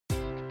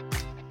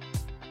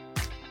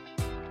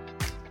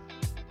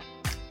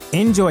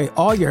Enjoy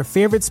all your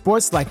favorite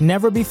sports like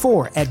never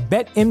before at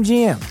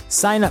BetMGM.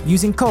 Sign up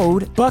using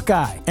code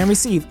Buckeye and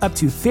receive up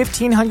to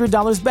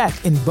 $1,500 back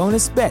in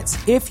bonus bets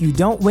if you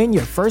don't win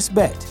your first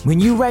bet. When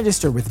you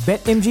register with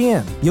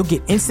BetMGM, you'll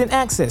get instant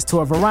access to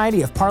a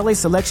variety of parlay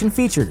selection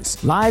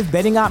features, live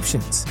betting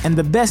options, and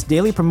the best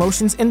daily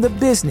promotions in the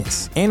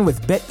business. And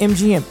with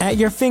BetMGM at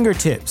your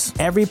fingertips,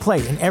 every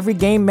play and every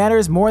game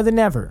matters more than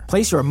ever.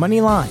 Place your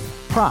money line,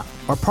 prop,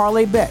 or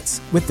parlay bets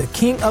with the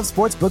king of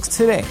sportsbooks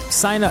today.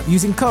 Sign up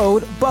using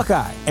code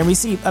Buckeye and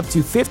receive up to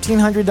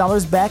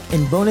 $1,500 back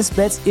in bonus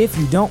bets if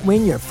you don't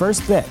win your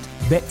first bet.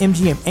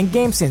 BetMGM and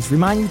GameSense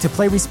remind you to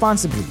play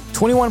responsibly.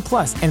 21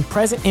 plus and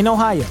present in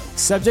Ohio,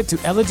 subject to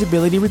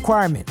eligibility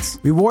requirements.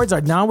 Rewards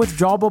are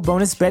non-withdrawable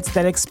bonus bets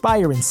that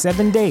expire in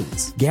 7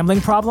 days. Gambling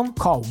problem?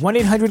 Call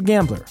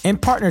 1-800-GAMBLER. In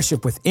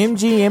partnership with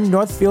MGM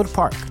Northfield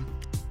Park.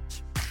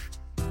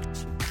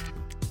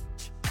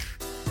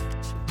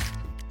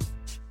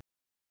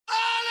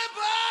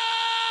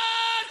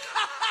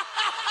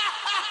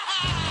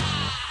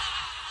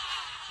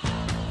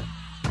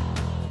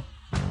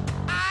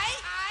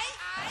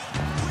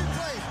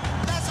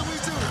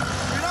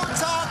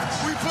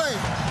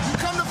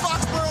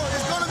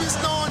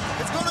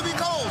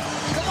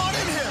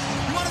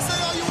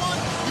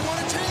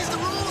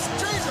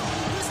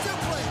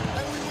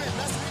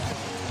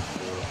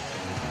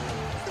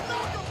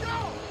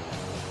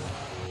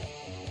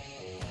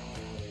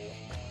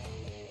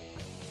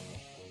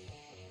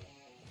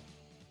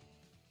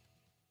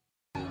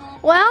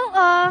 Well,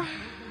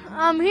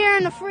 I'm here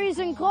in the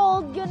freezing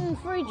cold getting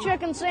free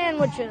chicken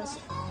sandwiches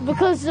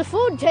because the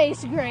food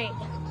tastes great.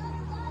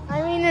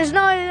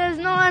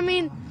 I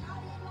mean,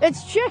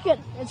 it's chicken.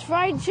 It's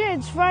fried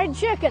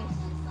chicken.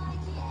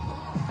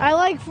 I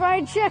like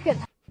fried chicken.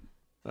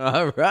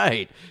 All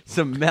right.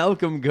 Some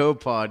Malcolm Go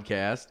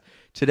podcast.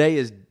 Today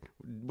is,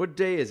 what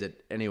day is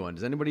it, anyone?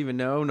 Does anybody even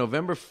know?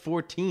 November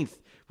 14th.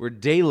 We're a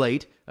day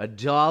late,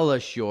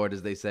 $1 short,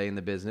 as they say in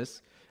the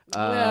business. We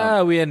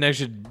had an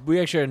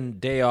extra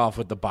day off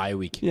with the bye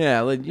week.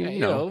 Yeah, you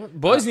know.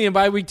 Boys need a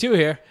bye week too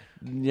here.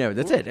 Yeah,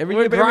 that's it.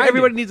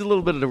 Everybody needs a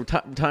little bit of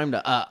time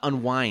to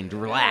unwind,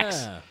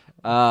 relax. Yeah.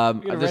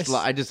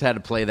 I just had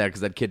to play that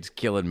because that kid's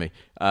killing me.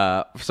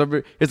 It's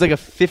like a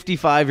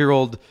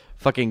 55-year-old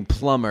fucking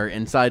plumber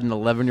inside an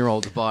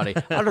 11-year-old's body.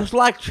 I just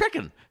like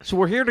chicken, so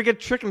we're here to get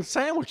chicken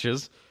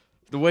sandwiches.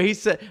 The way he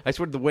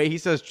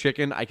says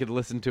chicken, I could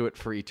listen to it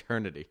for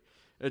eternity.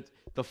 It's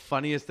the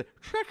funniest thing.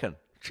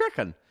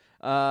 Chicken.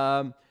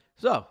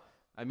 So,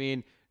 I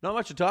mean, not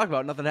much to talk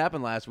about. Nothing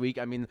happened last week.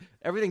 I mean,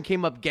 everything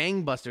came up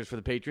gangbusters for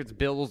the Patriots.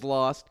 Bills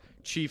lost.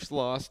 Chiefs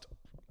lost.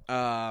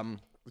 Do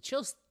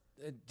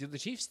the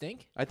Chiefs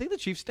stink? I think the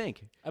Chiefs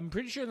stink. I'm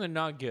pretty sure they're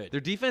not good.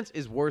 Their defense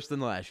is worse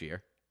than last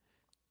year.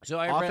 So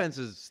offense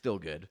is still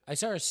good. I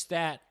saw a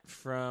stat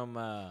from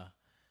a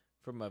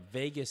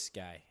Vegas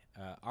guy,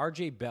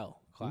 RJ Bell,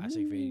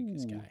 classic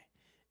Vegas guy,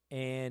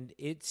 and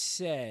it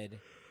said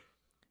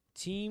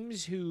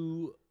teams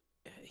who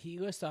he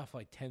lists off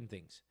like 10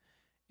 things.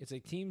 It's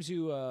like teams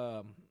who.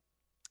 All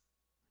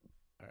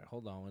right,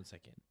 hold on 1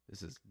 second.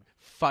 This is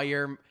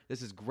fire.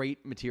 This is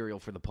great material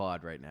for the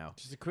pod right now.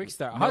 Just a quick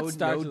start. Hot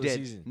start to the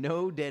season.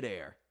 No dead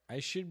air. I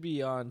should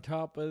be on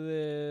top of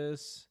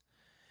this.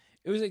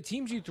 It was like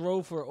teams you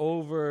throw for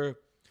over,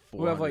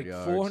 who have like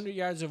 400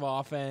 yards of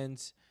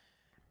offense.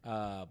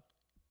 Blah,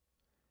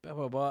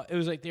 blah, blah. It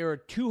was like they were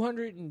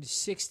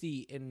 260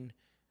 in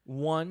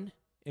one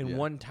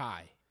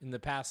tie in the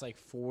past like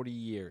 40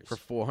 years. For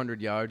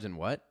 400 yards and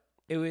what?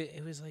 It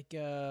was like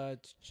hold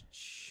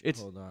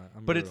on.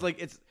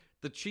 It's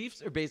the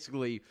Chiefs are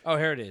basically. Oh,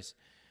 here it is.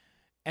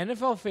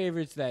 NFL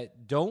favorites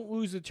that don't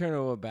lose the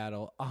turnover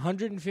battle,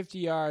 150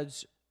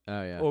 yards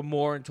or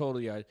more in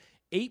total yards,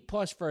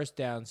 8+ first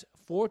downs,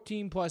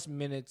 14+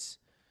 minutes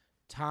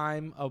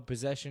time of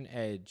possession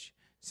edge.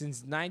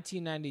 Since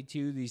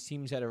 1992, these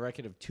teams had a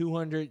record of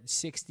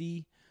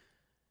 260.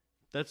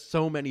 That's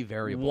so many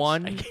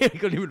variables. I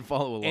couldn't even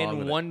follow along and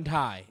with one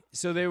tie.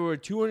 So they were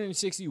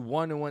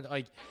 261 and one,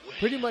 like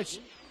pretty much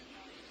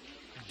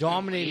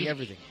dominating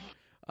everything.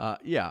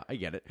 Yeah, I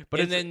get it.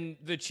 But then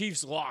the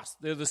Chiefs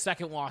lost. They're the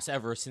second loss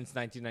ever since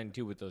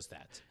 1992 with those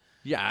stats.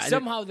 Yeah,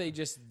 somehow they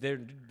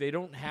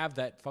don't have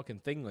that fucking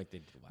thing like they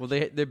did last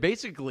year. They're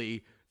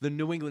basically the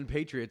New England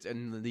Patriots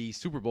and the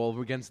Super Bowl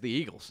against the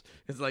Eagles.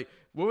 It's like,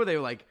 what were they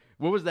like?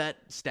 What was that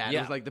stat? Yeah.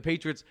 It was like the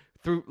Patriots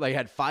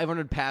had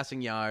 500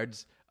 passing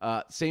yards,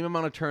 same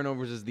amount of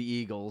turnovers as the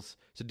Eagles.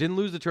 So didn't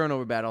lose the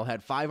turnover battle.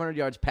 Had 500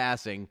 yards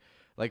passing,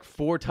 like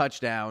 4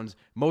 touchdowns,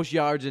 most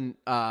yards in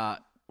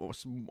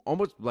almost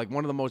like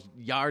one of the most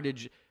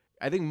yardage.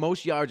 I think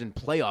most yards in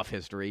playoff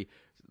history.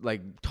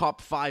 Like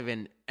top 5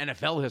 in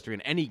NFL history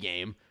in any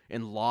game,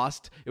 and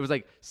lost. It was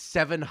like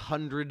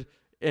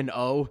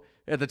 700-0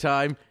 at the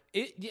time.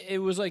 It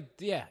was like,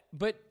 yeah,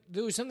 but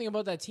there was something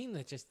about that team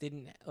that just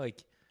didn't,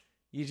 like,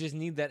 you just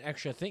need that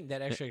extra thing,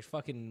 that extra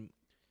fucking,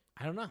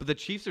 I don't know. But the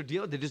Chiefs are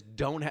dealing. They just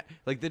don't have,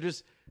 like,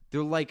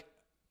 they're like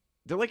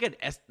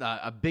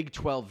a Big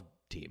 12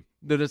 team.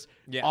 They're just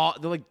they're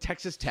like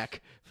Texas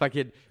Tech,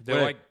 fucking.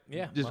 They're like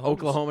just Mahomes.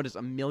 Oklahoma, just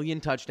a million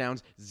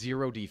touchdowns,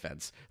 zero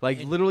defense.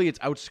 Like literally, it's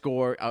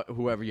outscore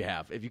whoever you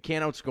have. If you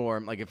can't outscore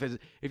them, like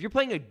if you're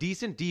playing a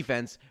decent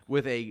defense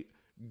with a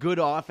good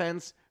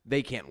offense,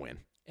 they can't win.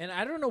 And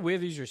I don't know where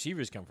these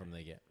receivers come from.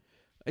 They get.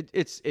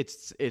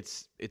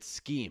 It's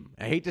scheme.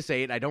 I hate to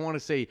say it. I don't want to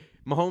say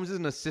Mahomes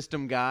isn't a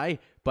system guy,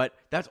 but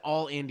that's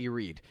all Andy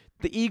Reid.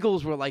 The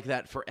Eagles were like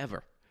that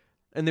forever,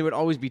 and they would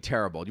always be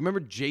terrible. Do you remember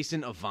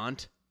Jason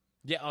Avant?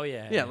 Yeah. Oh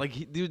yeah. Yeah,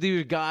 like these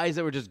were guys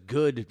that were just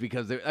good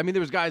because there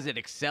was guys that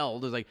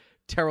excelled. There's like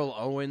Terrell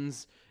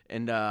Owens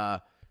and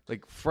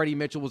like Freddie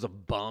Mitchell was a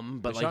bum,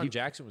 but Deshaun like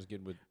Jackson was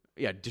good with.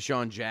 Yeah,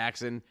 Deshaun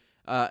Jackson.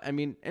 I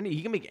mean, and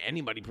he can make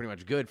anybody pretty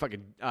much good.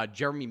 Fucking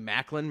Jeremy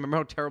Maclin. Remember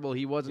how terrible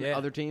he was in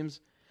other teams?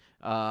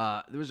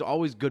 There was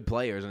always good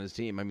players on his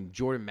team. I mean,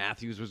 Jordan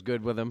Matthews was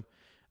good with him.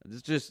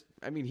 It's just,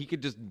 I mean, he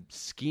could just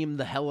scheme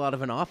the hell out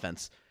of an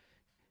offense.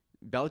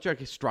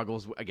 Belichick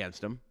struggles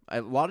against him.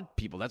 A lot of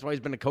people. That's why he's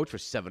been a coach for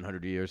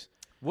 700 years.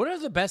 What are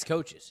the best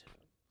coaches?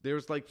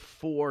 There's like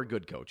 4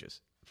 good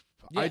coaches.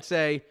 Yeah. I'd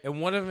say And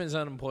one of them is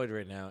unemployed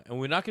right now. And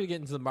we're not going to get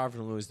into the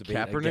Marvin Lewis debate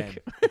Kaepernick.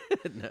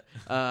 again.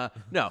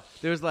 No,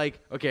 there's like,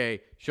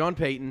 okay, Sean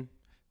Payton,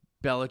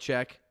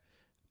 Belichick,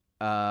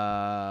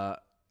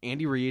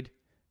 Andy Reid,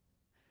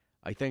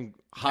 I think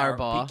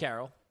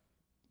Harbaugh,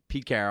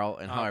 Pete Carroll,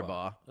 and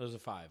Harbaugh. Those are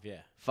 5, yeah.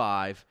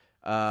 5.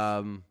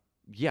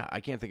 Yeah, I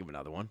can't think of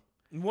another one.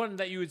 One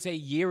that you would say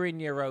year in,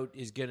 year out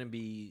is going to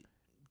be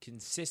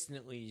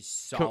consistently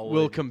solid.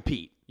 Will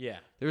compete. Yeah.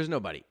 There's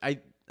nobody.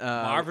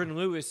 Marvin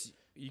Lewis,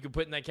 you could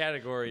put in that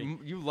category.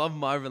 You love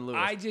Marvin Lewis.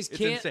 I just It's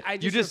can't. insane. I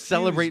just you just refuse.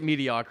 celebrate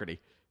mediocrity.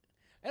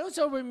 I don't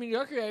celebrate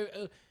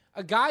mediocrity.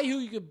 A guy who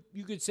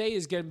you could say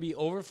is going to be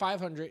over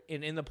 500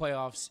 and in the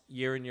playoffs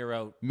year in, year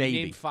out.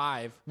 Maybe. Name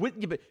 5.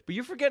 But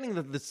you're forgetting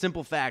the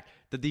simple fact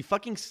that the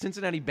fucking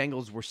Cincinnati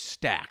Bengals were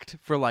stacked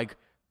for like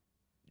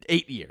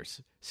 8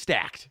 years.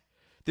 Stacked.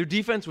 Their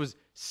defense was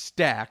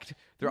stacked.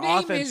 Their Name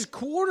offense. his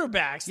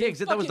quarterbacks. Yeah,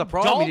 They that was the fucking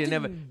problem. He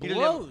Dalton didn't have.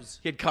 blows.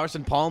 He had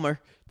Carson Palmer.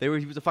 He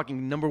was a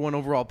fucking number 1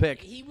 overall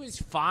pick. He was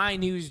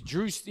fine. He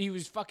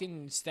was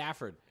fucking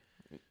Stafford.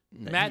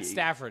 Matt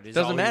Stafford is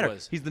Doesn't all matter. he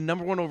was. He's the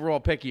number 1 overall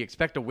pick. You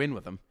expect to win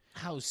with him.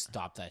 How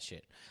stop that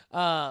shit?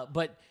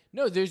 But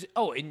no, there's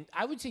and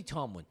I would say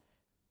Tomlin.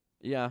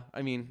 Yeah,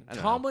 I mean, I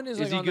don't Tomlin know. is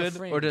like he on the good,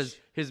 fringe. or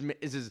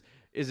is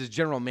his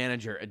general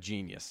manager a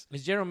genius?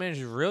 His general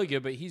manager is really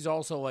good, but he's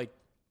also like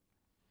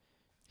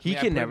He Yeah,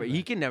 can put never. him He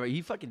there. can never.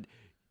 He fucking.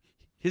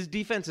 His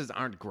defenses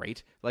aren't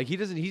great. Like he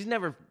doesn't. He's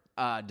never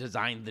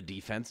designed the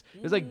defense.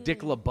 It's like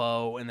Dick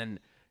LeBeau, and then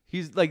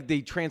he's like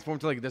they transform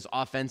to like this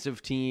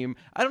offensive team.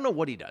 I don't know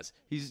what he does.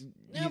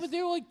 but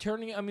they were like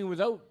turning. I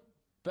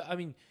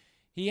mean,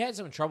 he had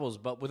some troubles,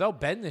 but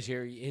without Ben this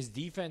year, his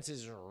defense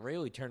has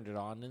really turned it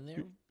on, and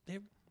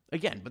they're.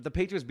 Again, but the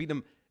Patriots beat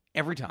them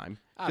every time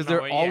I because don't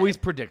know, they're yeah. always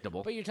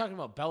predictable. But you're talking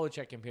about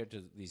Belichick compared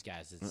to these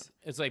guys.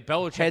 It's like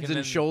Belichick Heads and and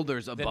then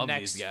shoulders the above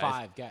next these guys.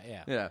 5 guys.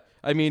 Yeah. Yeah,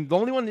 I mean the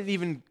only one that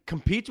even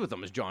competes with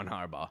them is John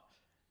Harbaugh.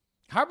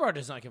 Harbaugh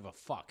does not give a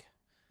fuck.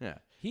 Yeah.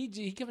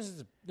 He comes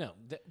as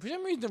for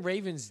some reason the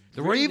Ravens.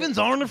 The Ravens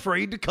aren't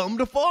afraid to come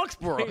to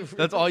Foxborough.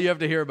 That's all you have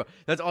to hear about.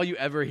 That's all you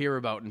ever hear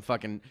about in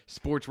fucking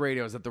sports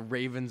radio is that the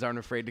Ravens aren't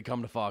afraid to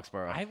come to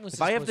Foxborough. I haven't listened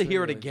If I to have to sports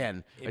hear it radio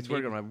again, in I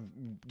swear to maybe- God, I'm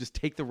gonna just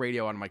take the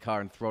radio out of my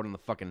car and throw it on the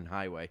fucking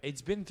highway.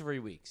 It's been 3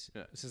 weeks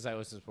since I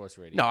listened to sports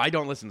radio. No, I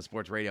don't listen to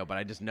sports radio, but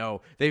I just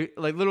know they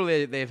like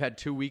literally they've had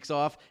 2 weeks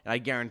off, and I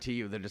guarantee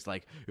you they're just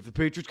like, if the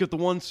Patriots get the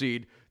 1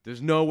 seed, there's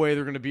no way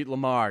they're going to beat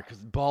Lamar because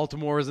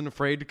Baltimore isn't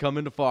afraid to come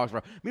into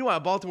Foxborough. Meanwhile,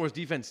 Baltimore's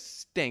defense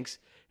stinks,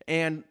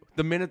 and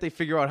the minute they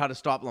figure out how to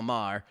stop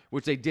Lamar,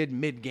 which they did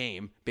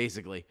mid-game,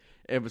 basically,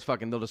 it was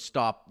fucking they'll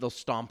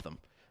stomp them.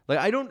 Like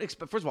I don't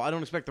expect. First of all, I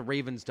don't expect the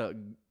Ravens to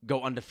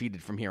go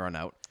undefeated from here on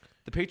out.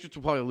 The Patriots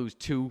will probably lose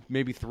 2,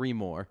 maybe 3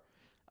 more.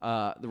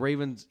 The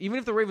Ravens, even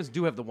if the Ravens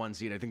do have the 1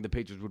 seed, I think the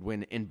Patriots would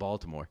win in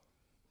Baltimore.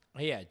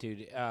 Yeah,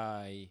 dude.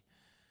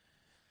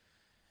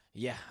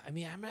 Yeah, I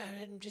mean,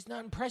 I'm just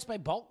not impressed by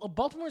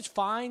Baltimore's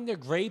fine. They're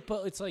great,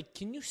 but it's like,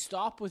 can you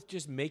stop with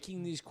just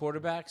making these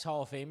quarterbacks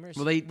Hall of Famers?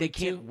 Well, they Week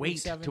can't 2, wait week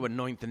 7? to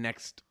anoint the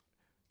next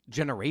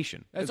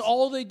generation. That's It's-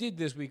 all they did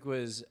this week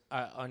was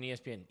on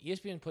ESPN.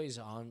 ESPN plays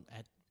on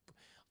at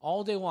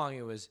all day long.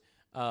 It was,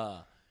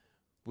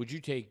 would you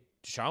take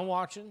Deshaun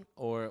Watson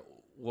or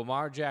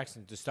Lamar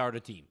Jackson to start a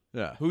team?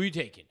 Yeah. Who are you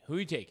taking? Who are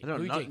you taking? No,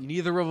 Who are you taking?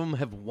 neither of them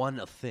have won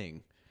a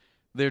thing.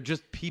 They're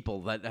just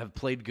people that have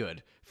played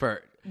good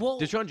for. Well-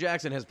 Deshaun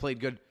Jackson has played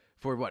good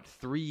for what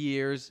 3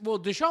 years? Well,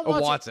 Deshaun Oh,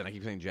 Watson. Watson. I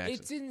keep saying Jackson.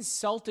 It's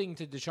insulting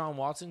to Deshaun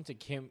Watson to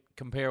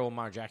compare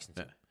Lamar Jackson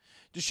to him.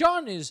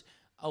 Deshaun is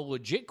a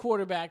legit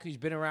quarterback who's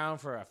been around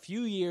for a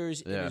few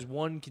years and has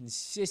won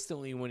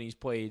consistently when he's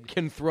played.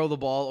 Can throw the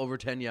ball over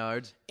 10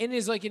 yards. And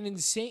is like an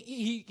insane.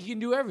 He can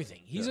do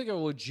everything. He's like a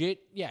legit.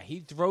 Yeah, he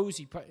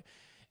throws.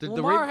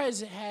 Lamar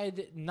has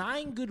had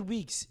 9 good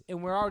weeks,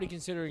 and we're already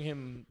considering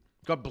him.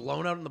 Got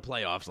blown out in the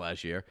playoffs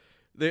last year.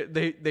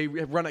 They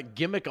run a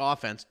gimmick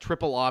offense,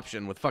 triple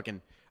option with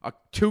fucking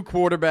 2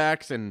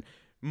 quarterbacks and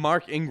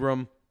Mark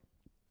Ingram.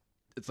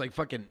 It's like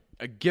fucking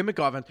a gimmick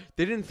offense.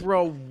 They didn't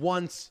throw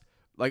once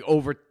like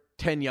over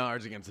 10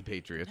 yards against the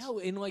Patriots. No,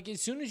 and like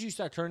as soon as you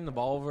start turning the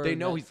ball over, They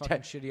know that he's fucking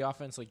shitty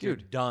offense. Like you're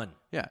done.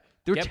 Yeah.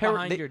 They were Get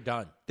behind, you're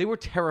done. They were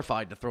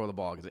terrified to throw the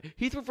ball.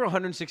 He threw for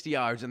 160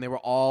 yards, and they were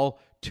all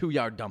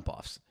 2-yard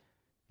dump-offs.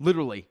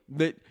 Literally.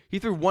 He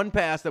threw one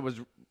pass that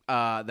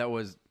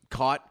was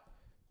caught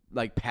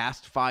like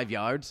past 5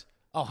 yards.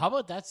 Oh, how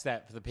about that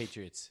stat for the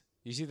Patriots?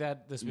 You see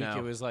that this week? No.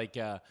 It was like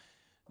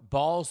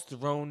balls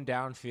thrown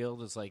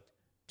downfield is like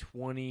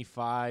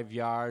 25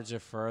 yards or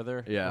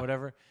further, Yeah. or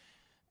whatever.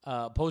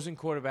 Opposing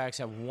quarterbacks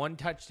have 1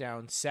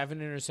 touchdown, 7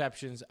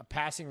 interceptions, a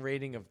passing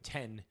rating of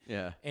 10.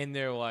 Yeah. And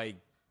they're like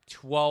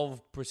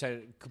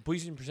 12%.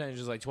 Completion percentage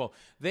is like 12.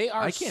 They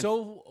are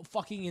so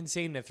fucking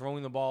insane at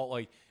throwing the ball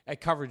like at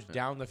coverage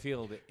down the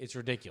field. It's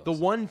ridiculous.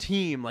 The one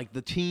team, like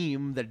the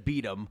team that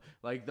beat them,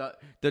 like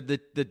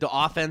the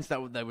offense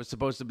that was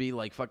supposed to be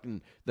like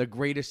fucking the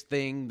greatest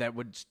thing that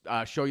would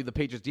show you the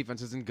Patriots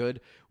defense isn't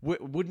good,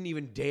 wouldn't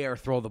even dare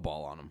throw the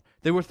ball on them.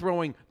 They were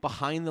throwing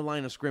behind the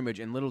line of scrimmage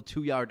and little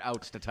 2-yard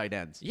outs to tight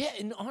ends. Yeah,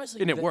 and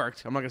honestly, And it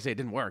worked. I'm not gonna say it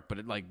didn't work, but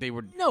they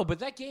were. No, but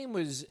that game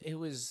was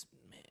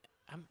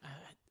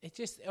it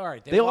just all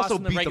right. They lost also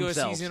in the beat regular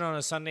themselves. season on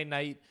a Sunday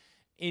night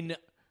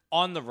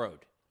on the road.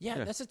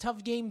 Yeah, that's a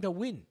tough game to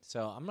win.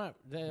 So I'm not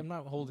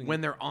holding When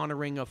they're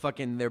honoring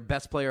their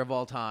best player of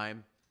all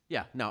time.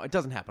 Yeah, no, it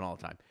doesn't happen all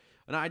the time.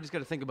 And I just got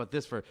to think about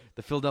this for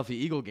the Philadelphia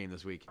Eagle game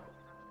this week.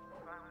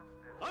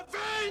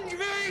 Avenge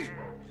me!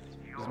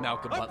 It was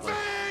Malcolm Butler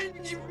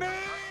Avenge me!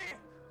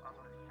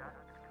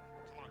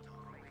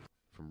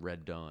 from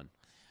Red Dawn.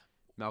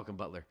 Malcolm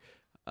Butler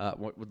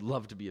would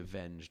love to be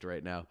avenged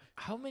right now.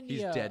 How many?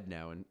 He's dead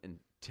now in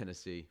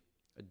Tennessee.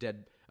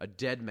 A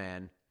dead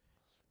man.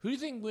 Who do you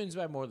think wins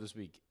by more this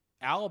week,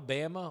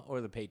 Alabama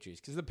or the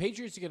Patriots? Because the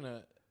Patriots are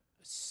gonna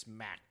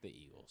smack the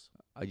Eagles.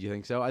 You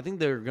think so? I think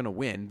they're going to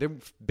win. They're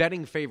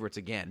betting favorites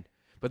again,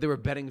 but they were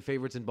betting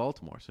favorites in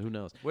Baltimore, so who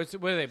knows? What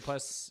are they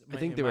plus? I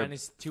think they were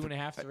minus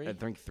 2.5, 3. I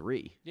think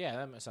 3.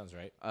 Yeah, that sounds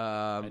right.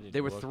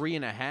 They were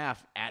 3.5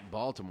 at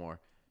Baltimore.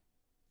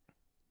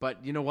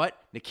 But you know what?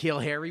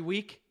 N'Keal Harry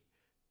week.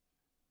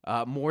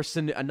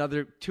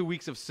 Another 2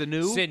 weeks of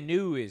Sanu.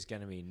 Sanu is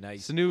gonna be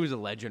nice. Sanu is a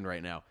legend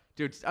right now,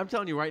 dude. I'm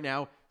telling you right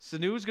now,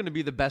 Sanu is going to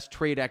be the best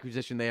trade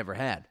acquisition they ever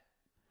had.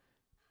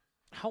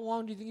 How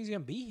long do you think he's gonna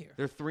be here?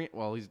 They're 3.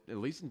 Well, he's at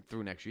least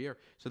through next year.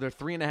 So they're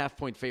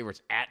 3.5-point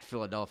favorites at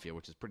Philadelphia,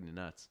 which is pretty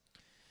nuts.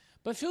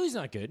 But Philly's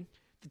not good.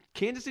 The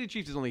Kansas City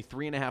Chiefs is only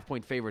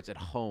 3.5-point favorites at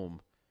home.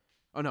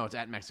 Oh no, it's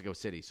at Mexico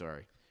City.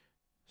 Sorry.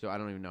 So I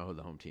don't even know who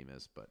the home team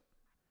is, but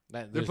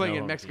they're playing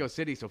in Mexico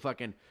City. So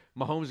fucking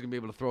Mahomes is gonna be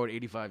able to throw it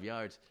 85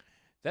 yards.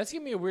 That's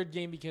gonna be a weird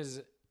game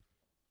because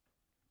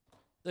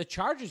the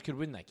Chargers could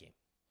win that game.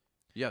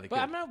 Yeah, they But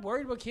could. I'm not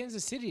worried about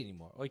Kansas City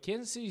anymore. Like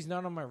Kansas City's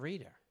not on my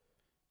radar.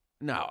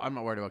 No, I'm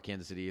not worried about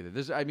Kansas City either.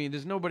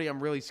 There's nobody I'm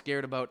really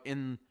scared about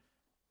in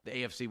the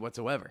AFC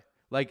whatsoever.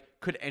 Like,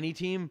 could any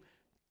team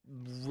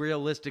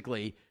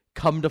realistically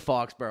come to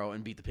Foxborough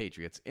and beat the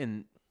Patriots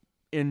in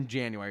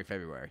January,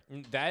 February?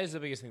 That is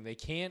the biggest thing. They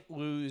can't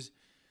lose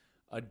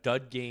a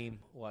dud game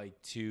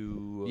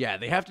to. Yeah,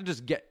 they have to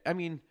just get. I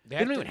mean, they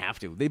don't even have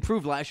to. They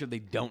proved last year they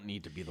don't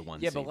need to be the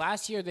one. Yeah, seed. but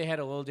last year they had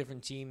a little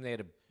different team. They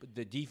had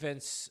the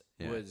defense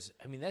was.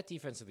 I mean, that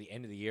defense at the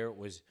end of the year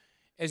was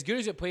as good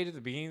as it played at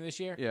the beginning of this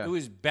year. Yeah. It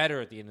was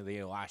better at the end of the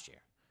year last year.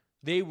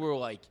 They were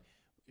like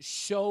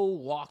so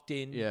locked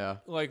in. Yeah.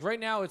 Like right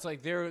now, it's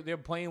like they're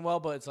playing well,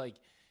 but it's like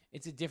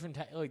it's a different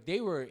type. Like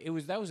that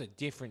was a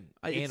different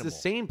animal. It's the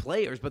same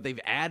players, but they've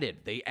added.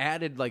 They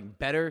added like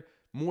better,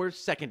 more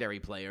secondary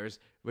players.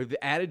 They've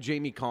added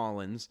Jamie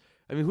Collins.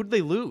 I mean, who did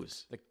they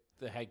lose?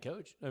 The head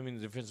coach. I mean,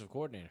 the defensive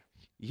coordinator.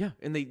 Yeah,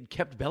 and they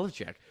kept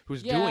Belichick,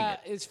 who's doing Yeah, it.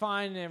 it's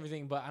fine and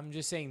everything, but I'm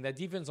just saying that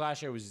defense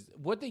last year was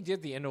what they did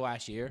at the end of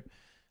last year.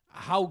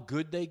 How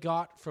good they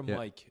got from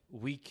like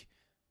week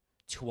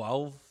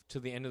 12 to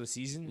the end of the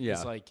season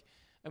is like,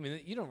 I mean,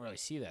 you don't really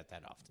see that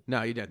often.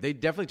 No, you don't. They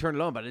definitely turned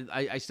it on, but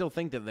I still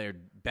think that they're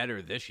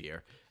better this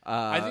year.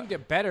 I think they're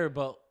better,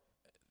 but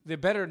they're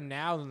better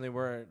now than they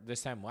were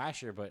this time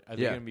last year. But are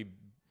they going to be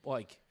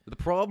like the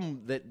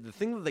problem the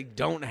thing that they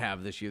don't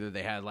have this year that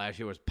they had last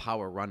year was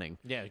power running.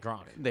 Yeah,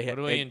 Gronk. They had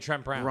and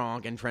Trent Brown.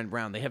 Gronk and Trent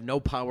Brown. They have no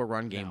power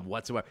run game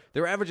whatsoever.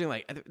 They're averaging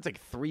it's like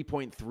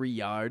 3.3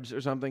 yards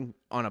or something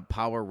on a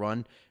power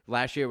run.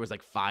 Last year it was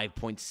like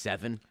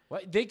 5.7.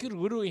 Well, they could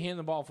literally hand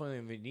the ball for them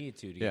if they needed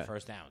to get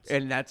first downs.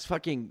 And that's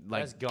fucking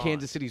like That's gone.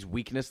 Kansas City's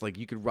weakness. Like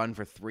you could run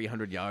for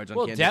 300 yards on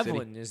well, Kansas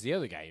Devlin City. is the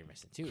other guy you're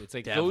missing too. It's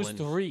like Devlin. those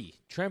three: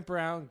 Trent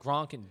Brown,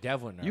 Gronk, and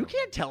Devlin. You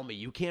can't tell me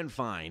you can't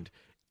find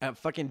a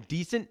fucking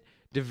decent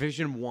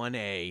Division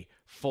 1A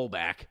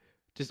fullback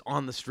just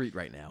on the street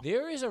right now.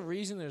 There is a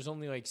reason there's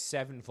only like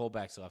 7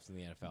 fullbacks left in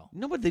the NFL.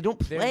 No, but they don't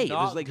play. They're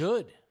not There's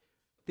good.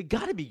 They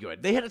got to be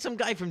good. They had some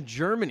guy from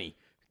Germany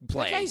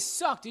play. That guy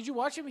sucked. Did you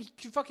watch him? He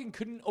fucking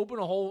couldn't open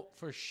a hole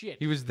for shit.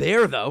 He was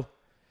there though.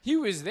 He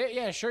was there.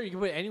 Yeah, sure. You can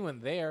put anyone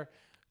there.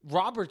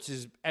 Roberts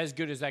is as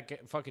good as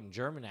that fucking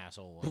German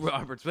asshole was.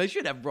 Roberts. They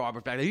should have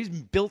Roberts back there. He's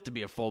built to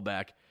be a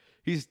fullback.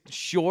 He's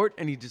short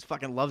and he just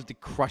fucking loves to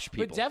crush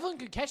people. But Devlin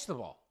could catch the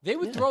ball. They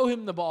would throw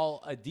him the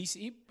ball a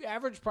decent. He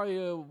averaged probably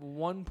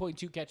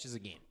 1.2 catches a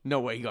game. No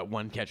way he got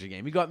 1 catch a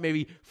game. He got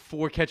maybe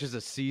 4 catches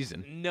a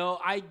season. No,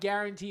 I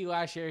guarantee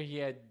last year he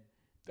had.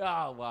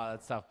 Oh wow,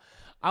 that's tough.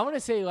 I want to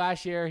say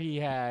last year he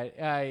had.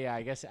 Yeah,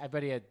 I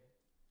bet he had.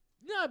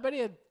 No, I bet he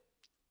had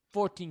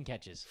 14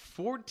 catches.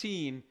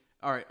 14.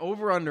 All right,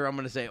 over under. I'm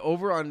going to say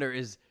over under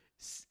is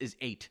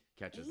 8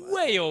 catches.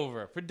 Way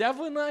over for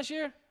Devlin last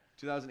year.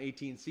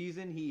 2018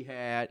 season, he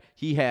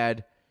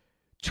had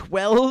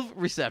 12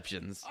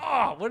 receptions.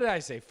 Oh, what did I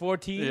say?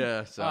 14.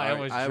 Yeah, so Oh,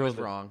 I was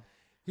wrong.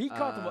 He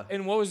caught the ball.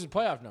 And what was his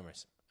playoff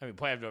numbers? I mean,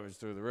 playoff numbers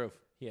through the roof.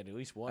 He had at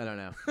least one. I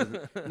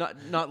don't know.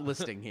 not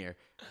listing here.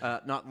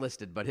 Not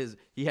listed, but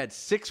he had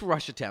 6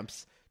 rush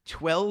attempts,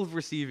 12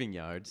 receiving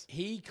yards.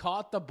 He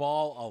caught the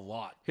ball a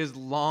lot. His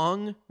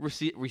long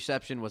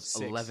reception was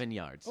 6. 11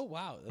 yards. Oh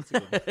wow, that's a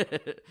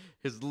good.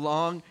 His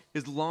long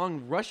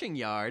rushing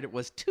yard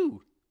was 2.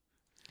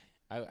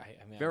 I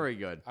mean, Very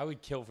good. I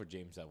would kill for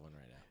James Devlin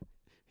right now.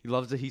 He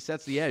loves it. He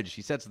sets the edge.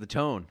 He sets the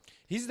tone.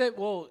 He's that.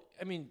 Well,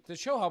 I mean, to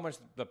show how much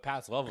the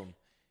Pats love him,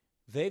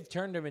 they've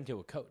turned him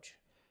into a coach.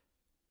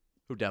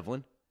 Who,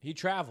 Devlin? He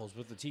travels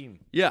with the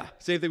team. Yeah,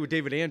 same thing with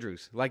David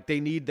Andrews. Like they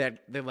need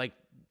that. They're like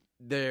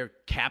their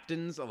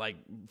captains are like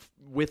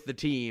with the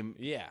team.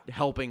 Yeah.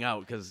 Helping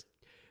out because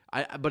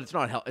but it's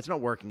not it's not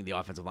working in the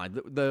offensive line.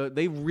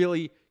 They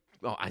really.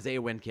 Oh,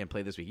 Isaiah Wynn can't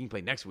play this week. He can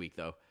play next week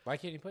though. Why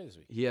can't he play this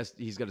week?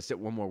 He's got to sit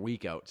one more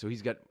week out. So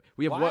he's got.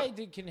 We have Why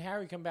can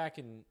Harry come back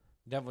and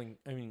Devlin?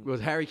 I mean, Well,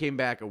 Harry came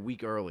back a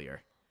week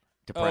earlier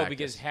to oh, practice.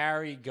 because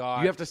Harry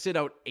got. You have to sit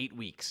out 8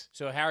 weeks.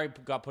 So Harry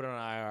got put on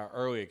IR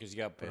earlier because he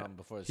got put on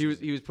before the He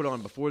season. was put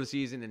on before the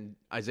season, and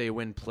Isaiah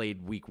Wynn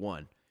played week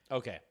 1.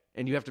 Okay.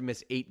 And you have to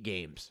miss 8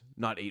 games,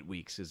 not 8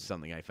 weeks, is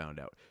something I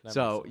found out. That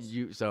So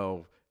makes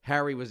so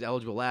Harry was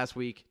eligible last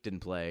week,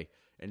 didn't play,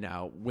 and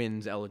now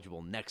Wynn's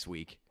eligible next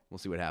week. We'll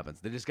see what happens.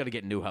 They just got to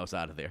get Newhouse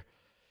out of there.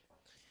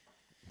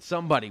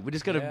 Somebody, we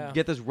just got to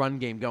get this run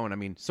game going. I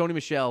mean, Sony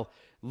Michel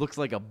looks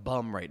like a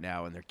bum right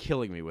now, and they're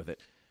killing me with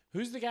it.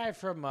 Who's the guy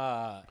from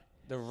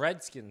the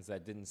Redskins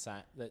that didn't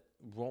sign that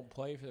won't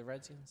play for the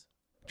Redskins?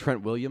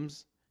 Trent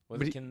Williams.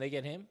 Can they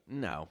get him?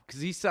 No,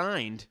 because he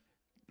signed,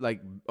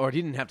 or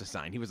he didn't have to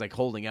sign. He was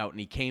holding out,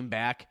 and he came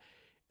back,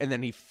 and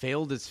then he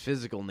failed his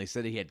physical, and they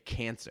said he had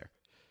cancer.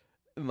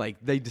 And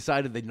they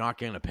decided they're not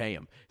going to pay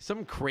him.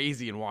 Something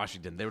crazy in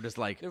Washington. They were just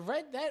like,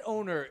 That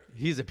owner.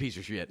 he's a piece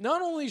of shit.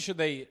 Not only should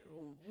they,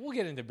 we'll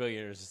get into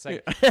billionaires in a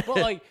second,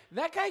 but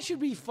that guy should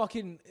be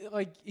fucking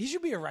he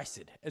should be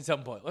arrested at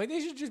some point.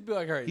 They should just be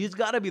like, all right, He's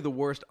got to be the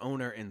worst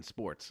owner in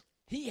sports.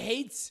 he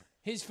hates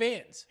his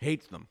fans.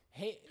 Hates them.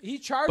 He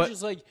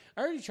charges I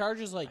heard he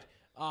charges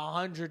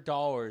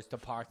 $100 to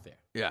park there.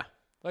 Yeah.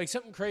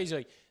 Something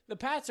crazy. The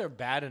Pats are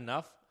bad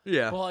enough.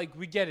 Yeah. Well,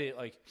 we get it.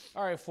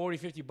 All right,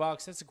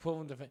 $40-$50. That's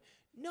equivalent to.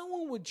 No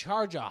one would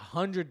charge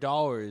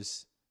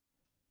 $100.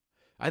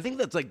 I think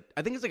it's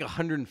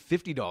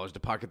 $150 to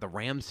park at the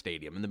Rams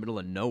Stadium in the middle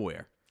of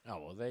nowhere. Oh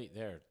well,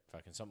 they're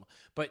fucking something.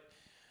 But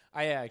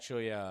I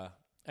actually had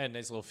a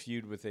nice little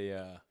feud with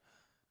a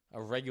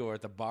regular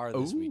at the bar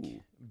this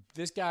week.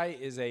 This guy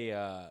is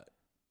a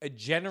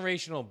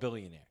generational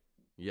billionaire.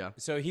 Yeah.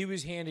 So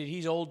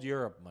he's old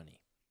Europe money,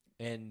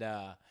 and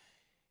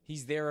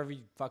he's there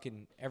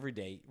every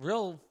day.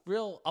 Real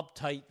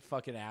uptight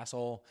fucking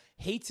asshole.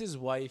 Hates his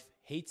wife,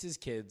 hates his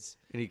kids.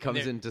 And he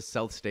comes into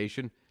South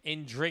Station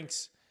and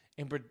drinks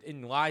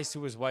and lies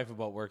to his wife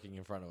about working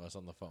in front of us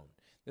on the phone.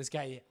 This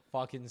guy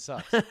fucking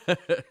sucks.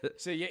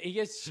 So yeah, he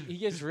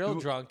gets real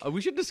drunk.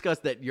 We should discuss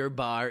that your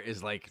bar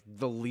is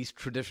the least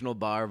traditional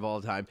bar of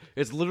all time.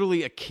 It's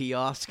literally a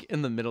kiosk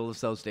in the middle of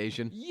South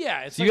Station.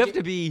 Yeah, it's so you have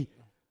to be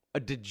a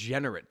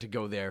degenerate to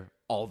go there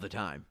all the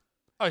time.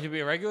 Oh, to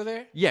be a regular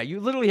there? Yeah, you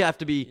literally have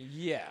to be.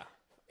 Yeah.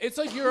 It's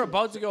like you're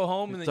about to go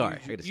home, and then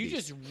you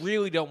just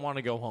really don't want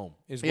to go home,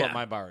 is what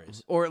my bar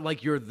is. Or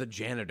you're the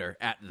janitor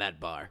at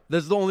that bar.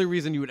 That's the only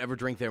reason you would ever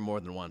drink there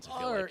more than once, I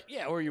feel like.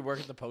 Yeah, or you work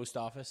at the post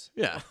office.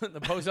 Yeah. The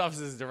post office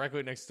is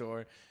directly next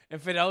door,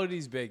 and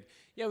Fidelity's big.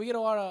 Yeah, we get a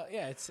lot of,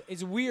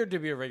 it's weird to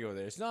be a regular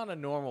there. It's not a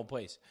normal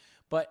place.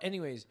 But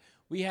anyways,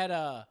 we have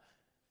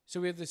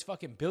this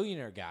fucking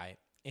billionaire guy,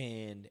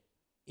 and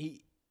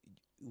he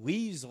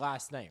leaves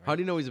last night, right? How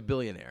do you know he's a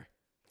billionaire?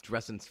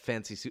 Dressed in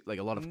fancy suit,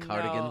 a lot of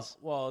cardigans?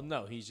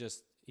 No, he's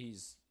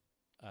Does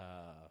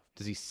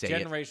he say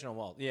generational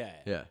wealth. Yeah.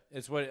 Yeah.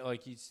 It's what,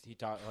 he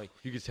talked,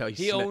 You can tell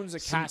he owns a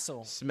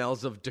castle.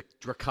 Smells of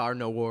Drakkar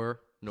Noir.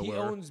 He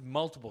owns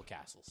multiple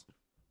castles.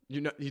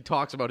 He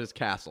talks about his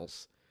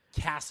castles.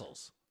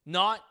 Castles.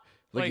 Not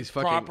he's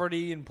fucking,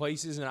 property in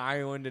places in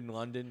Ireland and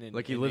London.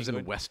 And he lives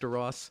England. in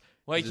Westeros.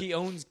 He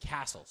owns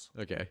castles.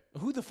 Okay.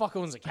 Who the fuck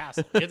owns a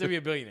castle? You have to be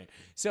a billionaire.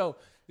 So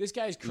this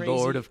guy's crazy.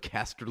 Lord of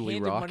Casterly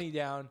handed Rock. money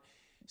down.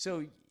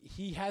 So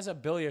he has a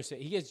billiard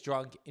set. He gets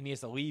drunk and he has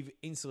to leave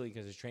instantly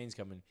because his train's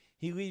coming.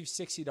 He leaves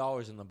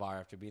 $60 in the bar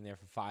after being there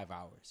for 5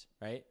 hours,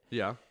 right?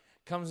 Yeah.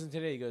 Comes in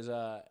today. He goes,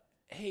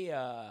 hey,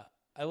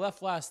 I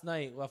left last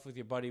night. Left with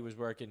your buddy. Was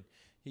working.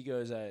 He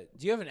goes, do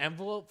you have an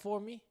envelope for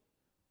me?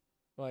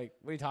 Like,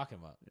 what are you talking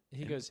about?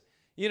 He goes,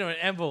 an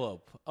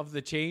envelope of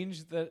the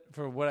change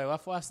for what I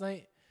left last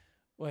night.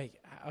 Like,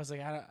 I was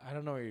like, I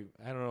don't know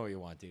what you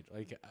want, dude.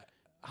 Like,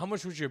 how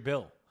much was your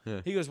bill?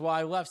 Yeah. He goes, well,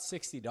 I left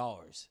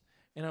 $60.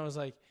 And I was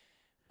like,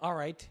 all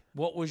right,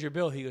 what was your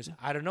bill? He goes,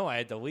 I don't know. I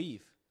had to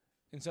leave.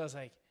 And so I was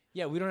like,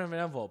 yeah, we don't have an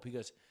envelope. He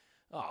goes,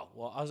 oh,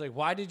 well, I was like,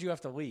 why did you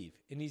have to leave?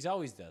 And he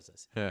always does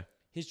this. Yeah.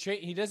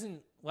 He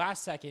doesn't,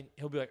 last second,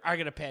 he'll be like, I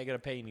got to pay,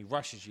 and he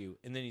rushes you,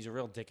 and then he's a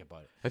real dick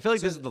about it. I feel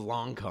like this is the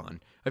long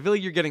con. I feel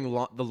like you're getting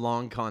the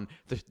long con,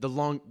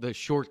 the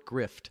short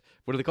grift.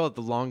 What do they call it?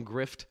 The long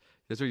grift?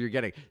 That's what you're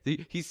getting.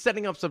 He's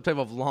setting up some type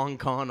of long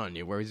con on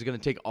you where he's going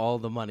to take all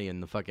the money in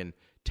the fucking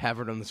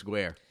tavern on the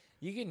square.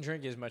 You can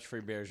drink as much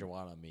free beer as you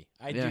want on me.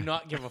 I Yeah. do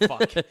not give a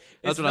fuck. That's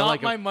It's what not I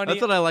like. my money.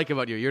 That's what I like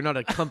about you. You're not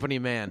a company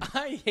man.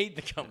 I hate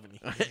the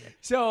company.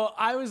 So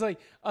I was like,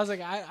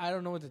 I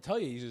don't know what to tell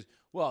you. He says,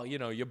 well,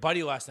 your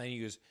buddy last night, he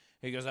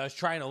goes, I was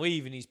trying to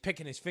leave and he's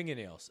picking his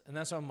fingernails. And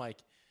that's why I'm like,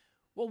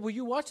 well, were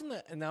you watching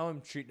the, and now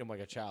I'm treating him like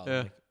a child. Yeah.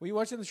 Like, were you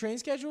watching the train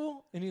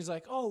schedule? And he's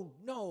like, oh,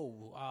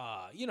 no.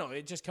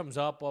 It just comes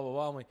up, blah, blah,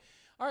 blah. I'm like,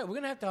 all right, we're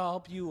going to have to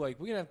help you. Like,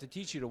 we're going to have to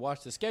teach you to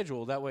watch the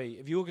schedule. That way,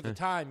 if you look at the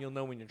time, you'll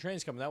know when your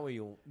train's coming. That way,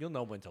 you'll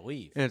know when to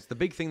leave. And it's the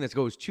big thing that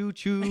goes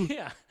choo-choo.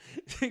 Yeah.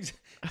 It's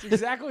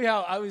exactly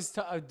how I was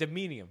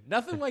demeaning him.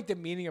 Nothing like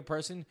demeaning a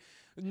person.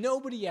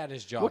 Nobody at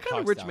his job. What kind of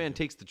talks rich down man to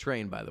takes the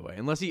train, by the way?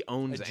 Unless he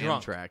owns a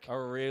drunk, Amtrak.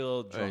 a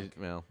real drunk.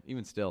 Well,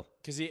 even still.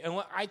 Because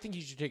I think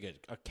he should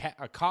take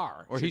a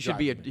car. Or he should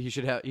be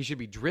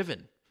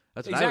driven.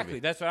 That's what I would Exactly. be.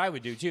 That's what I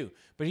would do too.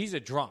 But he's a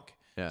drunk.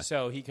 Yeah.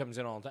 So he comes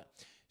in all the time.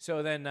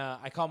 So then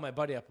I call my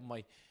buddy up. I'm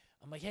like,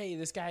 hey,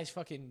 this guy's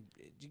fucking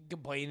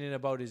complaining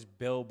about his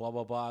bill, blah,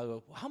 blah, blah. I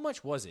go, how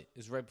much was it? It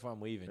was right before I'm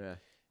leaving. Yeah.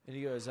 And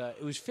he goes,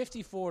 it was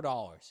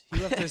 $54. He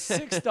left us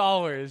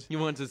 $6 He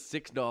wants his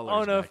 $6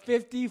 on a back.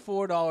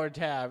 $54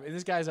 tab. And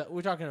this guy's,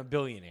 we're talking a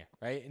billionaire,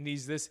 right? And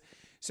he's this.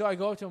 So I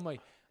go up to him,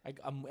 like,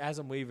 as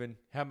I'm leaving,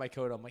 have my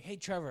coat on. I'm like, hey,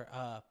 Trevor,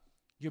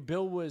 your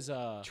bill was,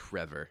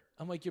 Trevor.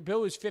 I'm like, your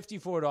bill was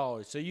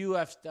 $54. So you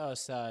left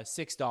us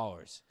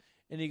 $6.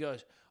 And he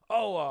goes,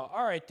 oh,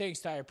 all right, thanks,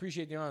 Ty. I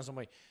appreciate the honest. I'm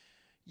like,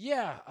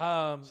 yeah.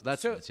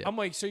 So I'm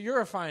like, so you're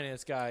a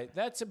finance guy.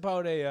 That's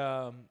about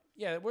a,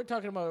 we're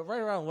talking about right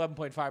around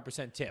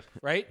 11.5% tip,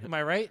 right? Am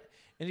I right?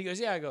 And he goes,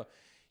 yeah. I go,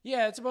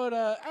 yeah, it's about,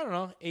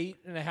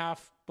 8.5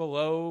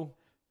 below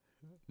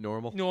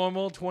Normal.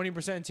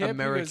 20% tip.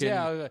 American. He goes,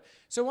 yeah. I was like,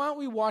 so why don't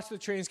we watch the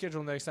train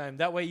schedule next time?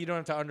 That way you don't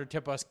have to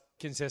under-tip us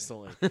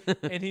consistently.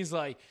 And he's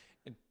like,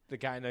 and the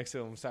guy next to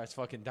him starts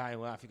fucking dying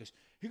laughing.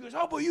 He goes,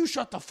 how about you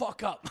shut the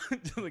fuck up?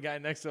 To the guy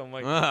next to him,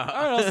 like, all right,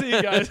 I'll see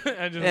you guys.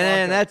 And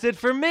that's it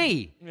for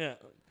me. Yeah.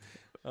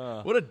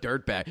 What a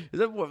dirtbag. Is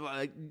that what,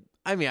 like,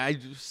 I mean,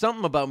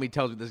 something about me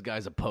tells me this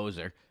guy's a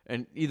poser.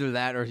 And either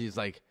that or he's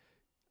like,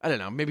 I don't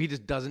know, maybe he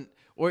just doesn't,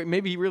 or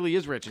maybe he really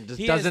is rich and just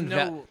he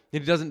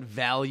doesn't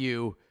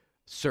value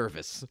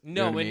service. No, You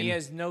know what I and he mean?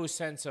 has no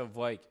sense of,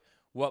 like,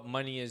 what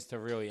money is to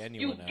really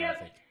anyone, You I don't get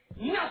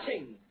think.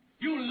 nothing.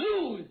 You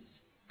lose.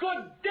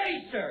 Good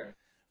day, sir.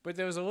 But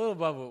there was a little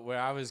above it where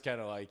I was kind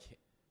of like,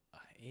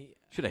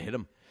 Should have hit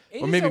him.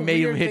 It Or is maybe a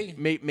made him weird hit,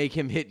 thing. make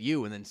him hit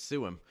you and then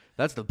sue him.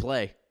 That's the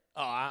play.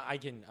 oh, I'm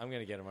going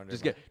to get him under.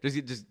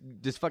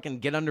 Just fucking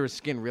get under his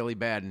skin really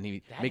bad and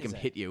That make is him a-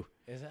 hit you.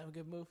 Is that a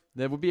good move?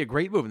 That would be a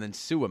great move, and then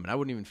sue him, and I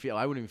wouldn't even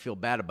feel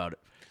bad about it.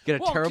 Get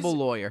a Well, terrible 'cause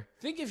lawyer.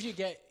 Think if you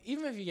get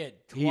 12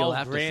 He'll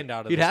have grand to,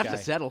 out of he'd this have guy, to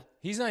settle.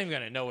 He's not even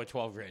going to know what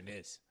 12 grand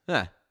is.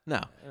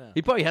 No.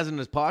 He probably has it in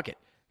his pocket.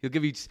 He'll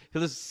just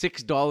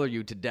 $6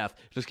 you to death.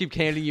 Just keep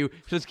handing you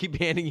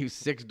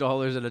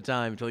 $6 at a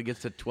time until he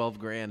gets to 12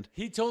 grand.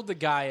 He told the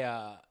guy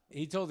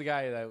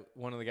that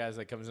one of the guys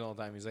that comes in all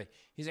the time, he's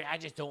like, I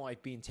just don't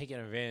like being taken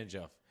advantage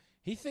of.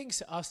 He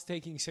thinks us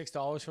taking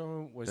 $6 from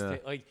him was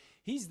like,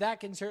 he's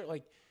that concerned.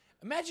 Like,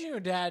 imagine your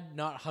dad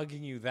not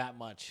hugging you that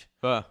much.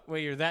 Where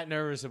you're that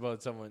nervous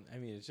about someone. I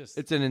mean,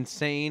 It's an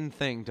insane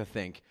thing to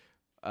think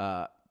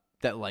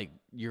that, like,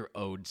 you're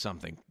owed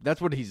something. That's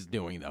what he's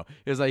doing, though.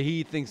 Is like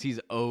he thinks he's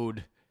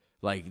owed,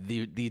 like,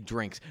 the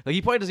drinks. Like,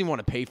 he probably doesn't even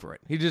want to pay for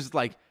it. He just,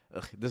 like,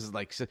 this is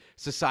like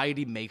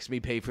society makes me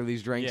pay for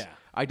these drinks. Yeah.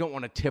 I don't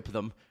want to tip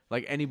them.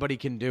 Like, anybody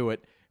can do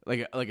it.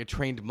 Like a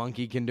trained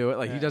monkey can do it.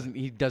 Like,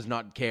 he does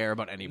not care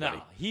about anybody.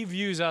 no, he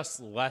views us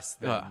less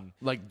than.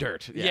 Like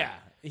dirt. Yeah.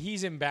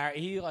 He's embarrassed.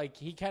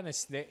 He kind of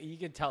you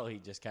can tell he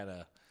just kind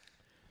of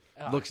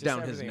Looks just down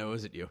his everything.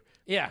 nose at you.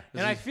 Yeah,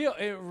 and I feel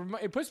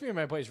it puts me in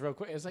my place real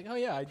quick. It's like, oh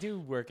yeah, I do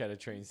work at a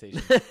train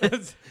station.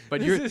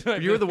 But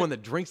you're the one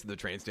that drinks at the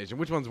train station.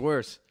 Which one's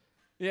worse?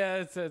 Yeah,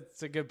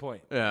 it's a good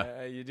point.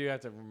 Yeah. You do have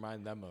to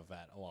remind them of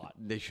that a lot.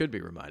 They should be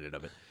reminded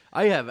of it.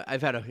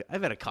 I've had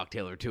a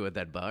cocktail or two at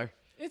that bar.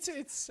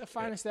 It's a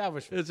fine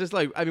establishment. It's just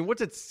like, I mean,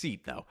 what's its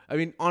seat though? I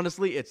mean,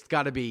 honestly, it's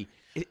got to be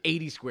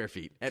 80 square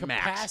feet at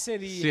max.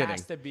 Capacity sitting.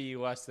 has to be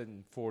less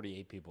than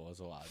 48 people is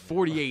allowed.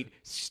 48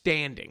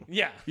 standing.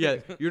 Yeah. Yeah,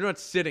 you're not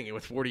sitting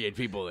with 48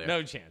 people there.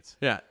 No chance.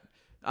 Yeah.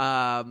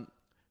 And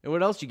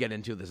what else you get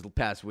into this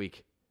past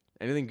week?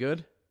 Anything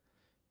good?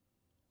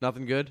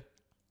 Nothing good?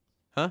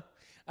 Huh?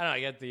 I don't know.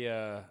 I got the.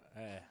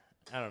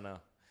 I don't know.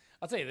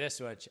 I'll tell you this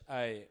much.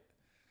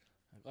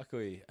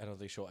 Luckily, I don't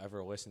think she'll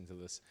ever listen to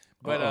this.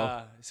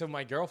 But so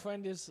my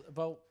girlfriend is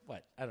about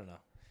what? I don't know.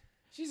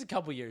 She's a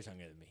couple years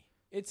younger than me.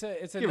 It's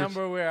a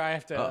number where I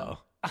have to.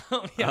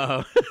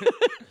 Yeah.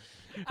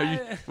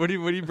 What are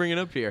you bringing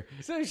up here?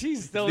 So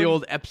she's still The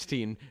old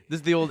Epstein. This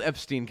is the old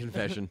Epstein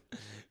confession.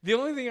 The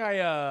only thing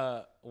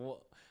I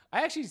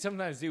actually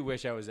sometimes do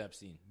wish I was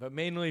Epstein, but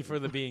mainly for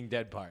the being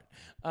dead part.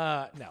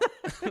 No.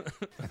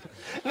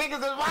 Niggas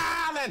is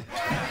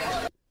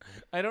wildin'.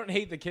 I don't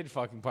hate the kid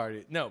fucking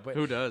party. No, but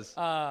Who does?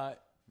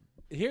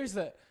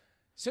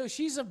 So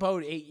she's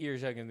about 8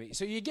 years younger than me.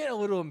 So you get a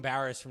little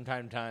embarrassed from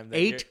time to time. That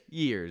 8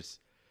 years.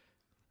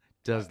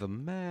 Does the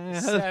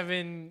math.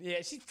 7.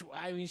 Yeah,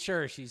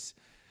 sure, she's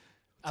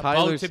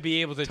about to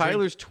be able to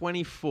Tyler's drink.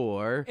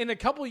 24. In a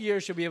couple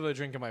years, she'll be able to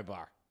drink in my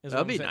bar. is That'd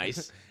what I'm be saying.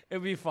 nice.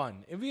 It'd be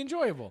fun. It'd be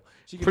enjoyable.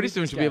 She could Pretty meet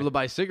soon this she'll guy. be able to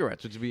buy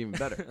cigarettes, which would be even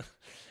better.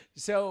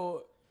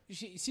 So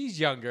she's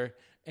younger,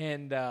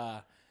 and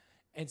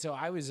so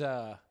I was,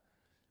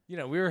 we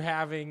were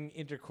having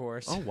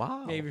intercourse. Oh,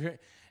 wow. Maybe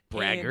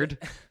Braggart.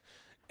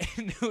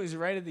 And it was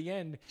right at the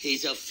end,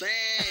 He's a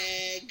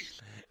fag.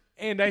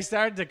 and I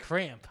started to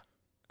cramp.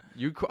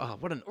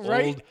 What an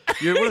Right?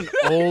 what an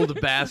old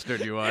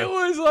bastard you It are.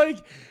 was like,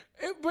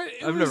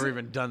 I've never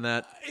even done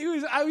that.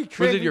 I was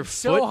cramping your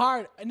so foot?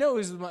 hard. No, it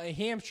was my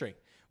hamstring.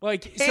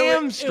 Like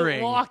Hamstring? So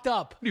it locked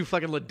up. What are you,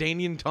 fucking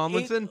LaDainian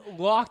Tomlinson? It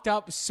locked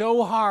up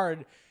so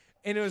hard,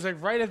 and it was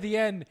like right at the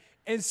end.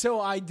 And so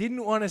I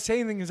didn't want to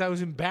say anything because I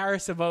was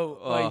embarrassed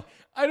about like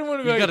I don't want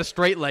to be You like. got to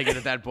straight leg it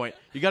at that point.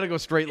 You got to go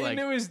straight leg. And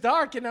it was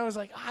dark, and I was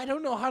like, I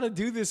don't know how to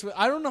do this.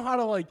 I don't know how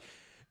to like.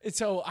 And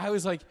so I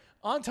was like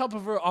on top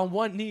of her on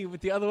one knee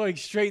with the other leg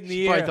straight in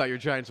the Probably air, thought you were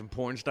trying some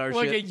porn star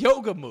like shit. a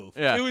yoga move.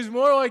 Yeah. It was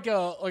more like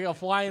a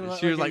flying.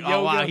 She was like, a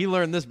 "Oh wow, yoga. he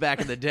learned this back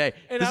in the day.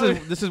 And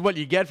This is what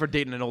you get for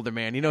dating an older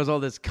man. He knows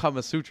all this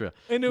Kama Sutra.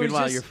 And it was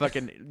Meanwhile, just-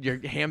 your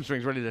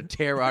hamstrings ready to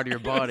tear out of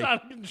your It body. was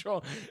out of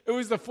control. It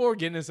was the 4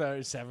 Guinness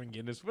or 7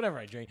 Guinness, whatever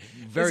I drank.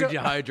 Very And so-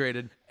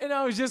 dehydrated. And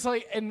I was just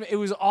like, and it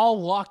was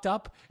all locked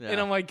up. Yeah.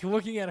 And I'm like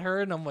looking at her,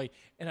 and I'm like,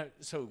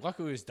 so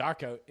luckily it was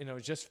dark out, and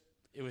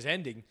it was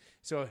ending.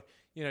 So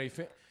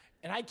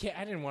and I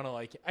didn't want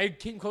to I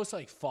came close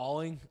to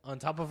falling on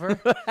top of her,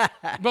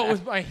 but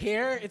with my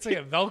hair, it's like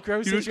a Velcro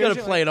You situation. just got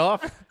to play it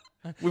off.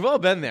 We've all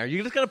been there.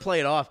 You just got to play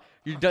it off.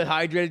 You're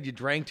dehydrated. You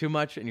drank too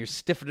much, and you're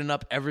stiffening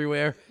up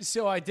everywhere.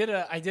 So I did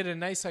a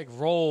nice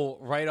roll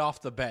right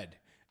off the bed,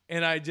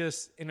 and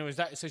it was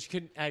that. So she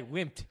couldn't. I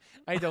limped.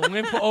 I had to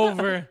limp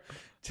over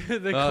to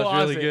the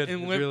closet good.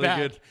 and It's limp really back.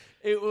 good.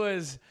 It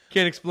was.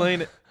 Can't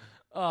explain it.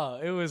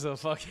 It was a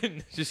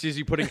fucking. Just as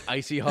you putting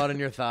icy hot on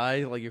your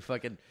thigh, like you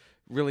fucking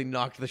really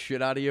knocked the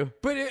shit out of you.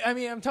 But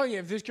I'm telling you,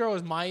 if this girl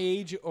is my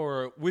age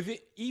or with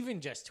it, even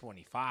just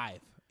 25,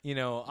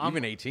 I'm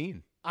Even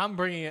 18. I'm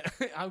bringing it.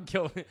 I'm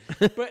killing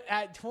it. But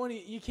at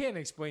 20, you can't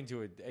explain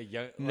to a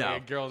young No, a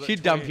girl. That's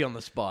she'd 20. dump you on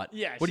the spot.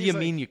 Yeah, What do she's you like-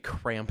 mean you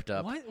cramped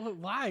up? What?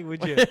 Why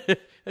would you?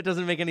 That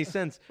doesn't make any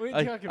sense. What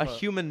are you talking A about?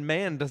 human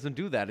man doesn't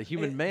do that. A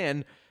human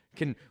man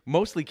can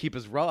mostly keep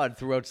his rod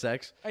throughout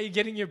sex. Are you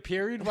getting your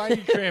period? Why are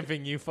you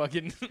cramping? You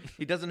fucking.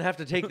 He doesn't have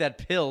to take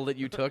that pill that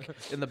you took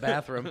in the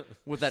bathroom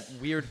with that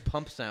weird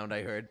pump sound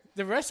I heard.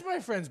 The rest of my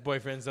friends'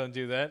 boyfriends don't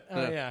do that.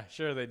 Oh, yeah,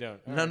 sure they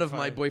don't. All None right, of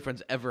my fine.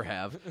 boyfriends ever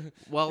have.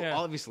 Well, Yeah.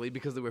 obviously,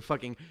 because they were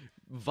fucking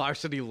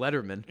varsity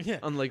lettermen, Yeah.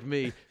 unlike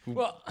me. Who,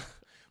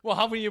 Well,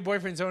 how many of your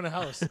boyfriends own a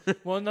house?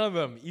 Well, none of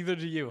them. Either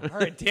do you. All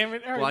right, damn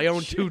it. All right, well, I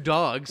own shit. 2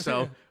 dogs,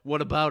 so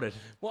what about it?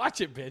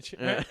 Watch it, bitch.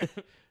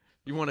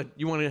 You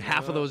want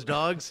half of those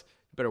dogs?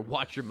 Better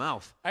watch your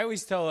mouth. I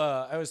always tell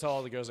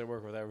all the girls I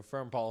work with, I have a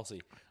firm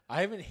policy.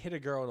 I haven't hit a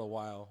girl in a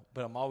while,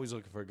 but I'm always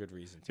looking for a good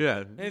reason to.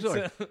 Yeah, It's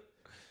sorry.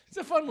 it's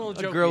a fun little A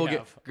joke girl we will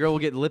have. girl will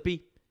get lippy.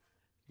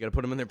 You got to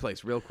put them in their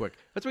place real quick.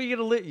 That's where you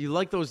get you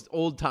like those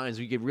old times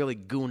where you get really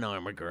goon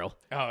arm a girl.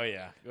 Oh,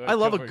 yeah. I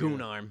love a Go for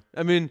goon it. arm.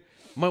 I mean,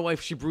 my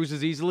wife, she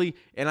bruises easily,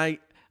 and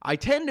I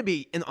tend to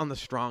be on the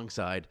strong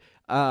side.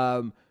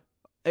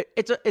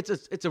 It's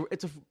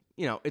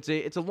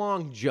a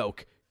long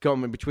joke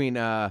going between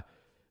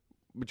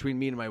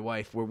me and my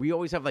wife, where we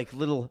always have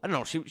little, I don't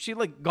know, she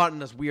got in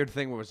this weird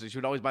thing where she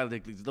would always buy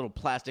these little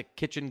plastic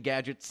kitchen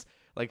gadgets,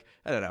 I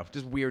don't know,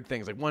 just weird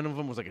things. One of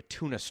them was a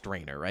tuna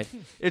strainer, right?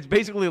 It's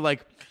basically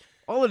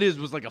all it is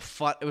was what do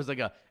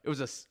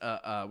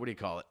you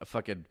call it?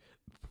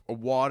 A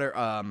water,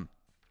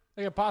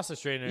 Like a pasta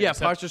strainer. yeah,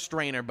 except- pasta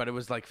strainer, but it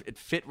was it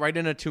fit right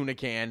in a tuna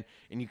can,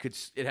 and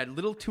it had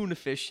little tuna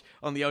fish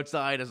on the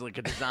outside as a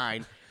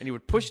design, and you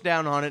would push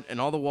down on it, and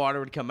all the water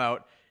would come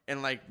out,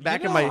 and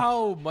back you in know my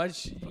how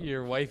much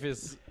your wife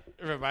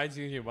reminds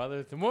you of your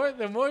mother? The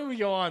more we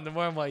go on, the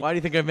more I'm like, why do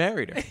you think I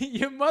married her?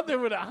 your mother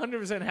would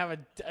 100% have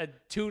a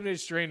tuna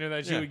strainer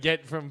that she Yeah. would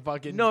get from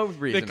fucking No the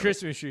reason.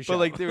 Christmas tree shop.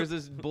 But there was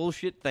this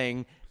bullshit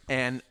thing,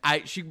 And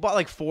she bought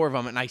like 4 of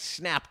them, and I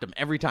snapped them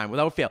every time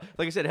without fail.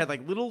 Like I said, it had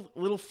like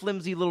little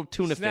flimsy little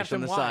tuna Snapped fish on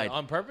them the why? side.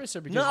 On purpose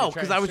or because No, you're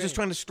because trying I to was just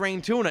strain trying to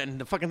strain tuna,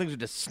 and the fucking things would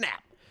just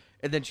snap.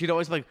 And then she'd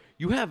always be like,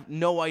 "You have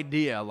no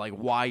idea like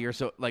why you're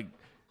so like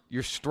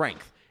your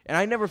strength." And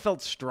I never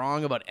felt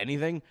strong about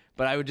anything,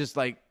 but I would just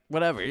like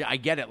whatever. I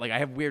get it. Like I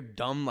have weird,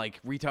 dumb, like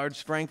retard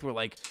strength where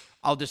like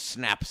I'll just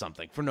snap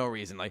something for no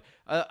reason. Like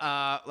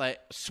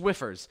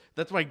Swiffers.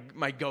 That's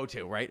my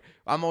go-to, right?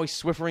 I'm always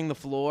Swiffering the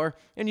floor,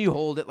 and you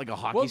hold it like a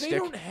hockey Well, stick. they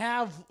don't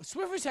have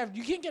Swiffers.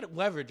 You can't get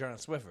leverage on a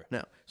Swiffer.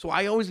 No. So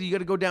you got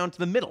to go down to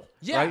the middle,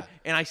 Yeah. right?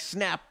 And I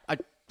snap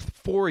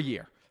 4 a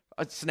year.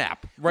 A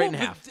snap right in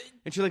Well, half.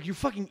 And she's like, "You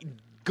fucking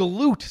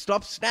galoot,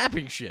 stop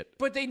snapping shit."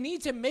 But they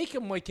need to make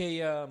them like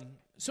a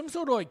some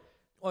sort of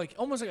like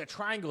almost like a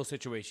triangle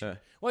situation.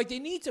 Like they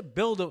need to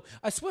build a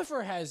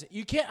Swiffer has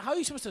you can't how are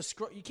you supposed to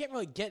scroll? You can't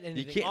really get You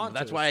anything can't. onto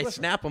That's a why I Swiffer.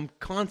 snap them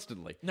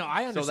constantly. No,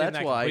 I So understand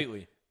that's that why.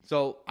 completely.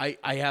 So I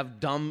have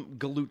dumb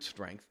galoot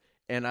strength,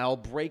 and I'll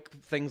break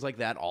things like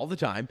that all the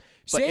time.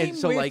 But Same and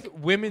so with like,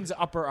 women's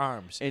upper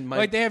arms. And my-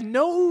 like they have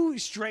no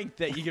strength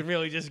that you can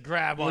really just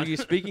grab well, on. you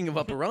speaking of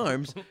upper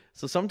arms,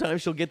 so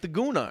sometimes she'll get the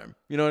goon arm.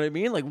 You know what I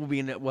mean? Like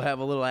we'll have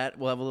a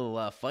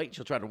little fight.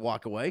 She'll try to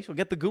walk away. She'll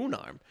get the goon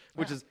arm,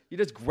 which is you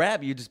just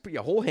put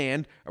your whole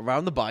hand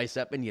around the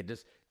bicep, and you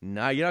just you're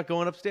not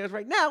going upstairs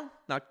right now.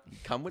 Now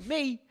come with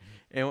me,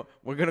 and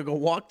we're gonna go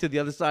walk to the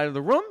other side of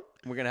the room.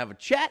 We're gonna have a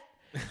chat.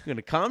 We're going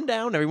to calm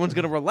down. Everyone's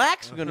going to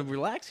relax. We're going to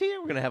relax here.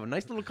 We're going to have a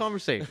nice little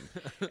conversation.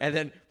 And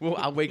then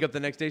I'll wake up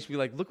the next day. She'll be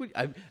like, look,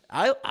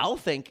 I'll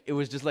think it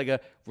was just like a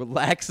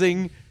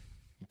relaxing,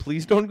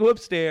 please don't go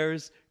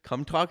upstairs.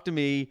 Come talk to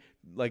me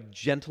like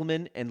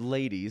gentlemen and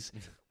ladies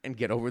and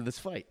get over this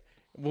fight.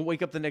 We'll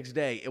wake up the next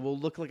day. It will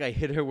look like I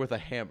hit her with a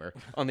hammer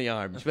on the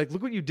arm. She'll be like,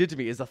 look what you did to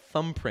me is a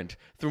thumbprint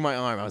through my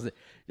arm. I was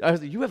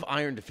like, you have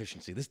iron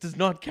deficiency. This does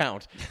not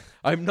count.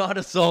 I'm not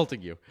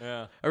assaulting you.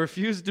 Yeah. I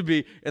refuse to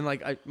be. And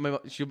like, I don't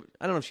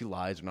know if she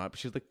lies or not, but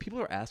she was like, people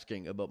are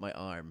asking about my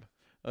arm.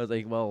 I was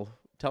like, well,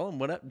 tell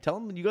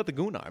them you got the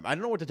goon arm. I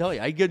don't know what to tell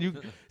you.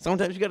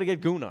 Sometimes you got to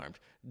get goon armed.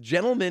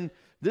 Gentlemen,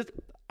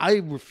 I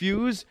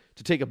refuse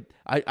to take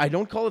I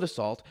don't call it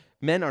assault.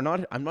 Men are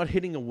not, I'm not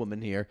hitting a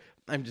woman here.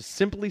 I'm just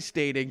simply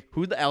stating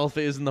who the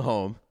alpha is in the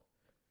home.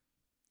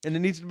 And you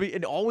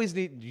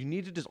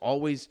need to just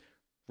always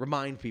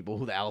remind people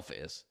who the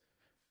alpha is.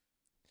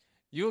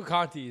 You and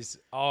Conti's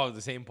all have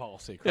the same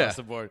policy across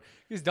the board.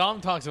 Because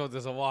Dom talks about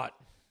this a lot.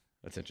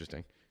 That's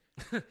interesting.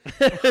 Well,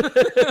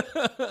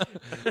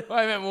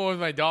 I meant more with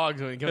my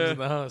dogs when he comes in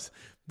the house.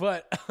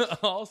 But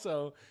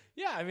also,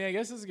 yeah, I mean, I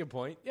guess that's a good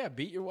point. Yeah,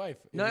 beat your wife.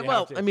 if No, you well,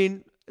 have to. I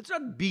mean, it's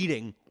not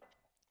beating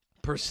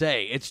per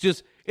se. It's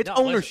just it's No,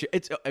 ownership.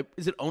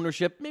 Is it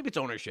ownership? Maybe it's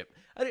ownership.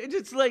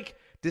 It's like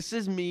this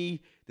is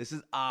me. This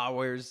is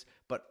ours.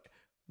 But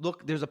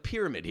look, there's a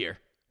pyramid here,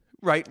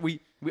 right? We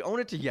own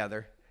it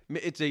together.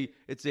 It's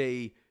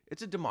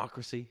a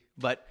democracy,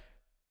 but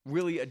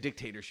really a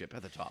dictatorship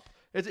at the top.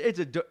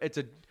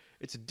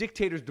 It's a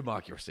dictator's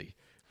democracy.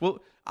 Well,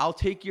 I'll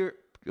take your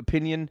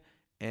opinion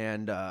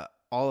and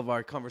all of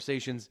our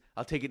conversations.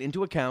 I'll take it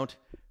into account,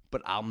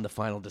 but I'm the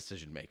final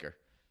decision maker.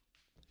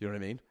 You know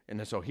what I mean?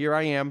 And so here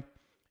I am.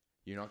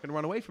 You're not going to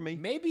run away from me.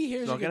 maybe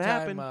here's It's a not good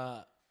gonna time.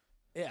 happen.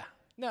 Yeah.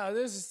 No,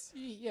 there's,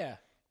 yeah.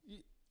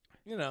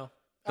 You know.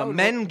 I The would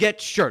men get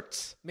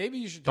shirts. Maybe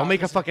you should Don't talk make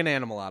to a some- fucking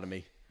animal out of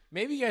me.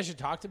 Maybe you guys should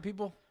talk to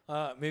people.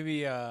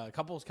 Maybe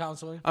couples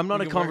counseling. I'm not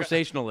We a can work-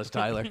 conversationalist,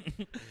 Tyler.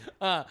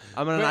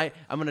 I'm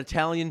an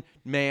Italian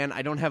man.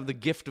 I don't have the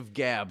gift of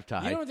gab,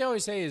 Ty. You know what they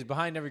always say is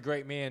behind every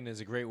great man is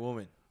a great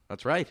woman.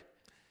 That's right.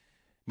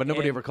 But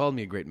nobody And- ever called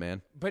me a great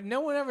man. But no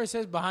one ever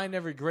says behind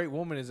every great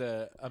woman is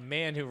a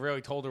man who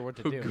really told her what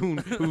to do.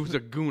 Who's a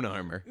goon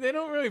armor. They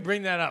don't really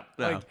bring that up.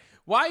 No. Like,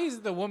 why is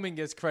it the woman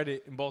gets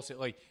credit in bullshit?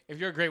 Like, if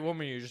you're a great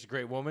woman, you're just a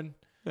great woman.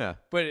 Yeah.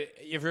 But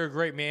if you're a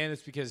great man,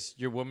 it's because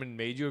your woman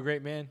made you a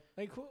great man.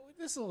 Like,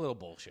 this is a little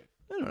bullshit.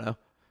 I don't know.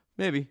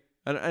 Maybe.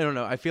 I don't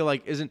know. I feel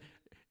like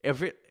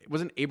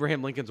wasn't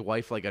Abraham Lincoln's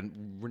wife like a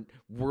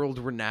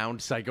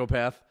world-renowned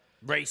psychopath?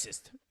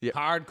 Racist. Yeah.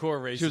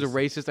 Hardcore racist. She was a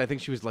racist. I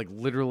think she was like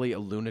literally a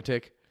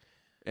lunatic.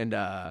 And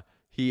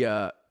he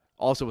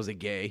also was a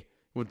gay.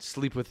 Would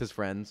sleep with his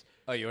friends.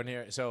 Oh, you want to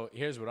hear? So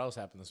here's what else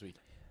happened this week.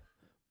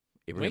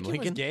 Abraham Lincoln was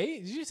Lincoln? gay?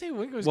 Did you say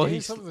Lincoln was Well, gay? he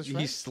and slept with his he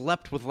friend?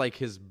 slept with like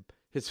his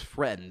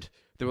friend.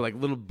 They were like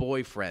little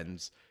boy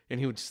friends, and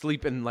he would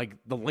sleep in like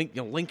the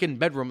Lincoln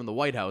bedroom in the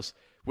White House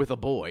with a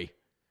boy.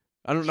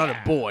 Not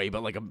a boy,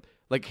 but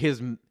like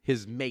his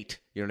mate.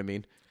 You know what I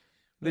mean?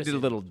 They did a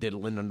little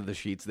diddling under the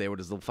sheets there with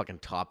his little fucking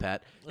top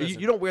hat.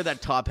 You don't wear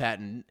that top hat,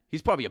 and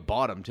he's probably a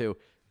bottom too.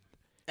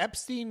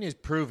 Epstein is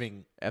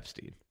proving.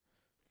 Epstein.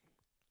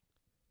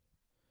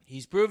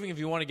 He's proving if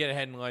you want to get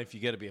ahead in life, you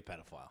got to be a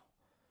pedophile.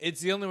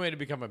 It's the only way to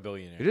become a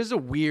billionaire. It is a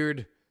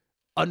weird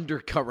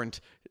undercurrent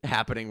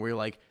happening where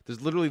like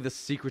there's literally this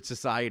secret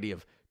society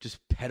of just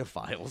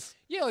pedophiles.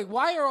 Yeah, like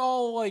why are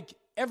all like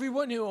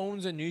everyone who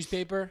owns a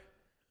newspaper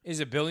is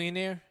a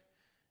billionaire,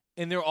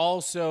 And they're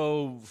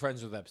also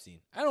friends with Epstein.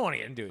 I don't want to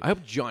get into it. I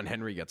hope John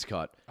Henry gets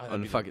caught. that'd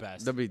be the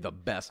best. That'd be the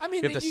best. I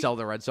mean, you have to sell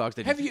the Red Sox.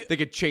 They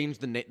could change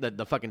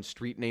the fucking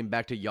street name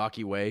back to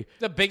Yawkey Way.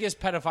 The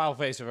biggest pedophile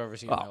face I've ever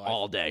seen in my life.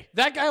 All day.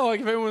 That guy,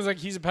 like, if anyone was like,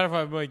 he's a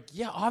pedophile, I'd be like,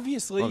 yeah,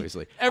 obviously.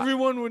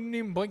 Everyone wouldn't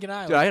even blink an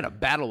eye. Dude, I had a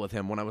battle with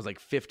him when I was like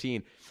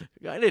 15.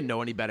 I didn't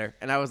know any better.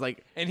 And I was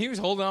like, and he was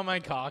holding on my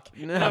cock.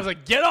 And I was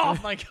like, get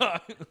off my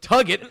cock.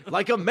 tug it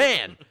like a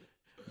man.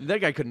 That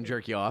guy couldn't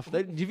jerk you off.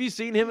 Have you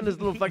seen him in his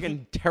little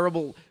fucking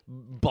terrible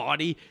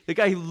body? The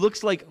guy, he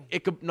looks like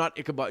not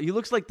Ichabod. He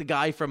looks like the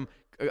guy from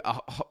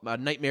a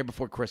Nightmare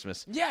Before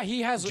Christmas. Yeah,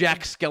 he has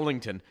Jack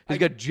Skellington. He's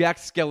got Jack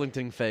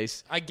Skellington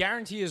face. I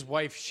guarantee his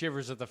wife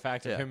shivers at the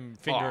fact of him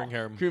fingering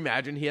her. Can you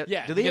imagine?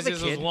 Yeah, do they have a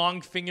because kid? those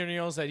long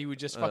fingernails that he would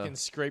just fucking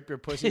scrape your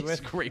pussy with.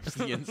 Scrapes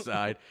the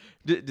inside.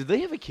 Do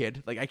they have a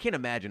kid? Like, I can't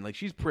imagine. Like,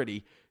 she's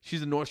pretty.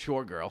 She's a North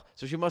Shore girl,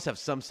 so she must have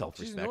some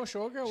self-respect. She's a North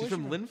Shore girl? She's Where's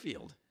from she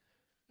Linfield.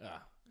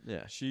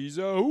 Yeah. She's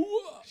a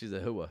hooah. She's a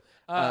hooah.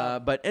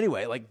 But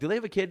anyway, like, do they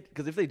have a kid?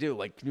 Because if they do,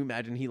 like, can you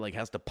imagine he like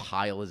has to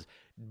pile his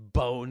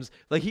bones?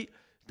 Like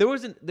there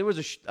was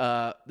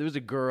a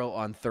girl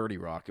on 30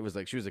 Rock. It was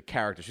like she was a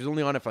character. She was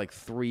only on it for like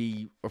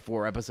 3 or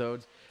 4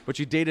 episodes, but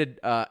she dated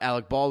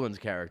Alec Baldwin's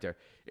character,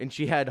 and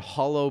she had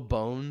hollow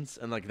bones,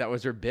 and like that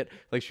was her bit.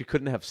 Like she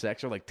couldn't have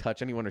sex or like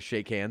touch anyone or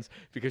shake hands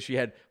because she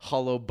had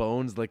hollow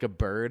bones like a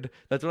bird.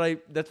 That's what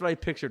I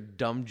pictured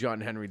dumb John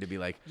Henry to be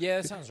like. Yeah,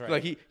 that sounds right.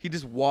 Like he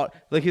just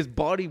like his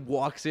body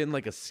walks in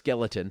like a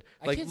skeleton.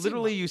 Like can't see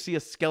literally you see a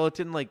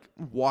skeleton like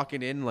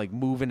walking in, like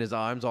moving his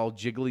arms all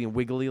jiggly and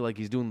wiggly like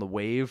he's doing the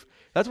wave.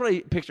 That's what I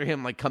picture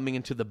him like coming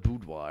into the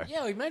boudoir.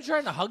 Yeah, like, imagine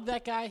trying to hug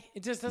that guy.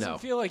 It just doesn't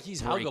feel like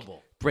he's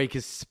huggable. Break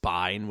his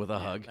spine with a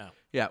hug. no.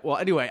 Yeah. Well,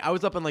 anyway, I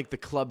was up on like the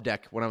club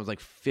deck when I was like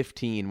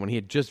 15 when he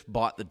had just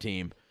bought the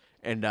team,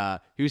 and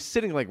he was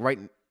sitting like right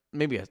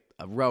maybe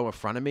a row in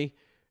front of me,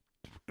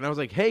 and I was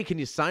like, "Hey, can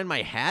you sign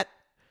my hat?"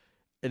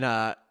 And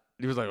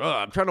he was like, "Oh,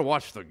 I'm trying to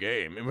watch the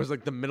game." It was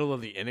like the middle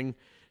of the inning.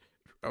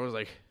 I was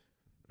like,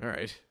 "All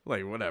right,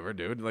 like whatever,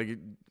 dude. Like,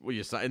 will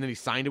you sign?" And then he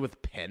signed it with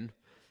a pen.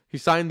 He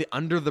signed the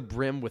under the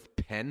brim with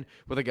pen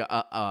with like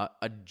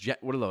a jet.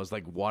 What are those,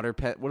 like water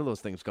pen? What are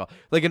those things called?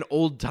 Like an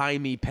old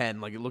timey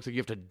pen. Like it looks like you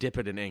have to dip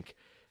it in ink.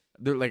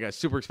 They're like a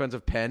super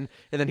expensive pen.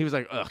 And then he was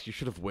like, "Ugh, you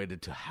should have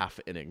waited to half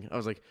inning." I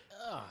was like,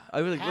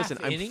 listen,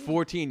 I'm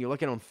 14. You're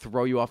lucky I don't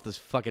throw you off this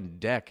fucking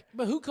deck.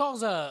 But who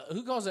calls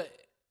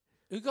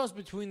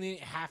between the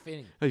half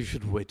inning? Oh, you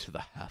should wait to the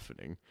half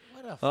inning.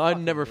 What a I'd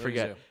fucking never loser.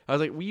 forget. I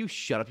was like, will you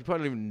shut up? You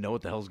probably don't even know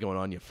what the hell's going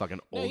on, you fucking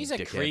old No, he's a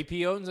dickhead. creep.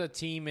 He owns a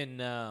team in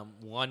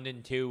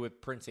London too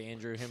with Prince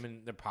Andrew. Him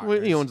and the partners.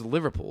 Well, he owns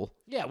Liverpool.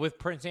 Yeah, with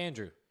Prince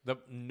Andrew, the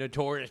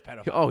notorious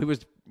pedophile. Oh, he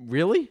was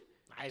really?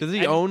 Does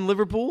he own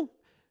Liverpool?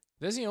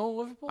 Does he own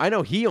Liverpool? I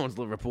know he owns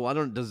Liverpool. I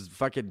don't. Does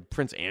fucking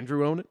Prince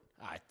Andrew own it?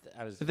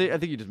 I was. I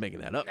think you're just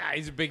making that up. Nah,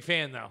 he's a big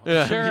fan though.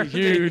 Yeah, Sure,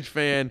 huge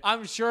fan.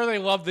 I'm sure they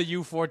love the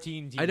U14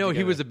 team. I know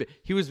he together.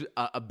 was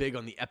a big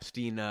on the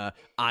Epstein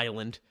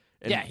island.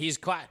 And Yeah, he's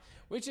quite.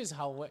 Which is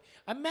how.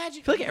 Imagine.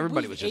 I feel like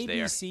everybody was just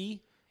there.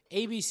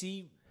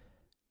 ABC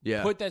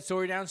yeah, put that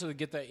story down so they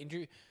get the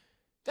interview.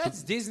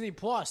 That's Disney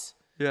Plus.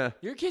 yeah.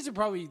 Your kids are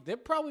probably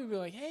be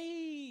like,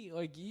 hey,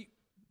 like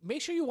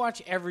make sure you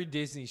watch every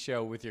Disney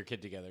show with your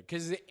kid together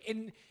because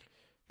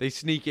They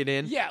sneak it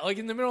in. yeah, like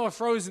in the middle of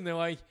Frozen, they're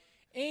like,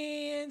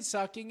 and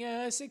sucking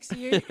a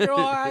 68-year-old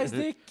eyes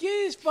dick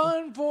is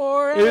fun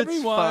for everyone.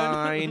 It's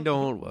fine.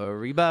 Don't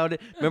worry about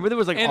it. Remember there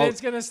was like And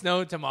it's gonna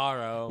snow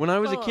tomorrow. when I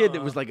was a kid,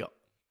 it was like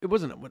it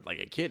wasn't like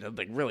a kid. It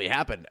like really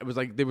happened. It was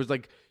like there was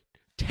like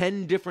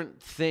 10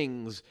 different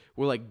things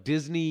where like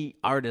Disney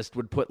artists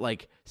would put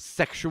like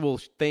sexual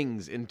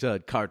things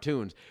into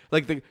cartoons.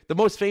 Like the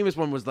most famous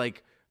one was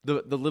like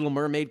the Little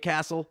Mermaid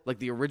castle, like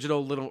the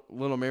original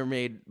Little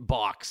Mermaid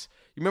box.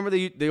 You remember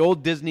the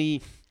old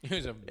Disney? It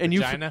was a And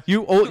vagina.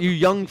 you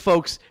young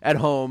folks at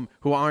home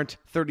who aren't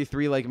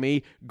 33 like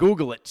me,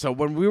 Google it. So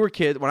when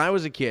I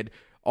was a kid,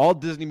 all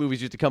Disney movies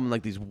used to come in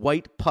like these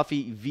white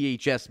puffy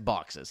VHS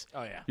boxes.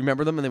 Oh, yeah. You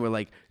remember them? And they were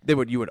like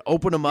you would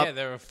open them up. Yeah,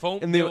 they were foam.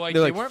 and they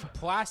they're weren't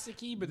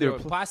plasticky, but they were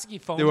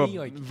plasticky foamy. They were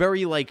like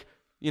very like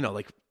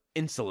like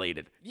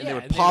insulated, and they Yeah,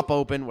 would and they pop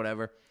open,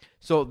 whatever.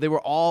 So they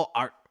were all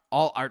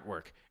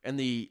artwork. And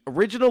the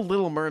original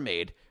Little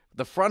Mermaid,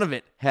 the front of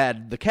it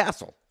had the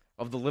castle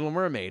of the Little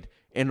Mermaid,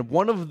 and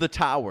one of the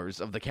towers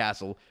of the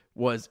castle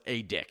was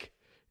a dick.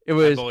 It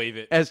was believe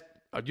it. As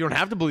you don't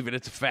have to believe it;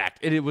 it's a fact.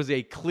 And it was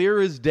a clear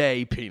as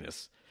day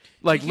penis.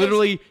 Like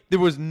literally, there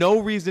was no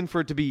reason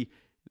for it to be.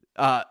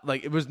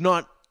 Like it was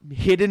not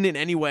hidden in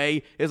any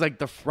way. It's like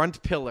the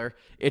front pillar.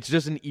 It's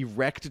just an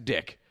erect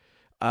dick.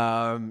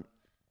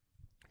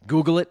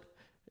 Google it.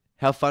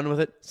 Have fun with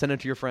it. Send it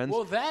to your friends.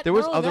 well, there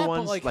was other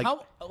ones but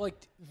how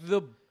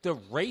the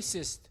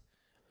racist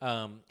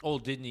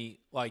old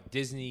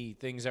Disney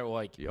things that were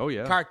like Oh,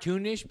 yeah.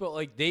 cartoonish, but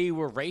like they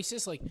were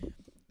racist. Like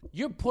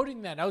you're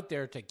putting that out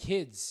there to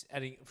kids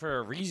for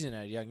a reason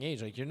at a young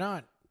age. Like you're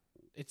not.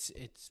 It's.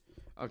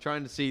 I'm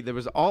trying to see. There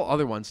was all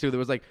other ones too. There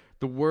was like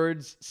the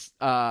word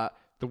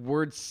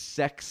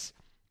sex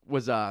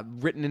was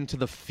written into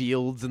the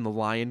fields in The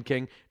Lion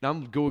King. Now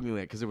I'm Googling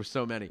it because there were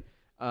so many.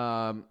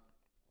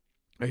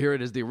 Here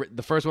it is,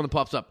 the first one that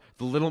pops up.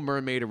 The Little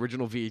Mermaid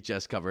original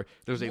VHS cover.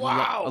 There's a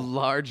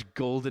large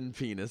golden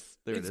penis.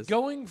 There it is. It's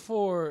going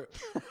for...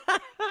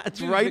 It's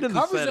Dude, right the in the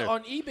covers center.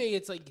 on eBay,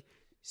 it's like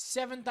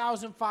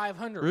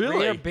 $7,500. Really?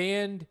 Rare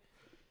band.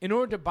 In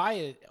order to buy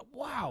it,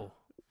 wow.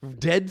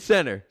 Dead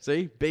center.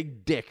 See?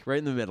 Big dick right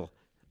in the middle.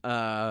 Where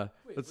am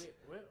I looking here?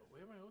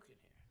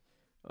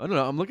 I don't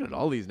know. I'm looking at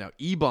all these now.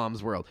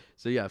 E-Bombs World.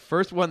 So, yeah,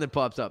 first one that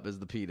pops up is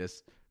the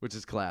penis, which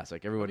is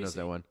classic. Everyone knows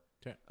that one.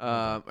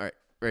 All right.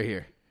 Right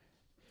here.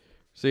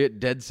 See it?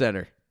 Dead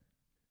center.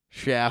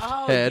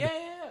 Shaft, head,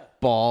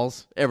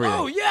 balls, everything.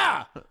 Oh,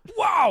 yeah.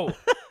 Wow.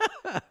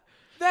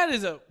 That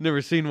is a...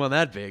 Never seen one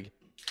that big.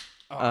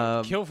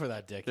 Oh, kill for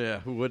that dick.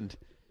 Yeah, who wouldn't?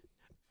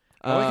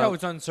 I like how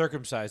it's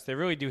uncircumcised. They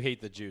really do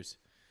hate the Jews.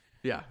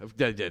 Yeah,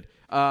 they did.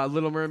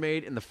 Little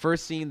Mermaid, in the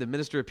first scene, the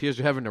minister appears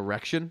to have an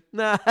erection.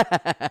 Nah,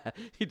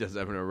 he does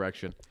have an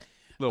erection.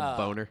 Little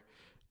boner.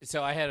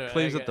 So I had a...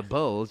 Claims that the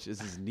bulge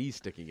is his knee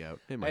sticking out.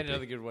 It I might had be.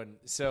 another good one.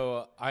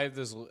 So I have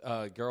this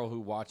girl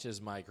who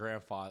watches my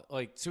grandfather.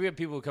 So we have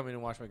people who come in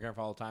and watch my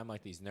grandfather all the time,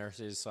 like these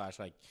nurses /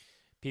 like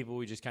people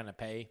we just kind of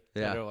pay.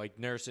 Yeah. That are like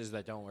nurses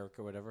that don't work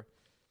or whatever.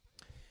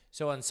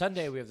 So on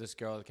Sunday, we have this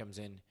girl that comes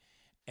in,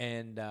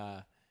 and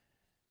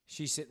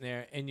she's sitting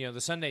there, and,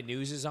 the Sunday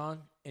news is on,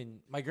 and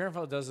my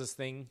grandfather does this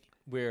thing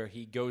where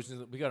he goes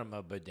we got him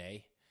a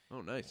bidet. Oh,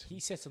 nice. He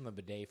sits on the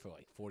bidet for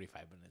like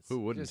 45 minutes.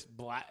 Who wouldn't? Just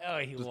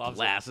he loves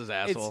blasts it. his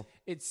asshole.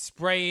 It's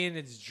spraying,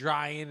 it's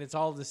drying, it's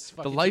all this The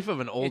fucking... life of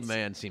an old it's-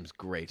 man seems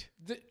great.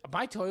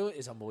 My toilet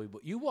is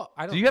unbelievable.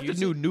 I don't Do you have to use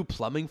do it. new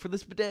plumbing for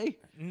this bidet?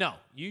 No,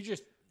 you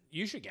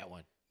should get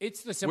one.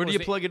 It's the simplest. Where do you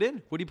thing. plug it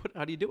in? What do you put?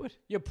 How do you do it?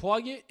 You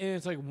plug it, and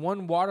it's like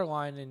one water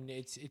line, and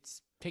it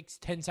takes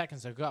 10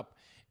 seconds to hook up.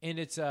 And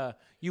it's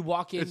you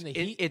walk in, the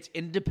heat. It's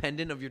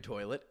independent of your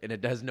toilet, and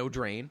it has no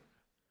drain.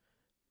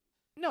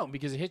 No,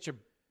 because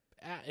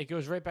it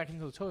goes right back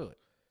into the toilet.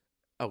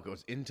 Oh, it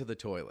goes into the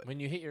toilet. When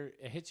it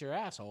hits your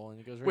asshole, and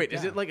it goes right. Wait, down.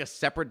 is it like a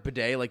separate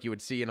bidet like you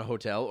would see in a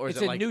hotel, or is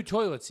It's it a like new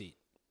toilet seat.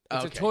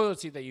 It's Okay. a toilet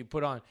seat that you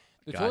put on.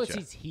 The toilet Gotcha.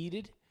 seat's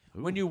heated.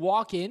 When you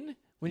walk in,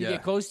 when you Yeah.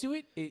 get close to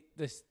it,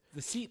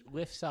 the seat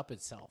lifts up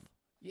itself.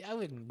 Yeah, I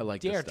wouldn't I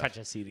like this dare stuff. touch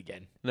a seat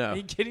again. No. Are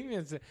you kidding me?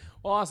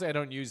 Well, honestly, I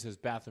don't use his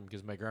bathroom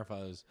because my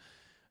grandfather's...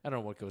 I don't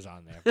know what goes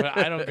on there, but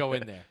I don't go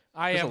in there.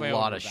 I There's have a my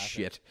lot own of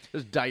bathroom. shit.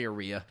 There's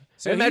diarrhea.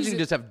 So Imagine he's- you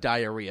just have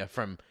diarrhea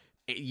from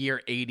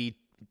year 80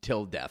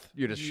 till death.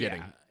 You're just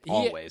shitting Yeah.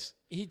 always.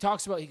 He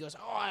talks about, he goes,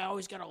 oh, I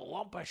always got a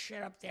lump of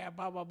shit up there,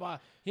 blah, blah, blah.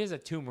 He has a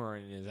tumor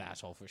in his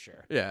asshole for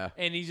sure. Yeah.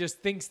 And he just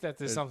thinks that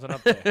there's something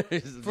up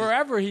there.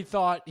 Forever he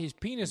thought his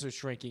penis was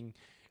shrinking.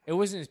 It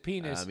wasn't his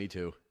penis. Me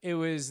too. It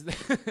was,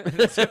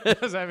 that's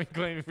what I've been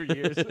claiming for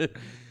years.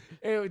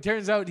 It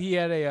turns out he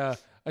had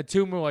a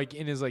tumor like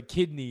in his like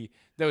kidney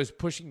that was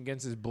pushing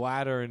against his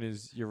bladder and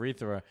his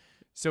urethra.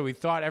 So he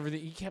thought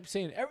everything, he kept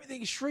saying,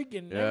 everything's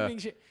shrinking,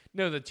 everything's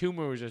No, the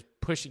tumor was just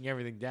pushing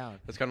everything down.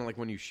 That's kind of like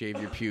when you shave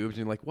your pubes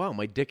and you're like, wow,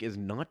 my dick is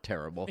not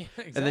terrible. Yeah,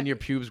 And then your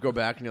pubes grow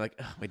back and you're like,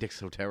 oh, my dick's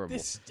so terrible.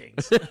 This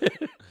stinks.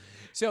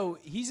 So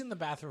he's in the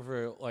bathroom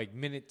for like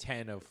minute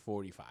 10 of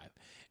 45.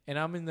 And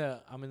I'm in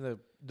the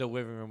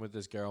living room with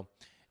this girl,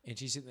 and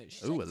she's sitting there.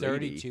 She's Ooh, like a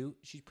lady. 32.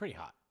 She's pretty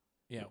hot.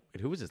 Wait,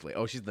 who is this lady?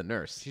 Oh, she's the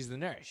nurse. She's the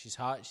nurse. She's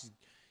hot. She's,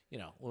 a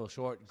little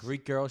short.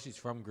 Greek girl. She's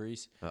from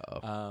Greece.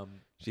 Uh-oh.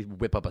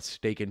 She'd whip up a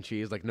steak and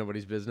cheese like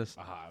nobody's business.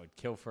 I would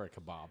kill for a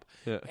kebab.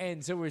 Yeah.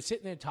 And so we're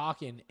sitting there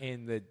talking,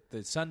 and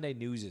the Sunday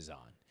news is on.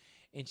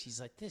 And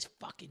she's like, this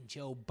fucking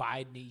Joe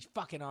Biden, he's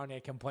fucking on there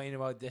complaining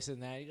about this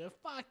and that. He goes,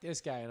 fuck this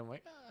guy. And I'm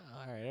like,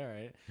 oh, all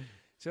right.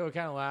 So we're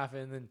kind of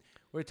laughing, and then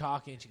we're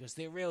talking. And she goes,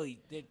 they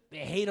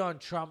hate on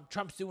Trump.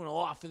 Trump's doing a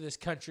lot for this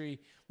country.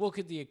 Look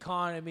at the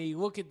economy.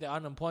 Look at the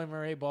unemployment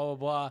rate, blah, blah,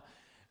 blah.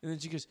 And then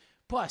she goes,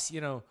 plus,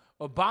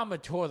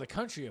 Obama tore the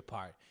country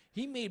apart.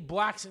 He made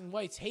blacks and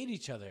whites hate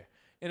each other.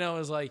 And I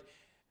was like,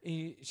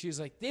 she was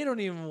like, they don't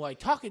even like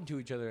talking to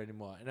each other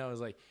anymore. And I was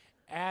like,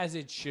 as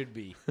it should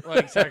be,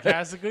 like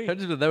sarcastically.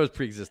 That was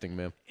pre-existing,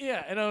 ma'am.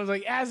 Yeah, and I was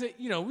like,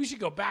 we should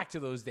go back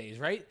to those days,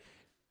 right?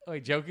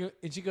 Like joking.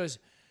 And she goes,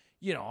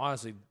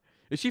 honestly,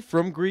 Is she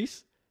from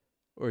Greece?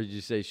 Or did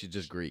you say she's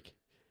just Greek?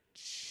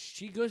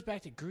 she goes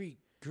back to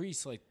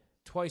Greece like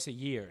twice a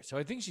year. So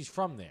I think she's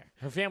from there.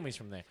 Her family's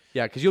from there.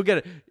 Yeah, because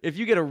if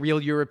you get a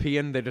real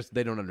European, they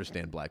don't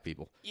understand black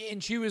people. Yeah,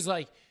 and she was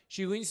like,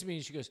 she leans to me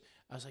and she goes,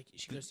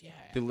 yeah.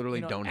 They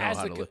literally don't know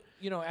how to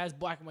live. As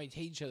black and white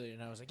hate each other.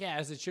 And I was like, yeah,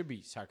 as it should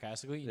be,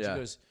 sarcastically. And Yeah. she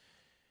goes,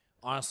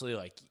 honestly,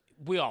 like,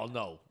 we all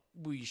know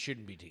we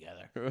shouldn't be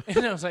together.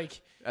 And I was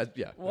like,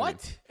 Yeah.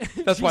 what?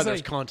 That's why She's there's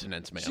like-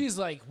 continents, man. She's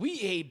like, we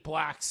hate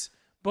blacks,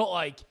 but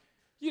like,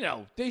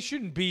 they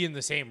shouldn't be in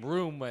the same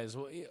room as,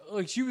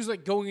 like, she was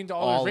like going into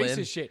all the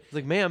racist shit. It's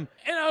like, ma'am,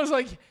 And I was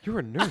like, you're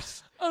a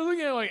nurse. I was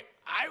looking at her like,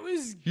 I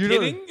was You know-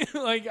 kidding.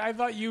 Like, I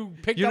thought you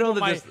picked You up know on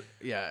that my this,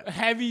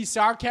 heavy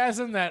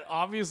sarcasm that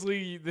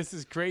obviously this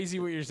is crazy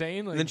what you're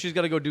saying. Like, And then she's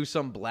got to go do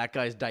some black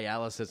guy's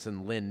dialysis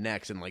in Lynn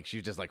next, and like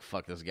she's just like,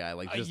 "Fuck this guy!"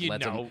 Like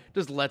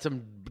just lets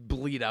him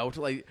bleed out.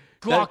 Like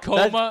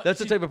Glaucoma. That's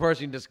the type of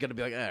person you're just gonna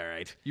be like, "All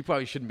right, you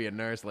probably shouldn't be a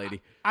nurse,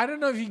 lady." I don't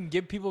know if you can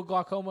give people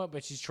glaucoma,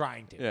 but she's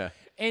trying to. Yeah.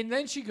 And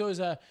then she goes,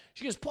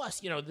 plus,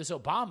 this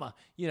Obama,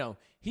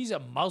 he's a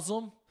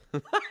Muslim.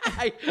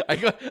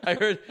 I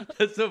heard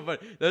that's so funny.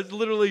 That's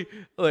literally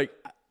like,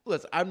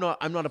 listen, I'm not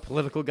a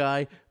political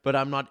guy, but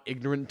I'm not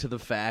ignorant to the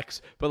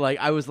facts. But like,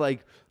 I was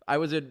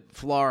in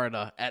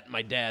Florida at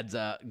my dad's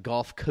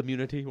golf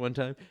community one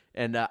time,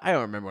 and I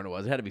don't remember when it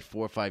was. It had to be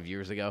 4 or 5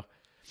 years ago.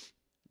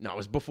 No, it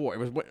was before. It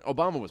was when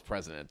Obama was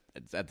president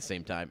at the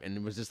same time, and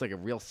it was just like a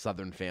real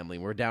Southern family.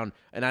 We're down,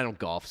 and I don't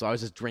golf, so I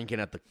was just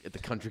drinking at the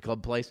country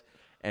club place,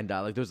 and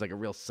like there was like a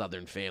real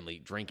Southern family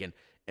drinking,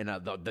 and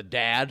the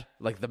dad,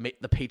 like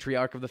the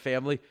patriarch of the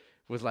family,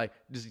 was like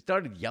just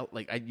started yelling.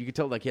 Like you could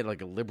tell like he had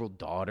like a liberal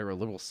daughter, a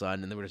liberal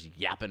son, and they were just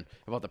yapping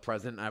about the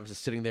president. And I was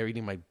just sitting there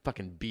eating my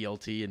fucking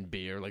BLT and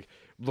beer, like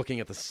looking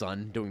at the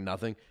sun, doing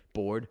nothing,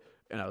 bored.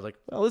 And I was like,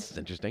 well, this is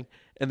interesting.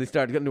 And they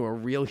started getting into a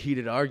real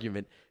heated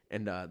argument.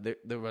 And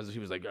he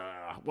was like,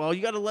 well,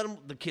 you got to let him,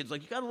 the kid's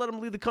like, you got to let him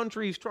lead the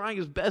country. He's trying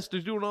his best.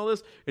 He's doing all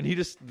this. And he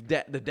just,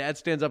 the dad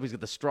stands up. He's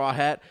got the straw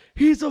hat.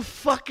 He's a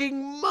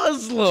fucking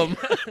Muslim.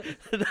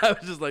 And I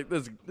was just like,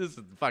 this is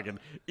fucking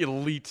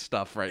elite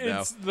stuff right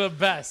now. It's the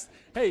best.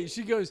 Hey,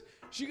 she goes,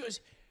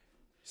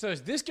 so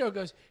this girl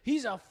goes,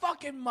 he's a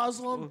fucking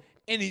Muslim.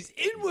 And he's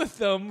in with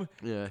them,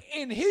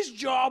 and his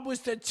job was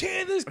to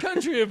tear this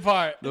country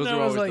apart. Those are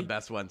always the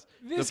best ones.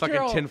 The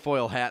fucking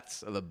tinfoil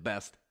hats are the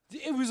best.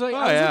 It was like, I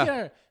was looking at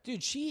her.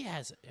 Dude, she's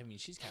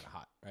kind of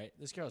hot, right?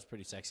 This girl's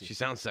pretty sexy. She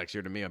sounds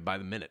sexier to me by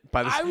the minute.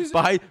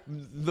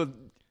 The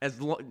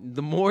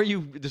more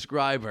you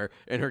describe her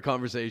in her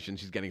conversation,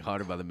 she's getting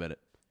hotter by the minute.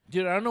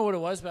 Dude, I don't know what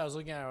it was, but I was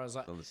looking at her. I was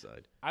like, on the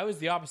side. I was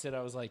the opposite.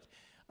 I was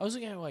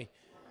looking at her like,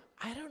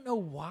 I don't know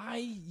why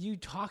you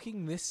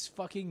talking this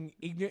fucking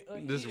ignorant.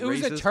 It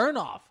was a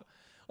turnoff.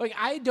 Like,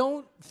 I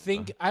don't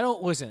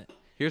listen.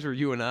 Here's where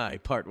you and I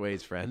part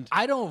ways, friend.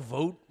 I don't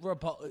vote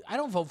I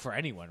don't vote for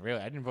anyone,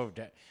 really. I didn't vote.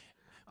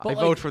 I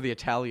vote for the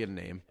Italian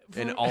name.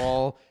 And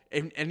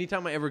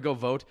anytime I ever go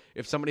vote,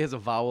 if somebody has a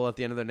vowel at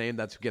the end of their name,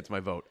 that's who gets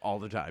my vote all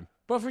the time.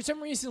 But for some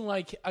reason,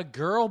 like, a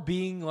girl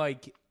being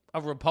like a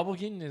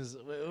Republican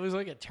it was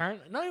like a turn.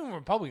 Not even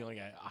Republican, like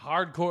a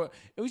hardcore.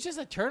 It was just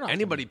a turn off.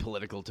 Anybody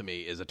political to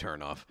me is a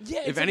turn off.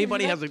 Yeah, if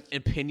anybody has an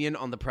opinion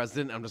on the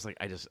president, I'm just like,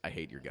 I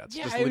hate your guts.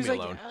 Yeah, just leave me like,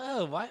 alone.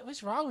 Oh,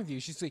 what's wrong with you?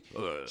 She's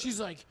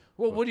like,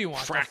 well, what do you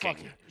want? Fracking.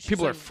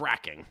 People are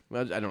fracking.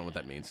 Well, I don't know what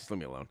that means. Just leave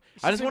me alone.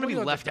 I just want to be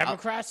left out.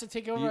 Democrats to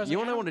take over. You know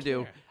what I want to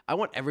do? I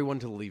want everyone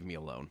to leave me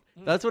alone.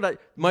 That's what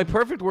my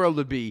perfect world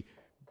would be.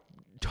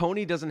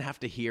 Tony doesn't have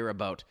to hear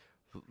about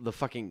the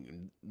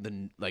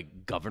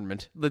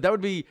government. That would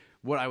be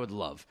what I would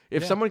love.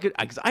 If someone could,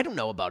 because I don't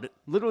know about it.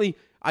 Literally,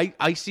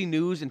 I see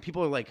news and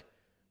people are like,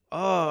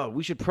 oh,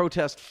 we should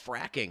protest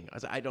fracking.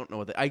 I don't know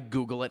what I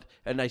Google it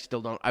and I still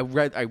don't. I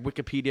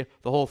Wikipedia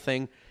the whole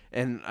thing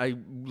and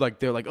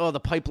they're like, oh, the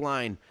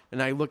pipeline.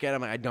 And I look at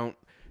them and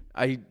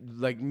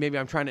maybe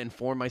I'm trying to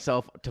inform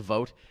myself to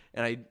vote,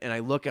 and I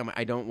look at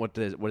I don't what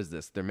is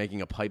this? They're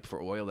making a pipe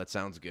for oil. That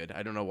sounds good.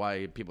 I don't know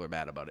why people are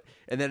mad about it.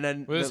 And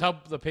then will this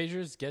help the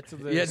Patriots get to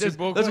the Super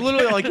Bowl? That's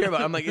literally all I care about.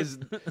 I'm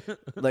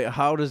like,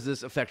 how does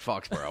this affect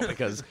Foxborough?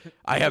 Because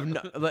I have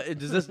no.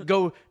 Does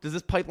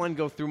this pipeline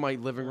go through my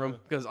living room?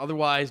 Because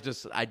otherwise,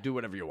 just I do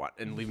whatever you want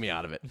and leave me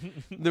out of it.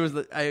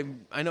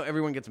 I know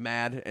everyone gets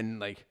mad and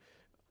like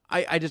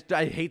I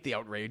hate the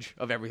outrage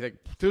of everything.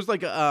 There's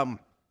like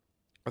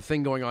a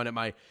thing going on at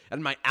my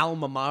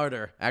alma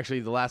mater. Actually,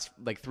 the last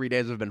 3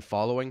 days I've been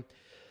following.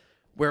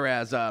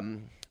 Whereas,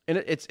 and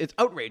it's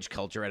outrage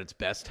culture at its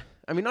best.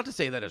 I mean, not to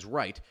say that it's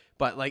right,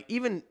 but like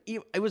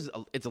it's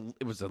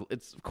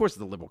of course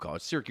the liberal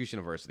college, Syracuse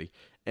University,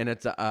 and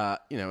it's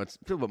it's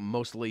filled with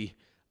mostly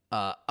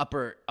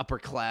upper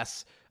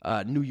class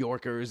New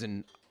Yorkers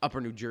and upper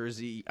New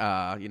Jersey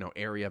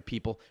area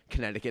people,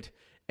 Connecticut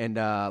and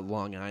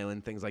Long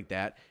Island, things like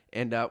that.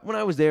 And when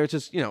I was there, it's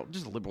just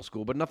just a liberal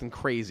school, but nothing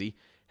crazy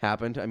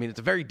happened. I mean, it's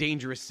a very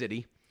dangerous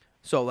city.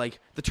 So,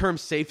 like, the term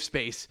safe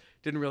space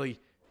didn't really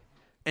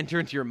enter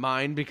into your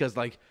mind because,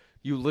 like,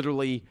 you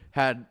literally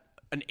had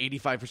an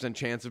 85%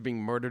 chance of being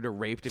murdered or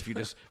raped if you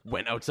just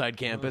went outside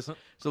campus.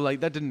 So, like,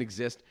 that didn't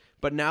exist.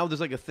 But now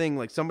there's, like, a thing,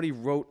 like, somebody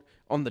wrote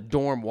on the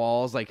dorm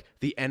walls, like,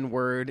 the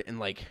N-word and,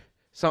 like,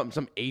 some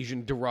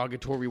Asian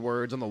derogatory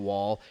words on the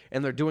wall,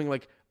 and they're doing,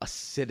 like, a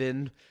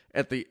sit-in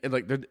they're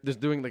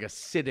doing like a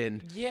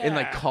sit-in and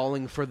like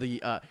calling for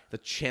the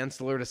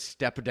chancellor to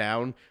step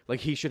down. Like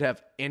he should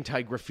have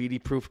anti-graffiti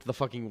proofed the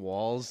fucking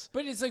walls.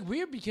 But it's like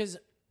weird because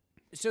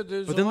but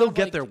then they'll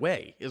get their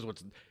way is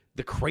what's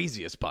the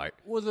craziest part.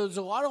 Well, there's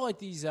a lot of like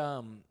these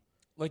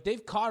like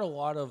they've caught a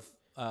lot of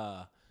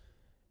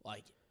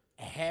like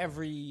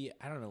heavy,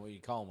 I don't know what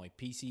you call them, like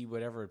PC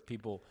whatever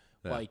people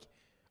like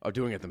are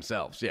doing it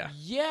themselves. Yeah.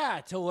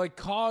 Yeah, to like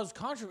cause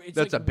controversy. It's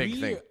That's like a big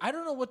weird. thing. I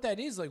don't know what that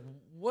is. Like,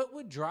 what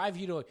would drive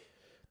you to like?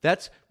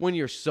 That's when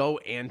you're so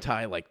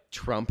anti like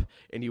Trump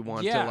and you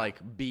want Yeah. to like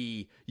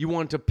you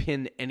want to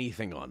pin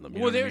anything on them. You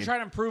know Well, what they I were mean?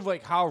 trying to prove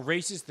like how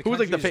racist the Who was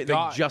country like the has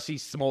got. Jussie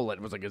Smollett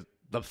was like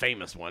the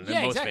famous one, the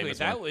yeah, most exactly. famous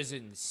That one. was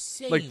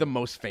insane. Like the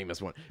most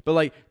famous one. But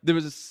like there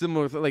was a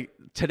similar like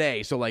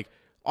today. So like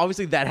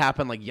obviously that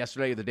happened like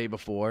yesterday or the day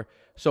before.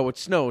 So it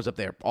snows up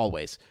there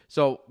always.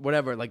 So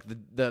whatever, like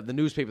the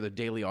newspaper, the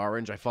Daily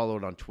Orange, I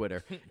followed on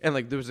Twitter, and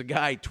like there was a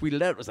guy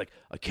tweeted out, was like,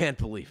 I can't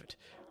believe it.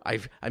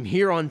 I'm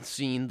here on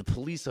scene. The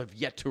police have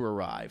yet to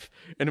arrive,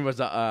 and it was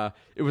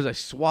a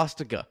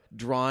swastika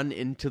drawn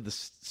into the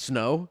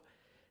snow,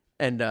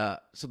 and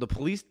so the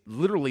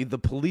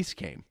police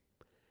came.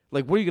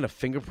 Like, what are you gonna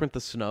fingerprint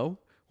the snow?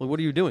 Like, what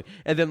are you doing?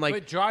 And then like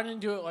but drawn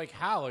into it like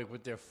how? Like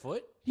with their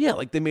foot? yeah,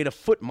 like they made a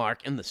foot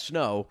mark in the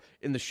snow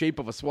in the shape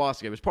of a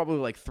swastika. It was probably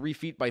like 3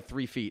 feet by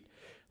 3 feet.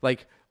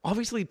 Like,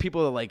 obviously,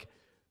 people are like,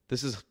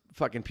 this is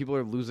fucking, people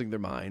are losing their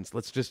minds.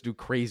 Let's just do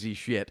crazy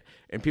shit.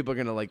 And people are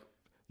going to like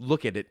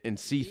look at it and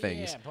see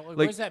things. Yeah, but like, Like,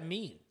 what does that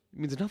mean? it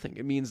means nothing.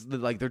 It means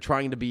that like they're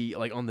trying to be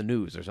like on the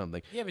news or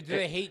something. Yeah, but do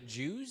they hate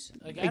Jews?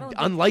 Like I don't. think-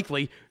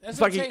 Unlikely. That's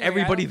what I'm Fucking saying, like, I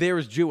everybody don't- there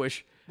is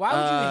Jewish. Why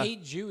would you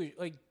hate Jewish?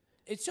 Like,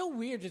 it's so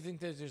weird to think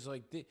that there's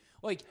like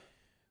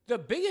the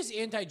biggest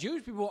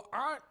anti-Jewish people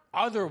aren't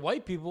other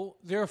white people.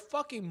 They're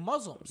fucking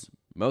Muslims.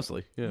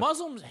 Mostly. Yeah.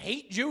 Muslims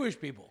hate Jewish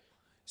people.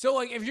 So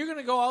like, if you're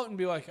gonna go out and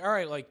be like, all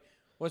right, like,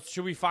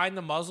 should we find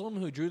the Muslim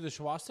who drew the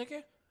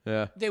swastika?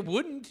 Yeah. They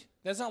wouldn't.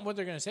 That's not what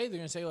they're gonna say. They're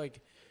gonna say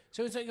like,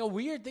 so it's like a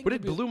weird thing. But to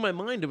it be, blew my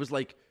mind. It was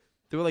like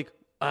they were like,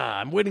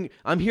 I'm waiting.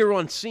 I'm here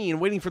on scene,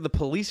 waiting for the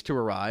police to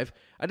arrive.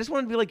 I just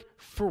wanted to be like,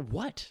 for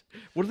what?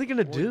 What are they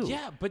gonna do?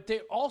 Yeah, but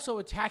they're also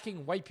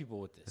attacking white people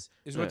with this.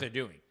 Is what Yeah. they're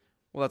doing.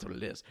 Well, that's what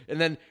it is. And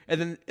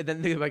then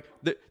they like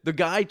the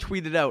guy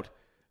tweeted out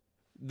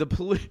the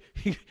police.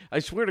 I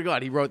swear to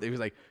God, he wrote that he was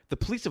like, the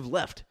police have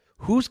left.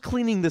 Who's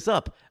cleaning this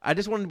up? I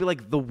just wanted to be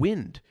like the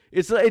wind.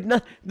 It's like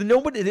not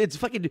nobody. It's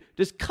fucking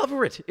just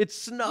cover it. It's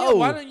snow. Yeah,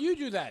 why don't you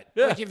do that?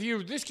 Yeah. Like if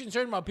you're this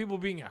concerned about people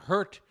being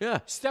hurt, Yeah.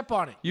 step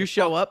on it. You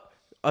show up,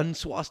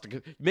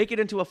 unswastika, make it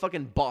into a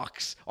fucking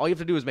box. All you have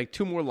to do is make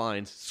 2 more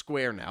lines,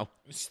 square now.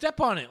 Step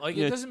on it. Like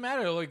Yeah. it doesn't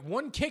matter. Like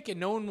one kick and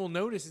no one will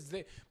notice it's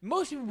there.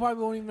 Most people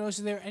probably won't even notice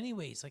it's there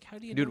anyways. Like how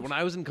do you Dude, notice? when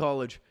I was in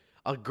college,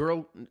 a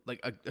girl, like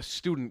a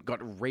student,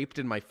 got raped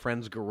in my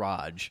friend's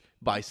garage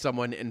by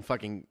someone in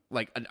fucking,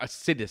 like, a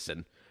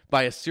citizen,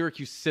 by a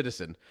Syracuse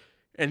citizen.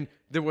 And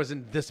there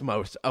wasn't this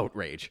most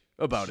outrage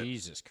about it.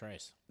 Jesus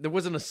Christ. There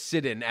wasn't a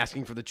sit-in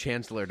asking for the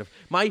chancellor to...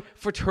 My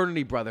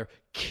fraternity brother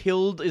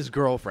killed his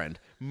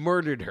girlfriend,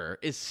 murdered her,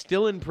 is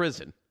still in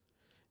prison,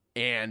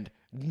 and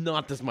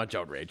not this much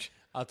outrage.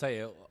 I'll tell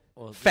you.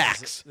 Well,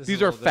 Facts. this is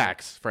These a are little different.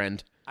 facts,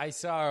 friend. I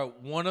saw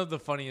one of the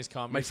funniest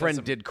comedy. My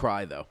friend did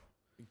cry, though.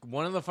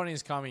 One of the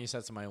funniest comedy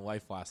sets of my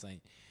life last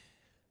night.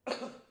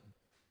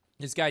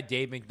 This guy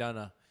Dave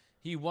McDonough,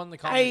 he won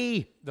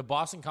the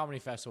Boston Comedy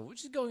Festival,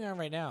 which is going on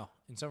right now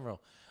in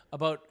Somerville.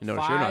 About I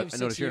notice 5,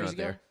 6 you're years not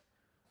ago. there.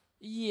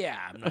 Yeah,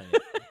 I'm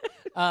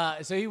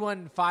not. So he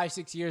won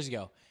 5-6 years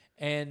ago,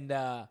 and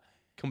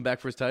Come back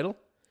for his title?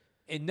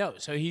 no,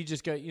 so he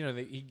just got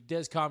he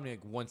does comedy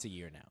like once a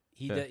year now.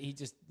 He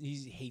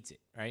hates it,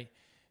 right?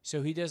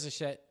 So he does a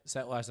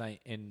set last night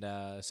in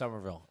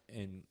Somerville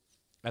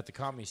at the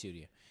Comedy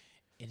Studio,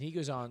 and he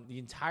goes on. The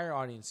entire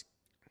audience,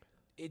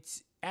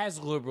 it's as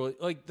liberal,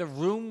 like the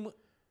room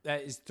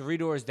that is 3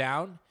 doors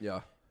down.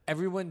 Yeah.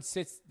 Everyone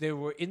sits. They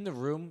were in the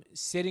room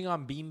sitting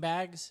on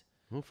beanbags.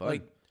 Oh, fun.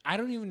 Like I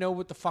don't even know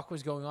what the fuck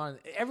was going on.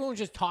 Everyone's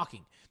just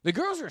talking. The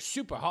girls are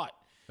super hot.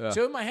 Yeah.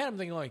 So in my head, I'm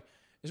thinking like,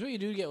 is what you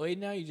do to get laid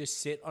now? You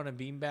just sit on a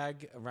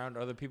beanbag around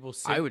other people.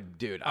 I would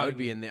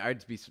be in there. I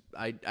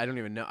don't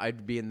even know.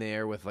 I'd be in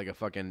there with like a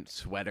fucking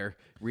sweater,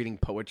 reading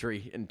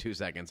poetry in 2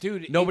 seconds.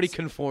 Dude, nobody it's-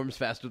 conforms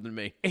faster than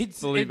me.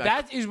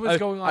 That is what's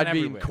going on I'd be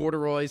in everywhere.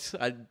 corduroys.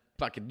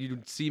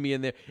 You'd see me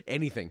in there.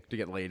 Anything to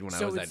get laid when I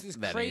So was it's this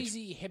that age.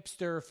 crazy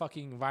hipster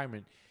fucking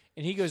environment,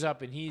 and he goes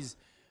up and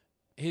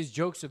his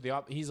jokes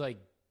are he's like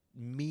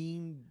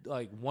mean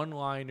like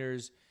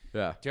one-liners,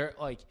 Yeah.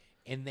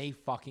 and they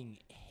fucking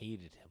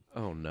hated him.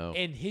 Oh no.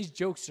 And his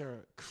jokes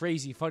are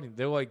crazy funny.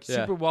 They're like Yeah.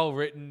 super well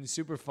written,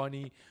 super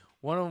funny.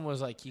 One of them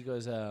was like he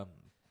goes, I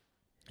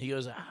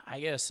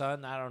get a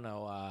son. I don't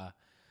know. I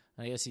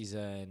guess he's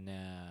I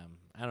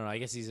don't know. I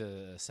guess he's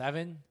a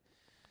 7.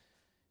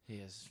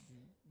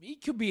 He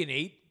could be an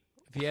 8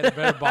 if he had a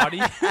better body.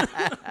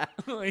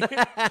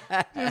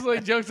 Just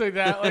like jokes like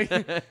that,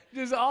 like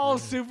just all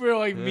super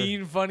like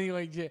mean, funny,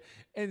 like.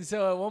 And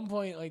so at one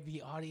point, like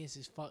the audience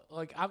is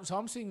like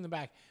I'm sitting in the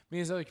back, me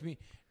and this other comedian,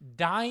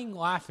 dying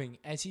laughing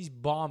as he's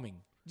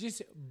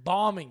just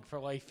bombing for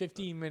like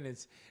 15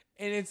 minutes,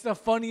 and it's the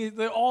funniest.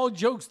 They're all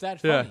jokes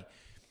that funny.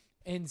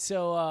 Yeah. And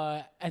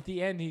so at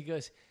the end, he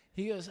goes,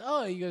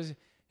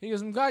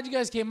 I'm glad you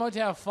guys came out to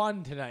have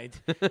fun tonight.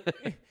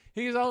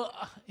 He goes,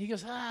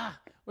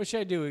 what should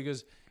I do?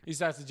 He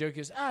starts the joke. He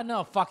goes,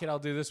 no, fuck it, I'll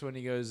do this one.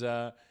 He goes,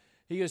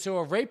 He goes, so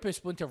a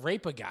rapist went to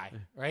rape a guy,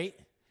 right?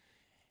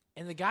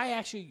 And the guy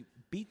actually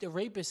beat the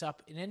rapist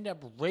up and ended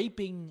up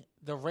raping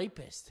the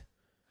rapist.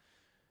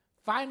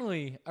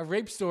 Finally, a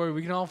rape story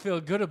we can all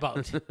feel good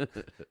about.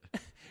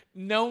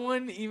 No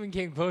one even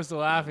came close to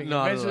laughing.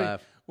 Not a Eventually,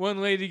 laugh.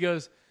 one lady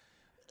goes,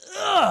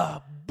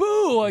 ugh,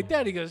 boo, like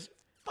that. He goes,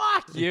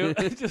 fuck you.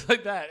 Just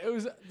like that. It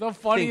was the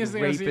funniest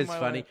thing I've rape seen in is my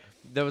funny. life.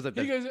 There was like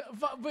He goes,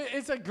 but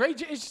it's a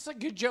great, it's just a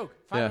good joke.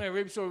 Finally, Yeah. a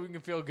rape story we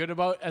can feel good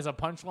about as a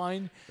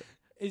punchline.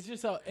 It's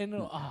just a, and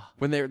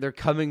when they're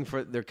coming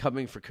for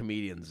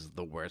comedians is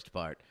the worst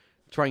part.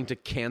 Trying to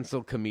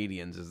cancel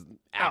comedians is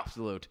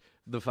absolute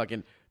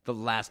the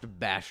last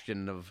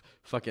bastion of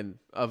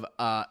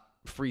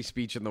free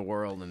speech in the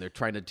world, and they're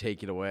trying to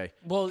take it away.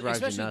 well, Drives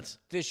me especially nuts.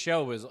 this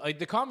show is like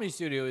the Comedy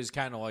Studio is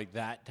kind of like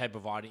that type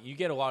of audience. You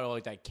get a lot of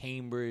like that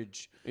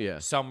Cambridge, Yeah.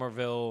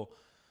 Somerville,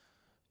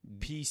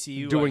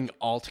 PC Doing like,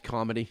 alt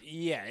comedy.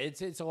 yeah,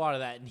 it's a lot of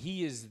that, and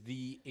he is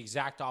the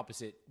exact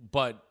opposite.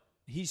 But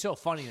he's so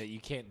funny that you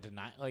can't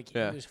deny. Like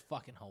Yeah. he was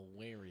fucking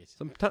hilarious.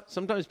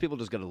 Sometimes people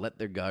just got to let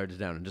their guards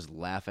down and just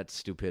laugh at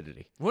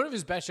stupidity. One of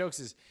his best jokes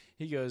is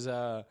he goes,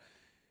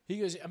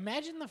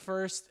 imagine the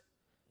first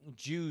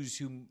Jews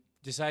who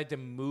decided to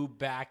move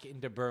back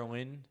into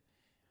Berlin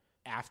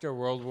after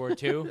World War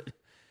II.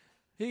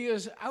 He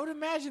goes, I would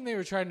imagine they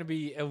were trying to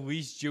be at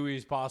least Jewish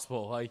as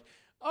possible. Like,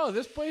 oh,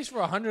 this place for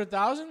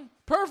 100,000?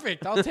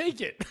 Perfect, I'll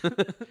take it.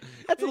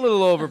 That's a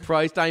little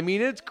overpriced. I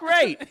mean, it's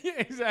great. Yeah,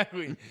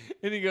 exactly.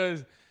 And he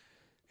goes,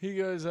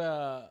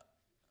 and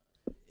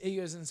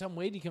some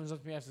lady comes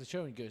up to me after the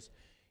show and goes,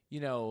 you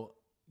know,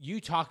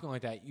 you talking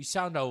like that, you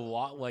sound a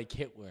lot like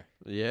Hitler.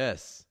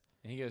 Yes.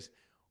 And he goes,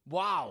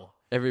 wow.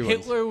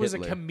 Everyone's Hitler was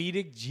Hitler. a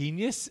comedic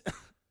genius.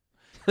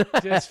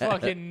 Just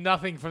fucking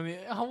nothing from the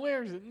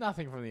hilarious,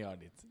 nothing from the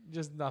audience.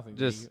 Just nothing.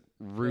 Just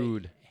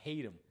rude. They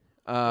hate him.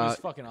 It was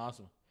Uh, fucking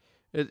awesome.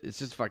 It's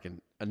just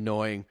fucking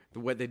annoying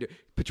what they do.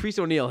 Patrice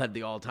O'Neill had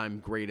the all-time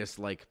greatest,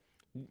 like,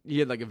 he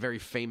had like a very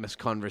famous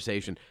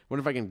conversation.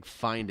 Wonder if I can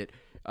find it.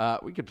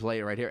 We could play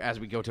it right here as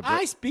we go to break.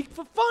 I speak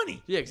for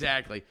funny. Yeah,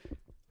 exactly.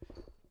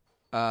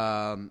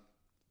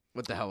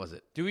 What the hell was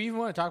it? Do we even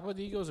want to talk about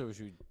the Eagles, or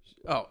should we?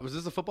 Oh, was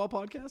this a football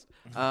podcast?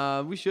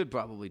 We should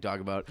probably talk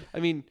about. I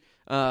mean,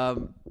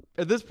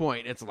 at this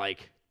point, it's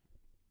like,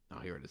 oh,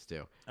 here it is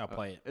too. I'll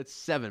play it. It's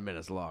 7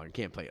 minutes long. I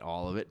can't play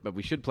all of it, but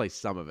we should play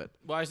some of it.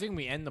 Well, I think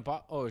we end the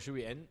pod. Oh, should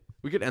we end?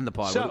 We could end the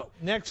pod. So,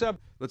 next up.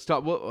 Let's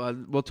talk.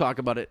 We'll talk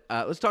about it.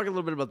 Let's talk a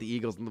little bit about the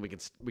Eagles, and then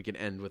we can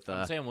end with.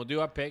 I'm saying we'll do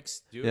our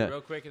picks. Do Yeah. it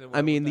real quick, and then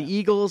I mean, we'll the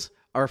Eagles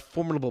are a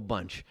formidable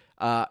bunch.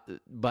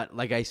 But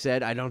like I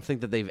said, I don't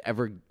think that they've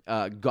ever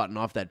gotten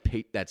off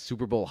that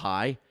Super Bowl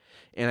high.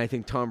 And I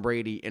think Tom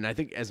Brady, and I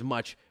think as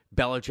much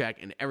Belichick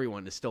and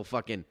everyone is still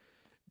fucking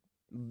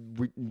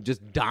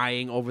just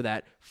dying over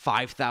that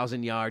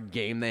 5,000-yard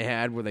game they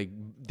had where they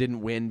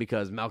didn't win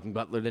because Malcolm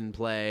Butler didn't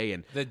play,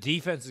 and the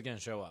defense is going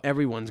to show up.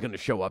 everyone's going to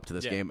show up to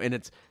this Yeah. game. And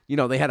it's,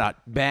 they had a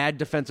bad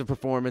defensive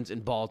performance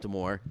in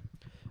Baltimore.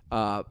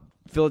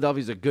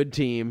 Philadelphia's a good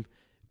team,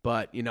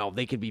 but,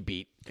 they can be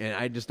beat. And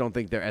I just don't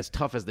think they're as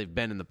tough as they've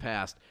been in the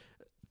past.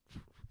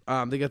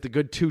 They got the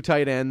good two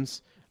tight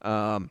ends.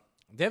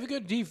 They have a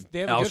good defense. They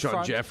have a good Alshon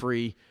front.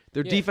 Jeffrey.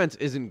 Their Yeah. defense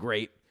isn't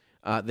great.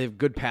 They have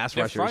good pass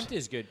Their rushers. front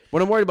is good.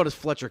 What I'm worried about is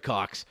Fletcher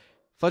Cox.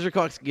 Fletcher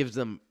Cox gives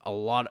them a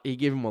lot. He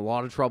gave them a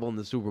lot of trouble in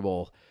the Super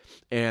Bowl,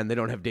 and they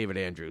don't have David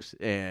Andrews.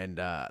 And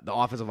the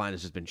offensive line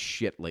has just been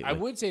shit lately. I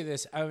would say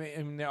this. I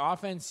mean, their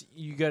offense,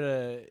 you get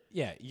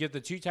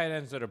the two tight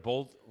ends that are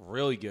both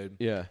really good.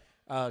 Yeah.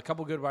 A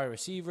couple good wide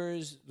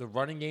receivers. The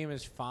running game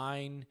is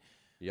fine.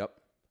 Yep.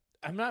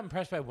 I'm not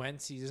impressed by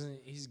Wentz.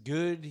 He's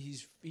good.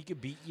 He could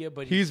beat you,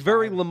 but He's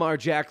very fine. Lamar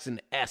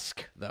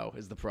Jackson-esque, though.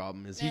 Is the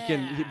problem is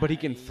but he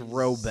can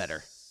throw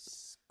better.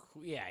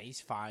 Yeah,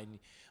 he's fine.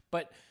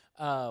 But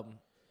I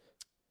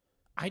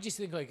just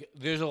think like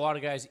there's a lot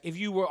of guys. If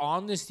you were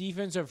on this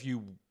defense, or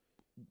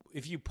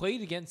if you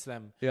played against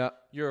them, Yeah.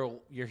 you're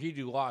here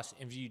to lost.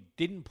 If you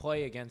didn't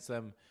play against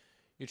them,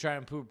 you're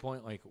trying to prove a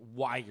point like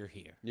why you're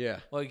here. Yeah.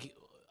 Like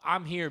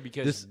I'm here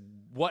because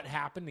what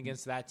happened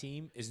against that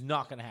team is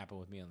not going to happen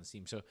with me on this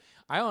team. So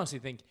I honestly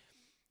think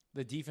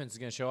the defense is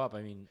going to show up.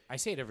 I mean, I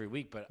say it every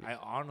week, but I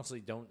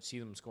honestly don't see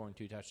them scoring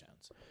 2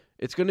 touchdowns.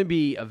 It's going to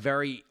be a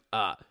very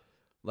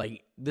the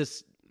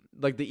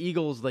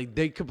Eagles, like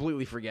they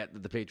completely forget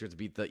that the Patriots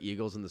beat the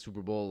Eagles in the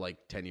Super Bowl like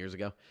 10 years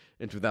ago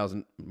in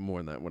 2000, more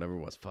than that, whatever it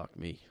was. Fuck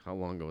me. How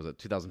long ago was it?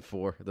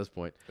 2004 at this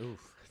point. Oof.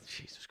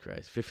 Jesus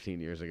Christ,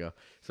 15 years ago.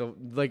 So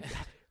like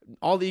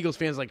all the Eagles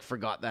fans like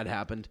forgot that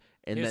happened.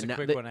 And Here's then a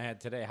quick one I had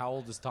today. How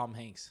old is Tom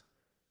Hanks?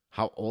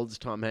 How old is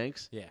Tom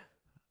Hanks? Yeah.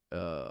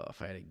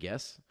 If I had to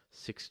guess,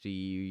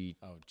 62.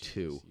 Oh, geez,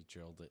 you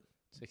drilled it.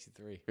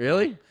 63.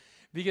 Really?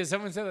 Because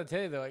someone said that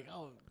today. They're like,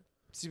 oh,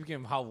 speaking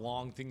of how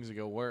long things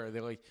ago were,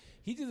 they're like,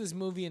 he did this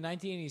movie in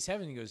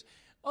 1987. He goes,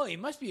 oh, he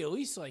must be at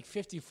least like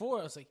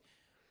 54. I was like,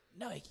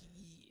 no,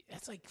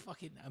 that's like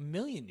fucking a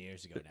million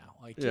years ago now.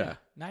 Like, Yeah.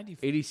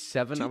 94.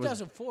 87.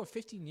 2004,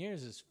 15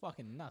 years is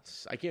fucking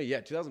nuts. I can't. Yeah,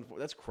 2004.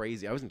 That's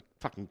crazy. I was in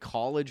fucking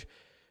college.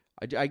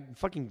 I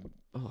fucking.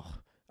 Oh,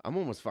 I'm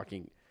almost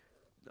fucking.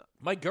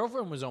 My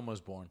girlfriend was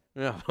almost born.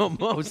 Yeah,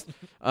 almost.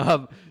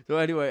 So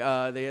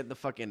anyway, they had the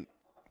fucking.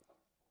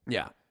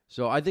 Yeah.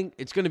 So I think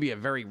it's going to be a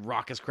very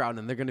raucous crowd,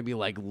 and they're going to be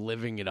like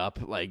living it up,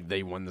 like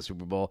they won the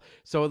Super Bowl.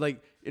 So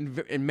like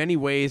in many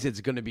ways,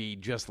 it's going to be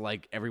just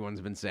like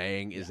everyone's been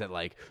saying, is that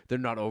like they're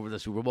not over the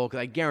Super Bowl,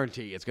 because I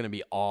guarantee it's going to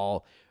be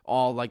all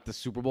like the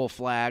Super Bowl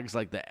flags,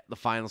 like the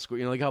final score.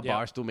 You know, like how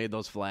Barstool made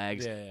those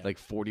flags, like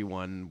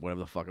 41,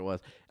 whatever the fuck it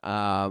was.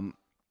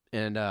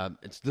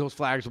 It's those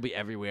flags will be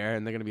everywhere,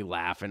 and they're going to be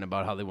laughing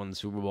about how they won the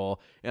Super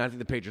Bowl. And I think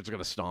the Patriots are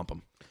going to stomp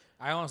them.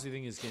 I honestly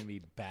think it's going to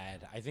be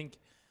bad. I think.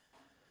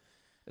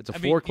 It's a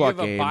 4 o'clock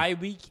game. You have a bye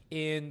week,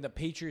 and the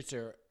Patriots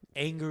are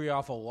angry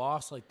off a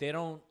loss. Like, they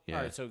don't. Yeah.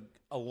 All right, so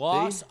a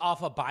loss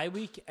off a bye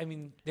week. I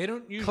mean, they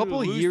don't usually couple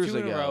lose years 2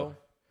 in a ago. row.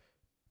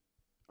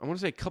 I want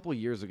to say a couple of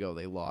years ago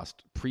they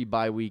lost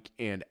pre-bye week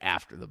and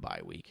after the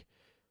bye week,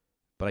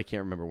 but I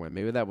can't remember when.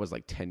 Maybe that was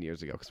like 10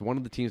 years ago, because one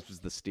of the teams was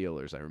the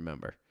Steelers. I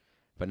remember,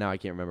 but now I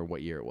can't remember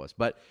what year it was.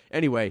 But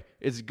anyway,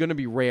 it's going to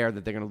be rare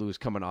that they're going to lose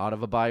coming out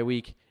of a bye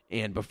week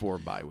and before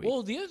bye week.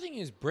 Well, the other thing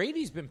is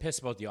Brady's been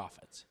pissed about the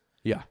offense.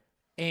 Yeah.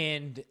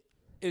 And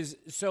is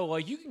so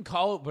like you can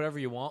call it whatever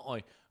you want,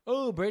 like,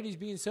 oh, Brady's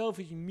being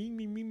selfish and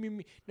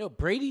me. No,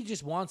 Brady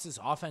just wants this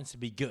offense to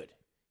be good.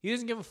 He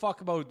doesn't give a fuck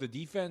about the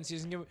defense.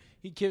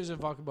 He gives a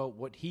fuck about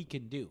what he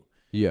can do.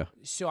 Yeah.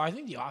 So I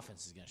think the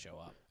offense is going to show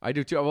up. I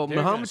do too. Well, They're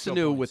Mohamed gonna score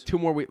Sanu points. with 2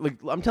 more weeks. Like,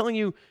 I'm telling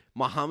you,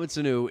 Mohamed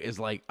Sanu is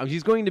like,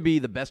 he's going to be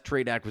the best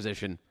trade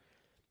acquisition.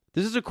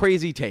 This is a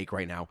crazy take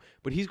right now,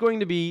 but he's going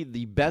to be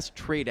the best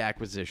trade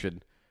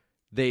acquisition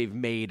they've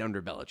made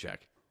under Belichick.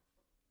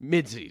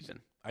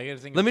 Mid-season. I got to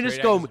think. Let me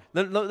just go.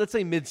 Let's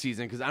say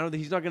mid-season, because I don't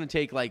think he's not going to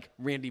take like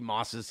Randy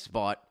Moss's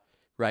spot,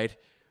 right?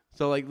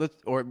 So like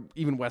or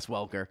even Wes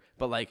Welker,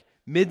 but like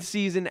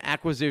mid-season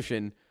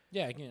acquisition.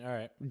 Yeah, I can. All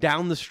right,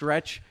 down the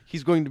stretch,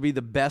 he's going to be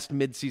the best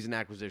mid-season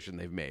acquisition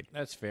they've made.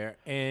 that's fair.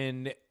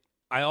 And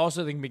I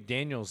also think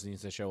McDaniels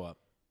needs to show up.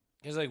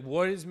 Because like,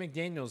 what is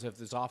McDaniels if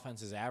this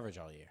offense is average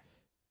all year?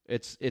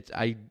 It's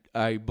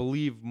I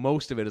believe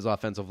most of it is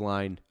offensive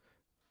line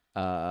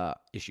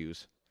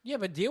issues. Yeah,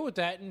 but deal with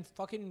that and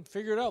fucking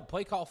figure it out.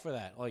 Play call for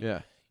that. Like, Yeah.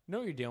 you know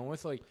what you're dealing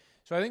with. Like,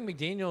 so I think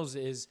McDaniels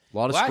is A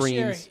lot of last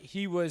year screens.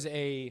 he was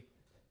a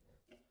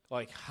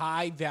like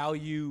high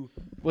value.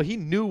 Well, he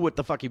knew what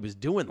the fuck he was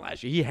doing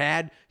last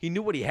year. He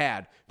knew what he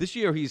had. This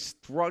year he's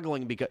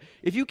struggling because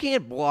if you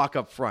can't block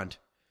up front,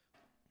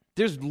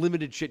 there's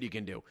limited shit you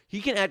can do.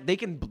 They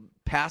can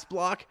pass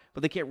block,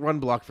 but they can't run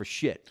block for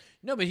shit.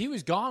 No, but he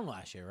was gone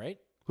last year, right?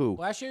 Who?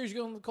 Last year he was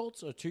going to the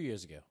Colts, or 2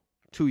 years ago?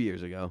 2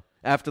 years ago,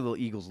 after the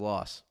Eagles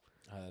loss.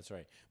 Oh, that's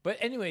right. But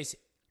anyways,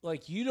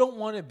 like you don't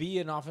want to be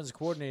an offensive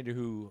coordinator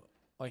who,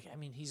 like, I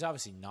mean, he's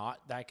obviously not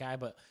that guy,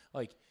 but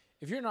like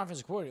if you're an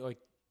offensive coordinator, like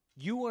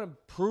you want to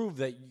prove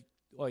that,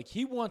 like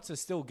he wants to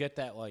still get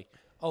that, like,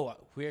 oh,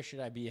 where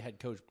should I be a head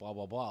coach? Blah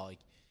blah blah. Like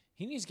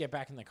he needs to get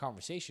back in the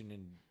conversation,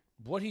 and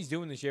what he's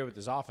doing this year with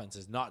this offense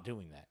is not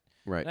doing that.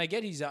 Right. And I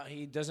get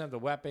he doesn't have the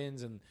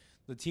weapons, and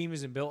the team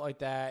isn't built like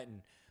that,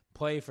 and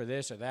play for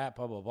this or that,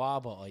 blah blah blah.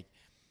 But like,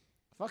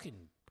 fucking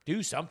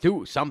do something.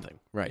 Do something,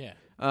 right? Yeah.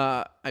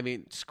 I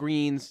mean,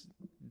 screens.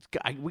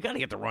 We got to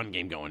get the run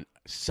game going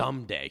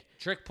someday.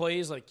 Trick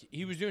plays, like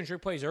he was doing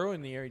trick plays early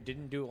in the year. He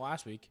didn't do it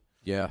last week.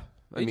 Yeah,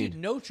 They did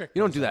no trick.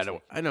 you don't plays do that. last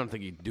week. I don't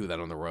think you do that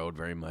on the road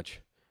very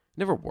much.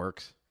 Never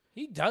works.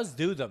 He does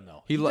do them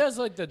though. He does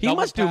like the. He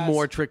double must do pass.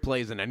 more trick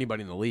plays than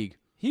anybody in the league.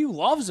 He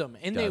loves them,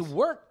 and they Does.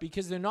 work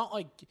because they're not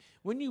like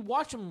when you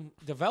watch them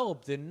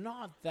develop. They're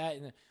not that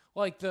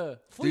like the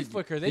flea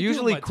flicker. They They're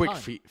usually do them a quick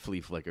ton.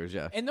 flea flickers.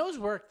 Yeah. and those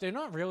work. They're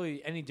not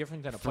really any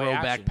different than a play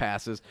Throwback action.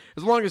 passes.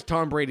 As long as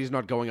Tom Brady's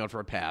not going out for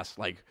a pass,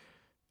 like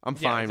I'm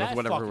Yeah, fine with that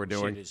whatever fucking we're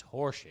doing. Shit is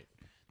horseshit.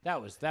 That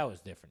was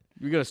different.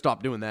 You got to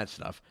stop doing that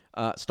stuff.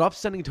 Stop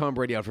sending Tom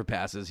Brady out for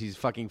passes. He's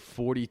fucking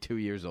 42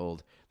 years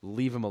old.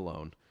 Leave him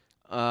alone.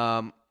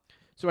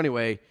 So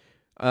anyway,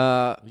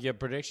 You get a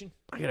prediction?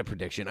 I got a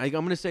prediction. I'm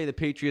going to say the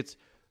Patriots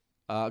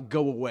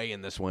go away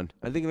in this one.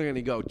 I think they're going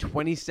to go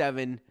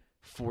 27-14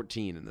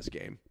 in this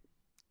game.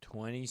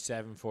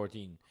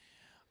 27-14.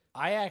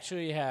 I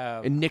actually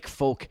have. And Nick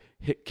Folk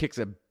kicks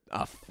a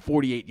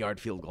 48-yard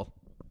field goal.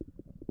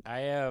 I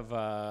have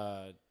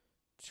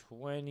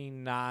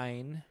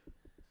 29-13.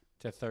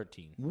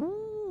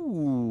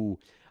 Ooh.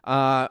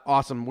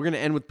 Awesome. We're going to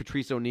end with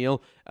Patrice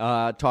O'Neal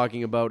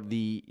talking about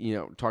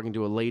talking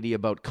to a lady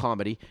about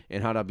comedy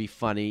and how to be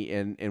funny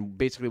and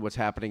basically what's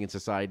happening in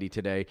society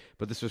today.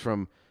 But this was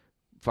from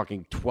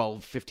fucking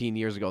 12, 15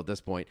 years ago at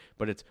this point.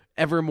 But it's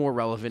ever more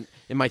relevant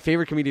and my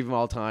favorite comedian of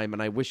all time,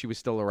 and I wish he was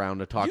still around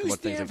to talk about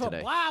things like for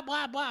today. blah,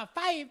 blah, blah.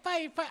 Fight.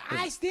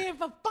 I stand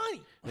for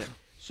funny.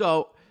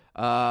 So,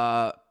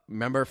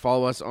 remember,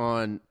 follow us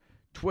on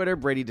Twitter,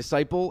 Brady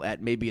Disciple,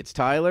 at Maybe It's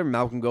Tyler,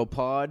 Malcolm Go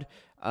Pod,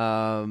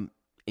 and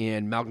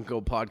Malcolm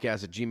Go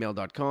Podcast at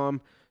gmail.com.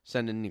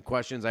 Send in your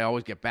questions. I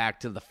always get back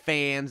to the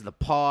fans, the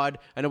pod.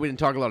 I know we didn't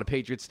talk a lot of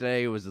Patriots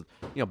today. It was,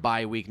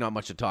 bye week, not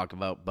much to talk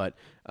about. But,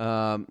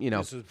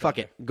 fuck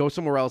it. Go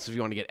somewhere else if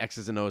you want to get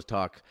X's and O's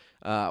talk.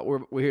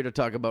 We're here to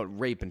talk about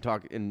rape and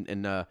talk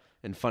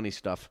and funny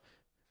stuff.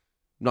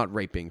 Not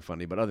rape being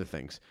funny, but other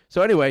things.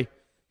 So anyway,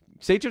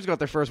 Sachems got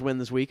their first win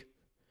this week.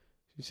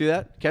 You see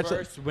that? Catch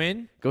First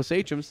win. Go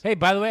Sachems. Hey,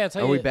 by the way, I'll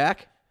tell you. Are we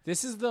back?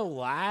 This is the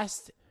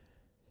last.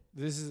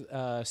 This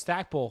is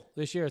Stack Bowl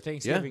this year,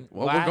 Thanksgiving. Yeah.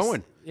 Well, we're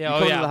going. Yeah, you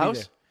coming to the I'll be house?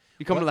 there.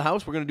 You come to the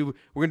house? We're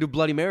gonna do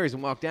Bloody Marys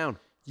and walk down.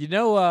 You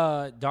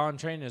know, Don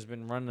Trainer has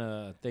been running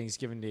a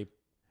Thanksgiving Day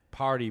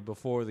party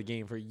before the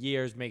game for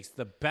years. Makes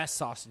the best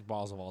sausage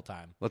balls of all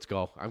time. Let's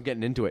go. I'm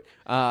getting into it.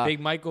 Big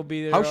Mike will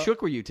be there. How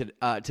shook were you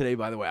today?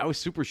 By the way, I was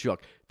super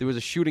shook. There was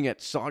a shooting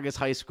at Saugus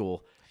High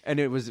School, and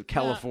it was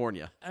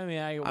California. I mean,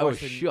 I was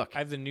shook. I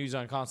have the news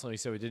on constantly,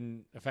 so it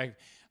didn't affect.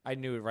 I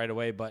knew it right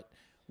away. But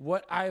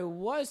what I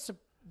was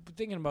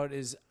thinking about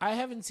is I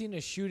haven't seen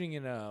a shooting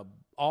in a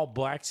all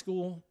black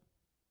school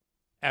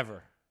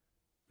ever.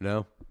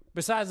 No.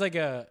 Besides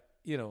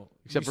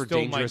except for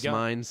Dangerous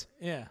Minds.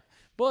 Yeah.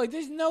 But like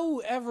there's no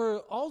ever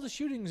all the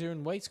shootings are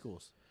in white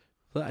schools.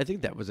 Well, I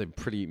think that was a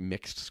pretty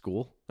mixed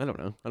school. I don't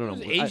know.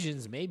 There's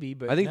Asians maybe,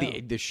 but I think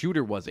no. the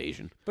shooter was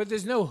Asian. But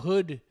there's no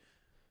hood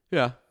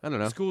Yeah, I don't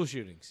know. school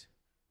shootings.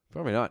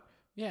 Probably not.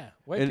 Yeah.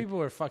 White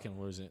people are fucking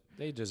losing it.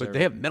 They deserve But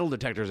they have metal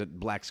detectors at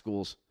black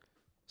schools.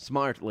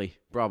 Smartly,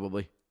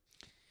 probably.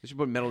 They should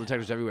put metal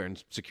detectors everywhere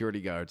and security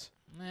guards.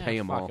 Pay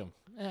them all.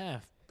 I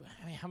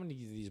mean, how many of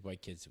these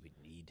white kids do we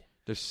need?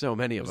 There's so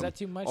many of Was them. that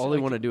too much? All they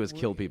want to do is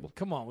kill people.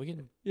 Come on, we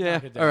can. Yeah.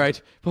 knock it down. All right.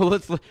 Well,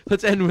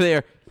 let's end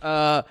there.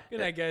 Good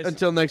night, guys.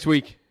 Until next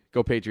week.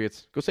 Go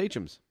Patriots. Go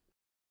Sachems.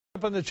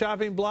 Up on the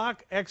chopping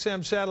block,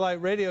 XM satellite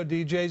radio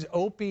DJs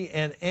Opie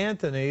and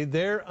Anthony,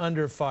 they're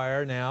under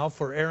fire now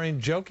for airing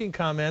joking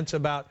comments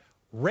about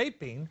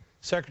raping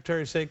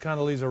Secretary of State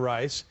Condoleezza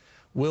Rice.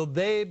 Will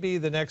they be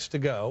the next to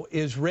go?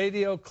 Is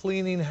radio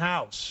cleaning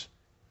house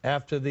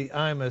after the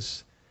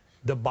Imus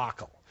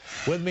debacle?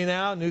 With me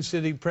now, New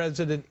City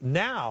President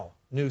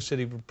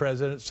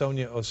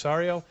Sonia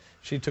Osorio.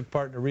 She took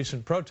part in a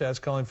recent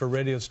protest calling for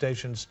radio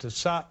stations to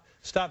stop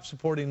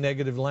supporting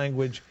negative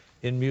language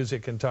in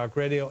music and talk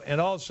radio, and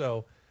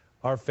also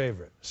our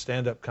favorite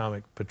stand-up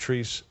comic,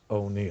 Patrice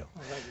O'Neal.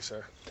 Oh, thank you,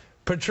 sir.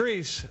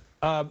 Patrice,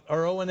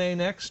 are O&A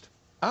next?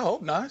 I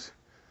hope not.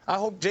 I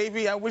wish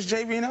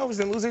JV and Elvis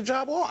didn't lose their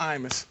job or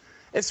Imus.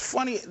 It's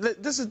funny.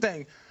 This is the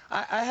thing.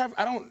 I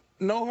don't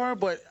know her,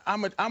 but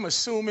I'm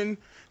assuming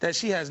that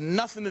she has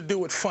nothing to do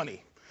with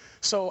funny.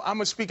 So I'm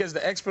gonna speak as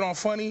the expert on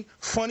funny.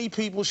 Funny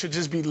people should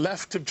just be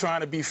left to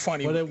trying to be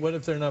funny. What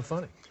if they're not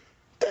funny?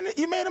 Then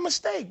you made a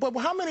mistake. But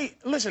how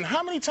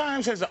many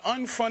times has how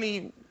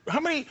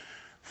many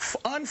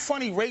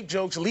unfunny rape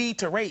jokes lead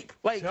to rape?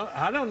 Like,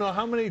 I don't know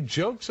how many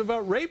jokes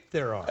about rape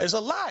there are. there's a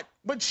lot.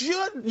 But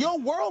your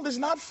world is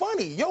not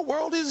funny. Your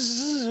world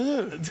is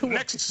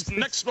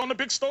next on the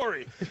big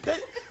story.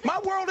 My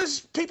world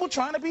is people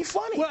trying to be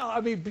funny. Well, I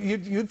mean,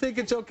 you think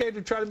it's okay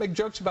to try to make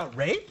jokes about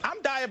rape?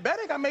 I'm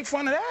diabetic. I make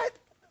fun of that.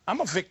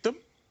 I'm a victim.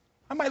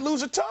 I might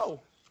lose a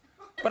toe.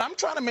 But I'm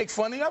trying to make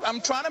fun of.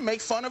 I'm trying to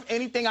make fun of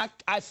anything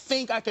I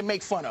think I can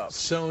make fun of.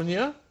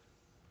 Sonia?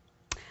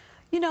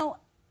 You know,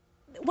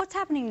 what's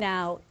happening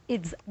now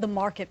is the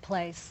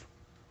marketplace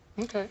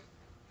Okay.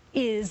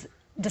 is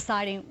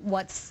deciding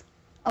what's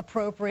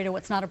appropriate or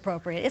what's not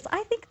appropriate.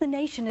 I think the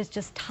nation is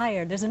just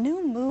tired. There's a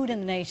new mood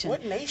in the nation.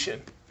 What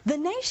nation? The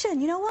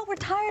nation. You know what? We're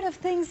tired of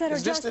things that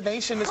Is are this just the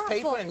nation, this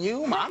paper, and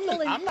you?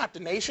 I'm not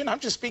the nation. I'm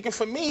just speaking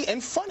for me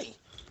and funny.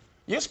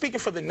 You're speaking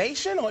for the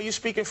nation, or you're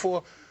speaking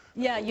for...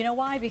 Yeah, you know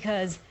why?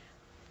 Because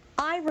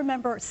I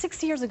remember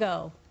 6 years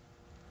ago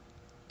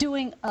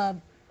doing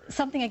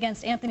something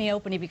against Anthony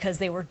Openy because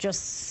they were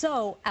just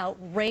so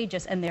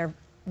outrageous, and their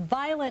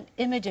violent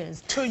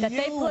images that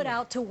they put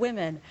out to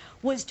women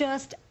was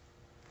just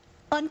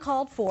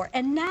uncalled for.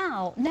 And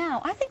now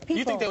I think people...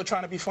 You think they were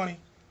trying to be funny?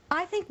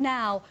 I think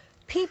now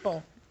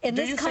people in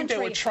this country... Do you think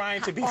they were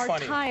trying to be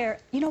funny? Tired.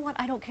 You know what?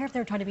 I don't care if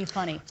they're trying to be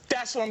funny.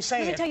 That's what I'm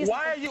saying.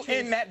 Why are you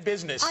in that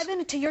business? I've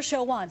been to your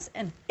show once,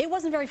 and it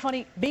wasn't very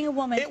funny being a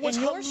woman. It was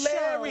in your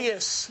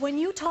hilarious. Show, when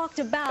you talked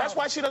about... That's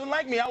why she doesn't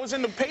like me. I was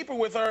in the paper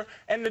with her,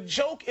 and the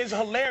joke is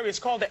hilarious,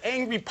 called The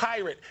Angry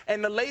Pirate.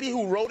 And the lady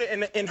who wrote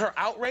it in her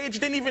outrage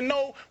didn't even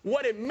know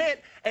what it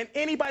meant, and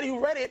anybody who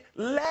read it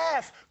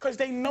laughed, because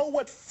they know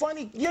what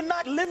funny... You're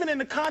not living in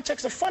the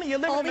context of funny. You're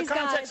living in the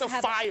context of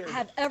fire.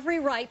 Have every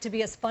right to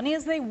be as funny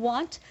as they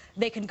want.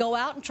 They can go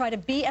out and try to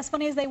be as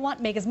funny as they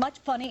want, make as much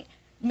money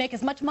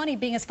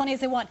being as funny as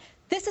they want.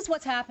 This is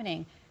what's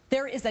happening.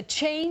 There is a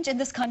change in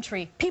this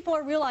country. People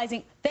are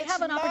realizing they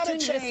have an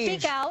opportunity to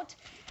speak out,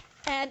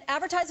 and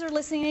advertisers are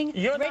listening.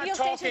 Radio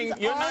stations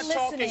are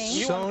listening.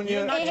 Sonia,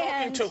 you're not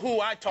talking to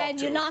who I talk to. And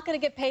you're not going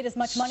to get paid as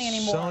much money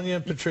anymore. Sonia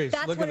and Patrice,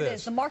 That's look what at it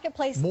this. is. The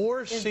marketplace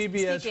More is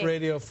CBS speaking.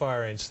 radio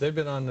firings. They've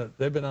been on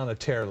a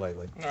tear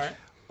lately. All right.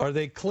 Are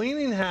they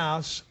cleaning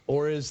house,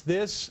 or is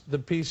this the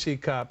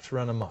PC cops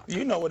run amok?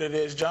 You know what it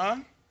is,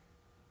 John.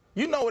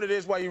 You know what it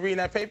is while you're reading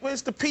that paper.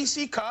 It's the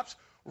PC cops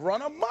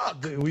run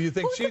amok. Well, you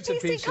think Who's she's the a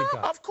PC PC cop?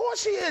 cop? Of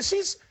course she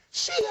is.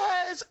 She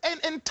has an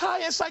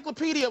entire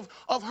encyclopedia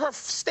of her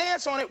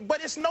stance on it,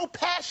 but it's no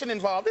passion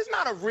involved. It's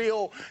not a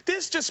real.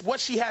 This is just what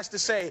she has to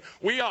say.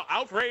 We are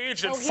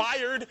outraged and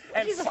fired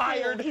and he's a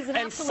fired fool. He's an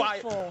and absolute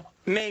fired. fool.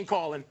 Name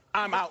calling.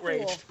 I'm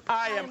outraged. Fool.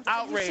 I am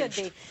outraged.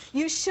 You should be.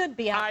 You should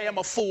be outraged. I am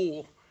a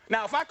fool.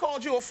 Now, if I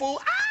called you a fool,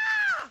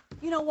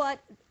 You know what?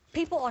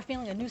 People are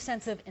feeling a new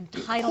sense of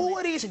entitlement. Who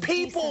are these to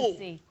people?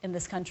 decency in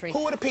this country?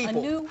 Who are the people?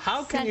 A new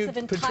How can sense you, of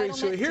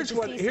Patrice? entitlement Here's to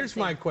what. Here's decency.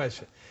 my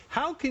question.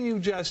 How can you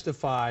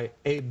justify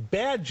a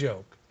bad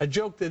joke, a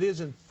joke that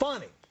isn't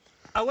funny?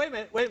 Oh, wait a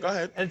minute. Wait a minute. Go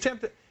ahead. An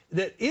attempt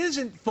that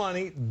isn't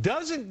funny,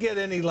 doesn't get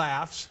any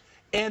laughs,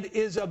 and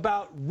is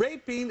about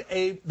raping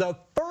the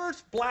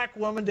first black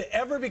woman to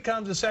ever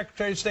become the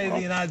Secretary of State of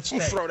the United Don't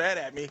States. throw that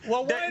at me.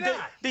 Well, why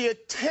not? The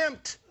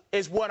attempt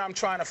is what I'm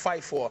trying to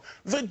fight for.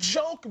 The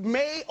joke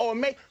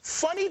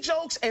funny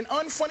jokes and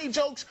unfunny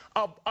jokes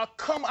are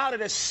come out of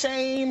the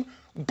same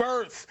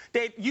birth.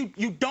 That you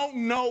don't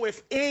know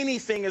if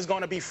anything is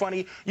going to be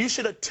funny. You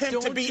should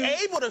attempt to be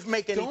able to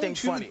make anything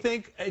funny. Don't you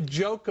think a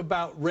joke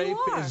about rape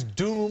is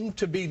doomed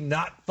to be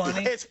not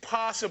funny? It's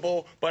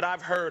possible, but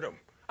I've heard them.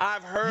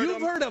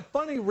 You've heard a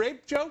funny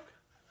rape joke?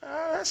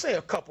 I say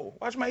a couple.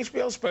 Watch my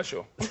HBO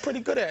special. I'm pretty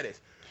good at it.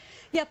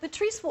 Yeah,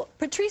 Patrice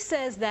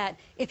says that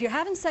if you're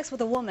having sex with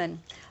a woman,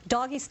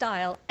 doggy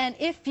style, and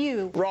if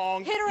you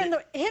Wrong. hit her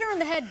in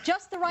the head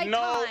just the right time.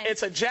 No,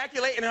 it's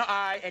ejaculate in her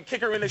eye and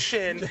kick her in the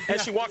shin, and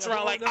she walks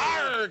around like,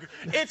 arg!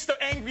 It's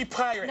the angry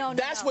pirate.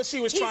 That's what she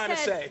was trying to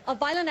say. A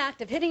violent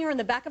act of hitting her in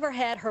the back of her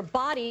head, her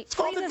body. It's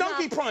called the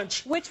donkey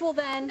punch. Which will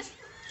then.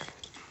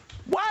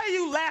 Why are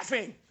you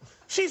laughing?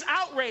 She's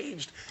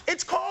outraged.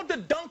 It's called the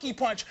donkey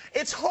punch.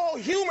 It's whole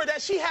humor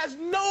that she has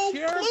no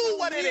clue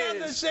what it We have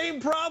the is. same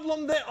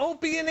problem that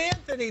Opie and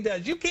Anthony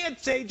does. You can't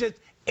say just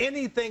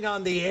anything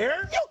on the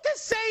air. You can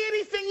say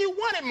anything you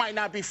want. It might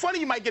not be funny.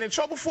 You might get in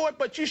trouble for it,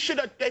 but you should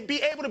be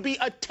able to be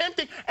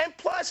attempting. And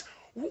plus,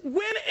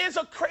 when is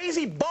a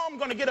crazy bum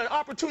going to get an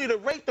opportunity to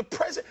rape the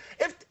president?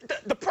 If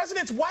the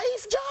president's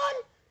wife,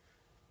 John?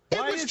 It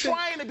was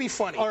trying to be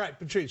funny. All right,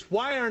 Patrice,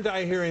 why aren't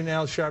I hearing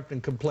Al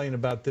Sharpton complain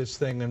about this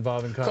thing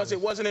involving Congress? Because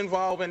it wasn't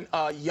involving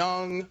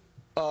young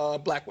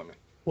black women.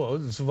 Well,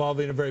 it's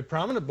involving a very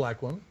prominent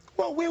black woman.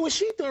 Well, where was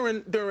she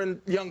during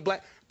young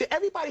black?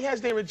 Everybody has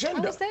their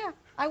agenda.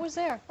 I was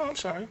there. Oh, I'm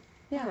sorry.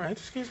 Yeah. All right,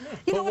 excuse me.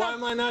 But why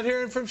am I not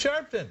hearing from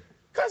Sharpton?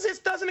 Because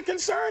it doesn't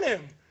concern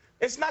him.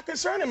 It's not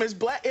concerning him. It's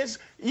black.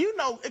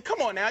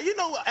 Come on now. You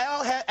know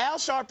Al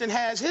Sharpton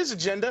has his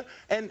agenda,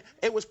 and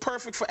it was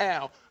perfect for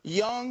Al.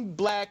 Young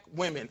black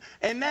women.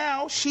 And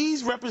now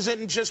she's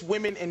representing just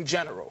women in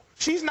general.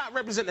 She's not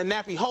representing the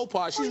nappy hoe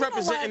part. She's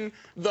representing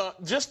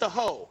just the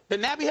hoe. The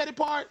nappy-headed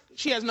part,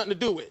 she has nothing to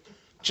do with.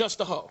 Just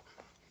the hoe.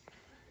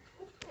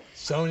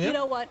 Sonia? You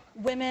know what?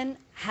 Women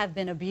have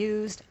been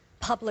abused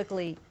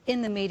publicly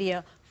in the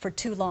media for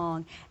too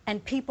long,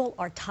 and people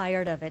are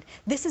tired of it.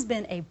 This has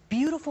been a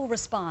beautiful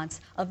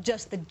response of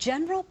just the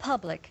general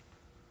public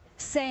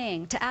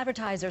saying to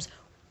advertisers,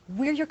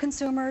 we're your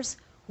consumers.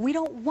 We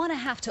don't want to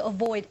have to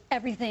avoid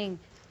everything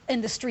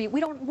in the street. We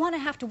don't want to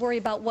have to worry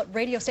about what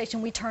radio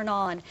station we turn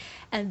on.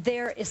 And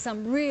there is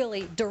some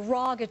really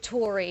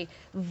derogatory,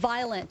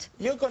 violent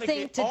thing to deal with. You're going to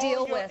get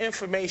all your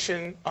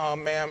information,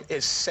 ma'am,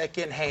 is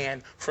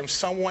secondhand from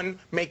someone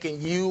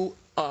making you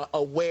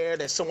aware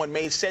that someone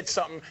said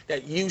something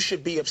that you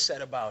should be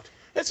upset about.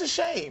 It's a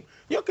shame.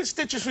 Your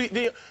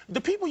constituency,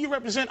 the people you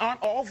represent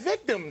aren't all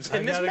victims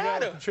in this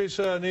matter. Patrice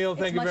O'Neill,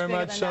 thank you very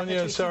much.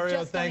 Sonia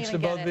Osorio, thanks to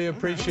both of you.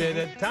 Appreciate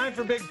it. Time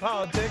for Big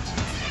Politics.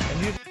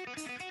 And you...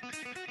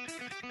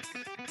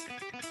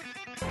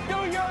 Do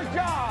your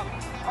job.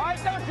 All right,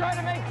 don't try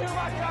to make too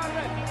much out of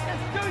it.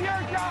 Just do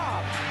your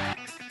job.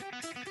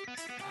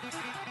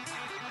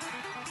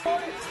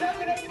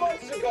 7-8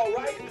 months ago,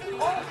 right?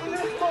 All for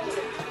this moment.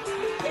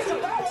 It's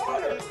about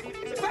honor.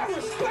 It's about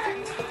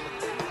respect.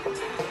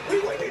 We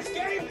win this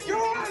game, you're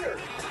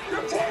honored.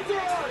 Your kids are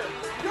honored.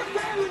 Your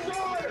families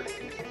are honored.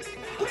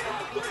 We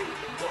are free.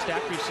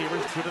 Stacked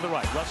receivers, two to the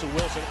right. Russell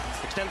Wilson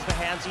extends the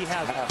hands he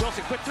has.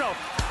 Wilson, quick throw.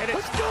 And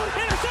it's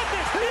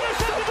intercepted.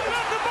 Intercepted by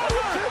Malcolm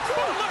Butler.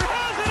 Butler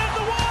has it at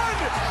the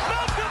one.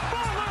 Malcolm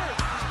Butler.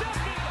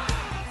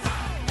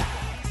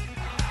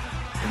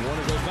 And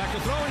Warner goes back to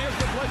throw, and here's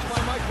the blitz by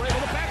Mike Vrabel.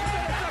 The pass is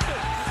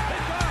intercepted. They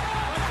got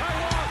on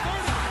Tyrone.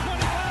 30,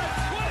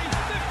 25, 20,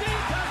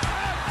 15,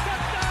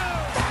 touchdown.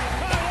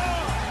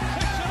 Tyrone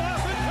picks it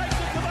up and takes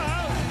it to the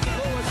house.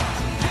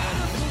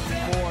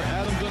 For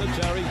Adam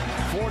Vinatieri,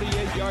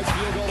 48-yard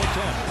field goal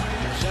attempt.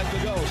 Set to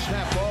go.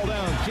 Snap, ball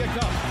down. Kick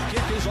up.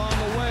 Kick is on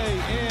the way,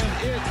 and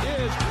it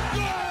is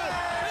good.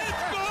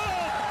 It's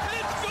good.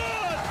 It's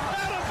good.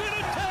 Adam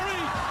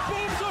Vinatieri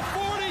booms a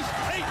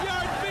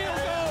 48-yard field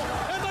goal,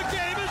 and the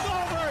game is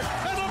over.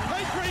 And the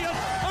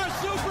Patriots are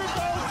Super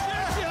Bowl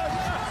champions.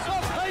 The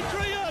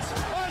Patriots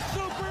are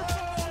Super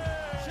Bowl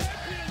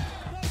champions.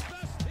 The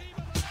best team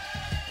in the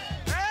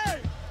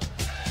Hey!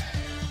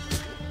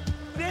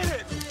 Did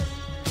it!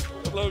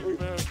 Look,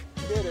 man.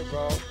 Did it.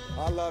 bro.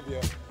 I love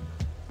you.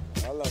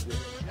 I love you.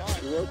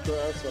 You work your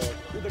ass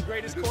off. You're the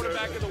greatest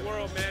quarterback in the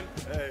world, man.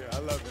 Hey, I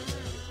love you, man.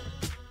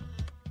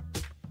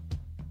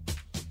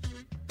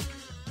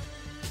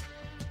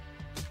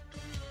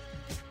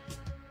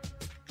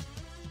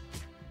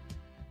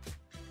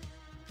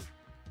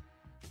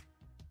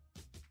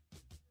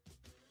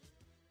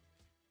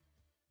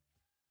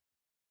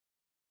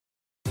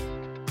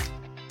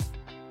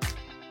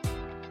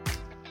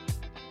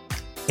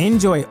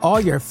 Enjoy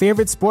all your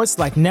favorite sports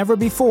like never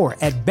before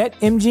at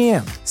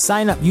BetMGM.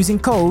 Sign up using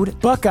code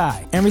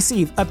Buckeye and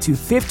receive up to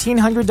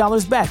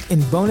 $1,500 back in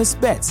bonus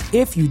bets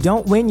if you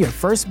don't win your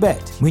first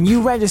bet. When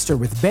you register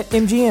with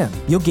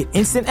BetMGM, you'll get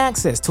instant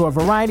access to a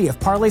variety of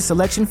parlay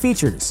selection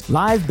features,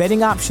 live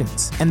betting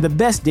options, and the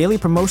best daily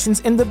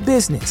promotions in the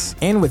business.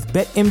 And with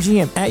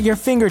BetMGM at your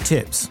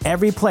fingertips,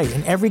 every play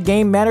and every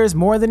game matters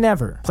more than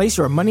ever. Place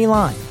your money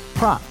line,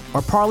 prop,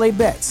 or parlay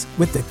bets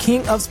with the king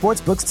of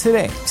sportsbooks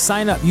today.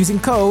 Sign up using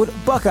code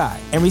Buckeye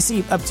and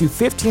receive up to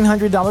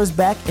 $1,500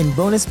 back in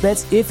bonus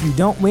bets if you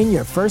don't win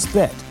your first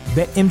bet.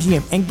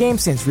 BetMGM and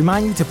GameSense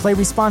remind you to play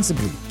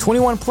responsibly.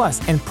 21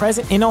 plus and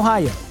present in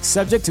Ohio,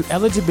 subject to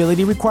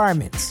eligibility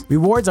requirements.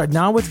 Rewards are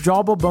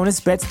non-withdrawable bonus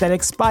bets that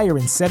expire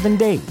in 7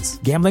 days.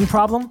 Gambling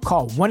problem?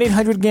 Call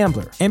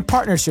 1-800-GAMBLER in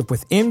partnership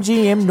with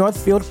MGM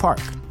Northfield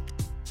Park.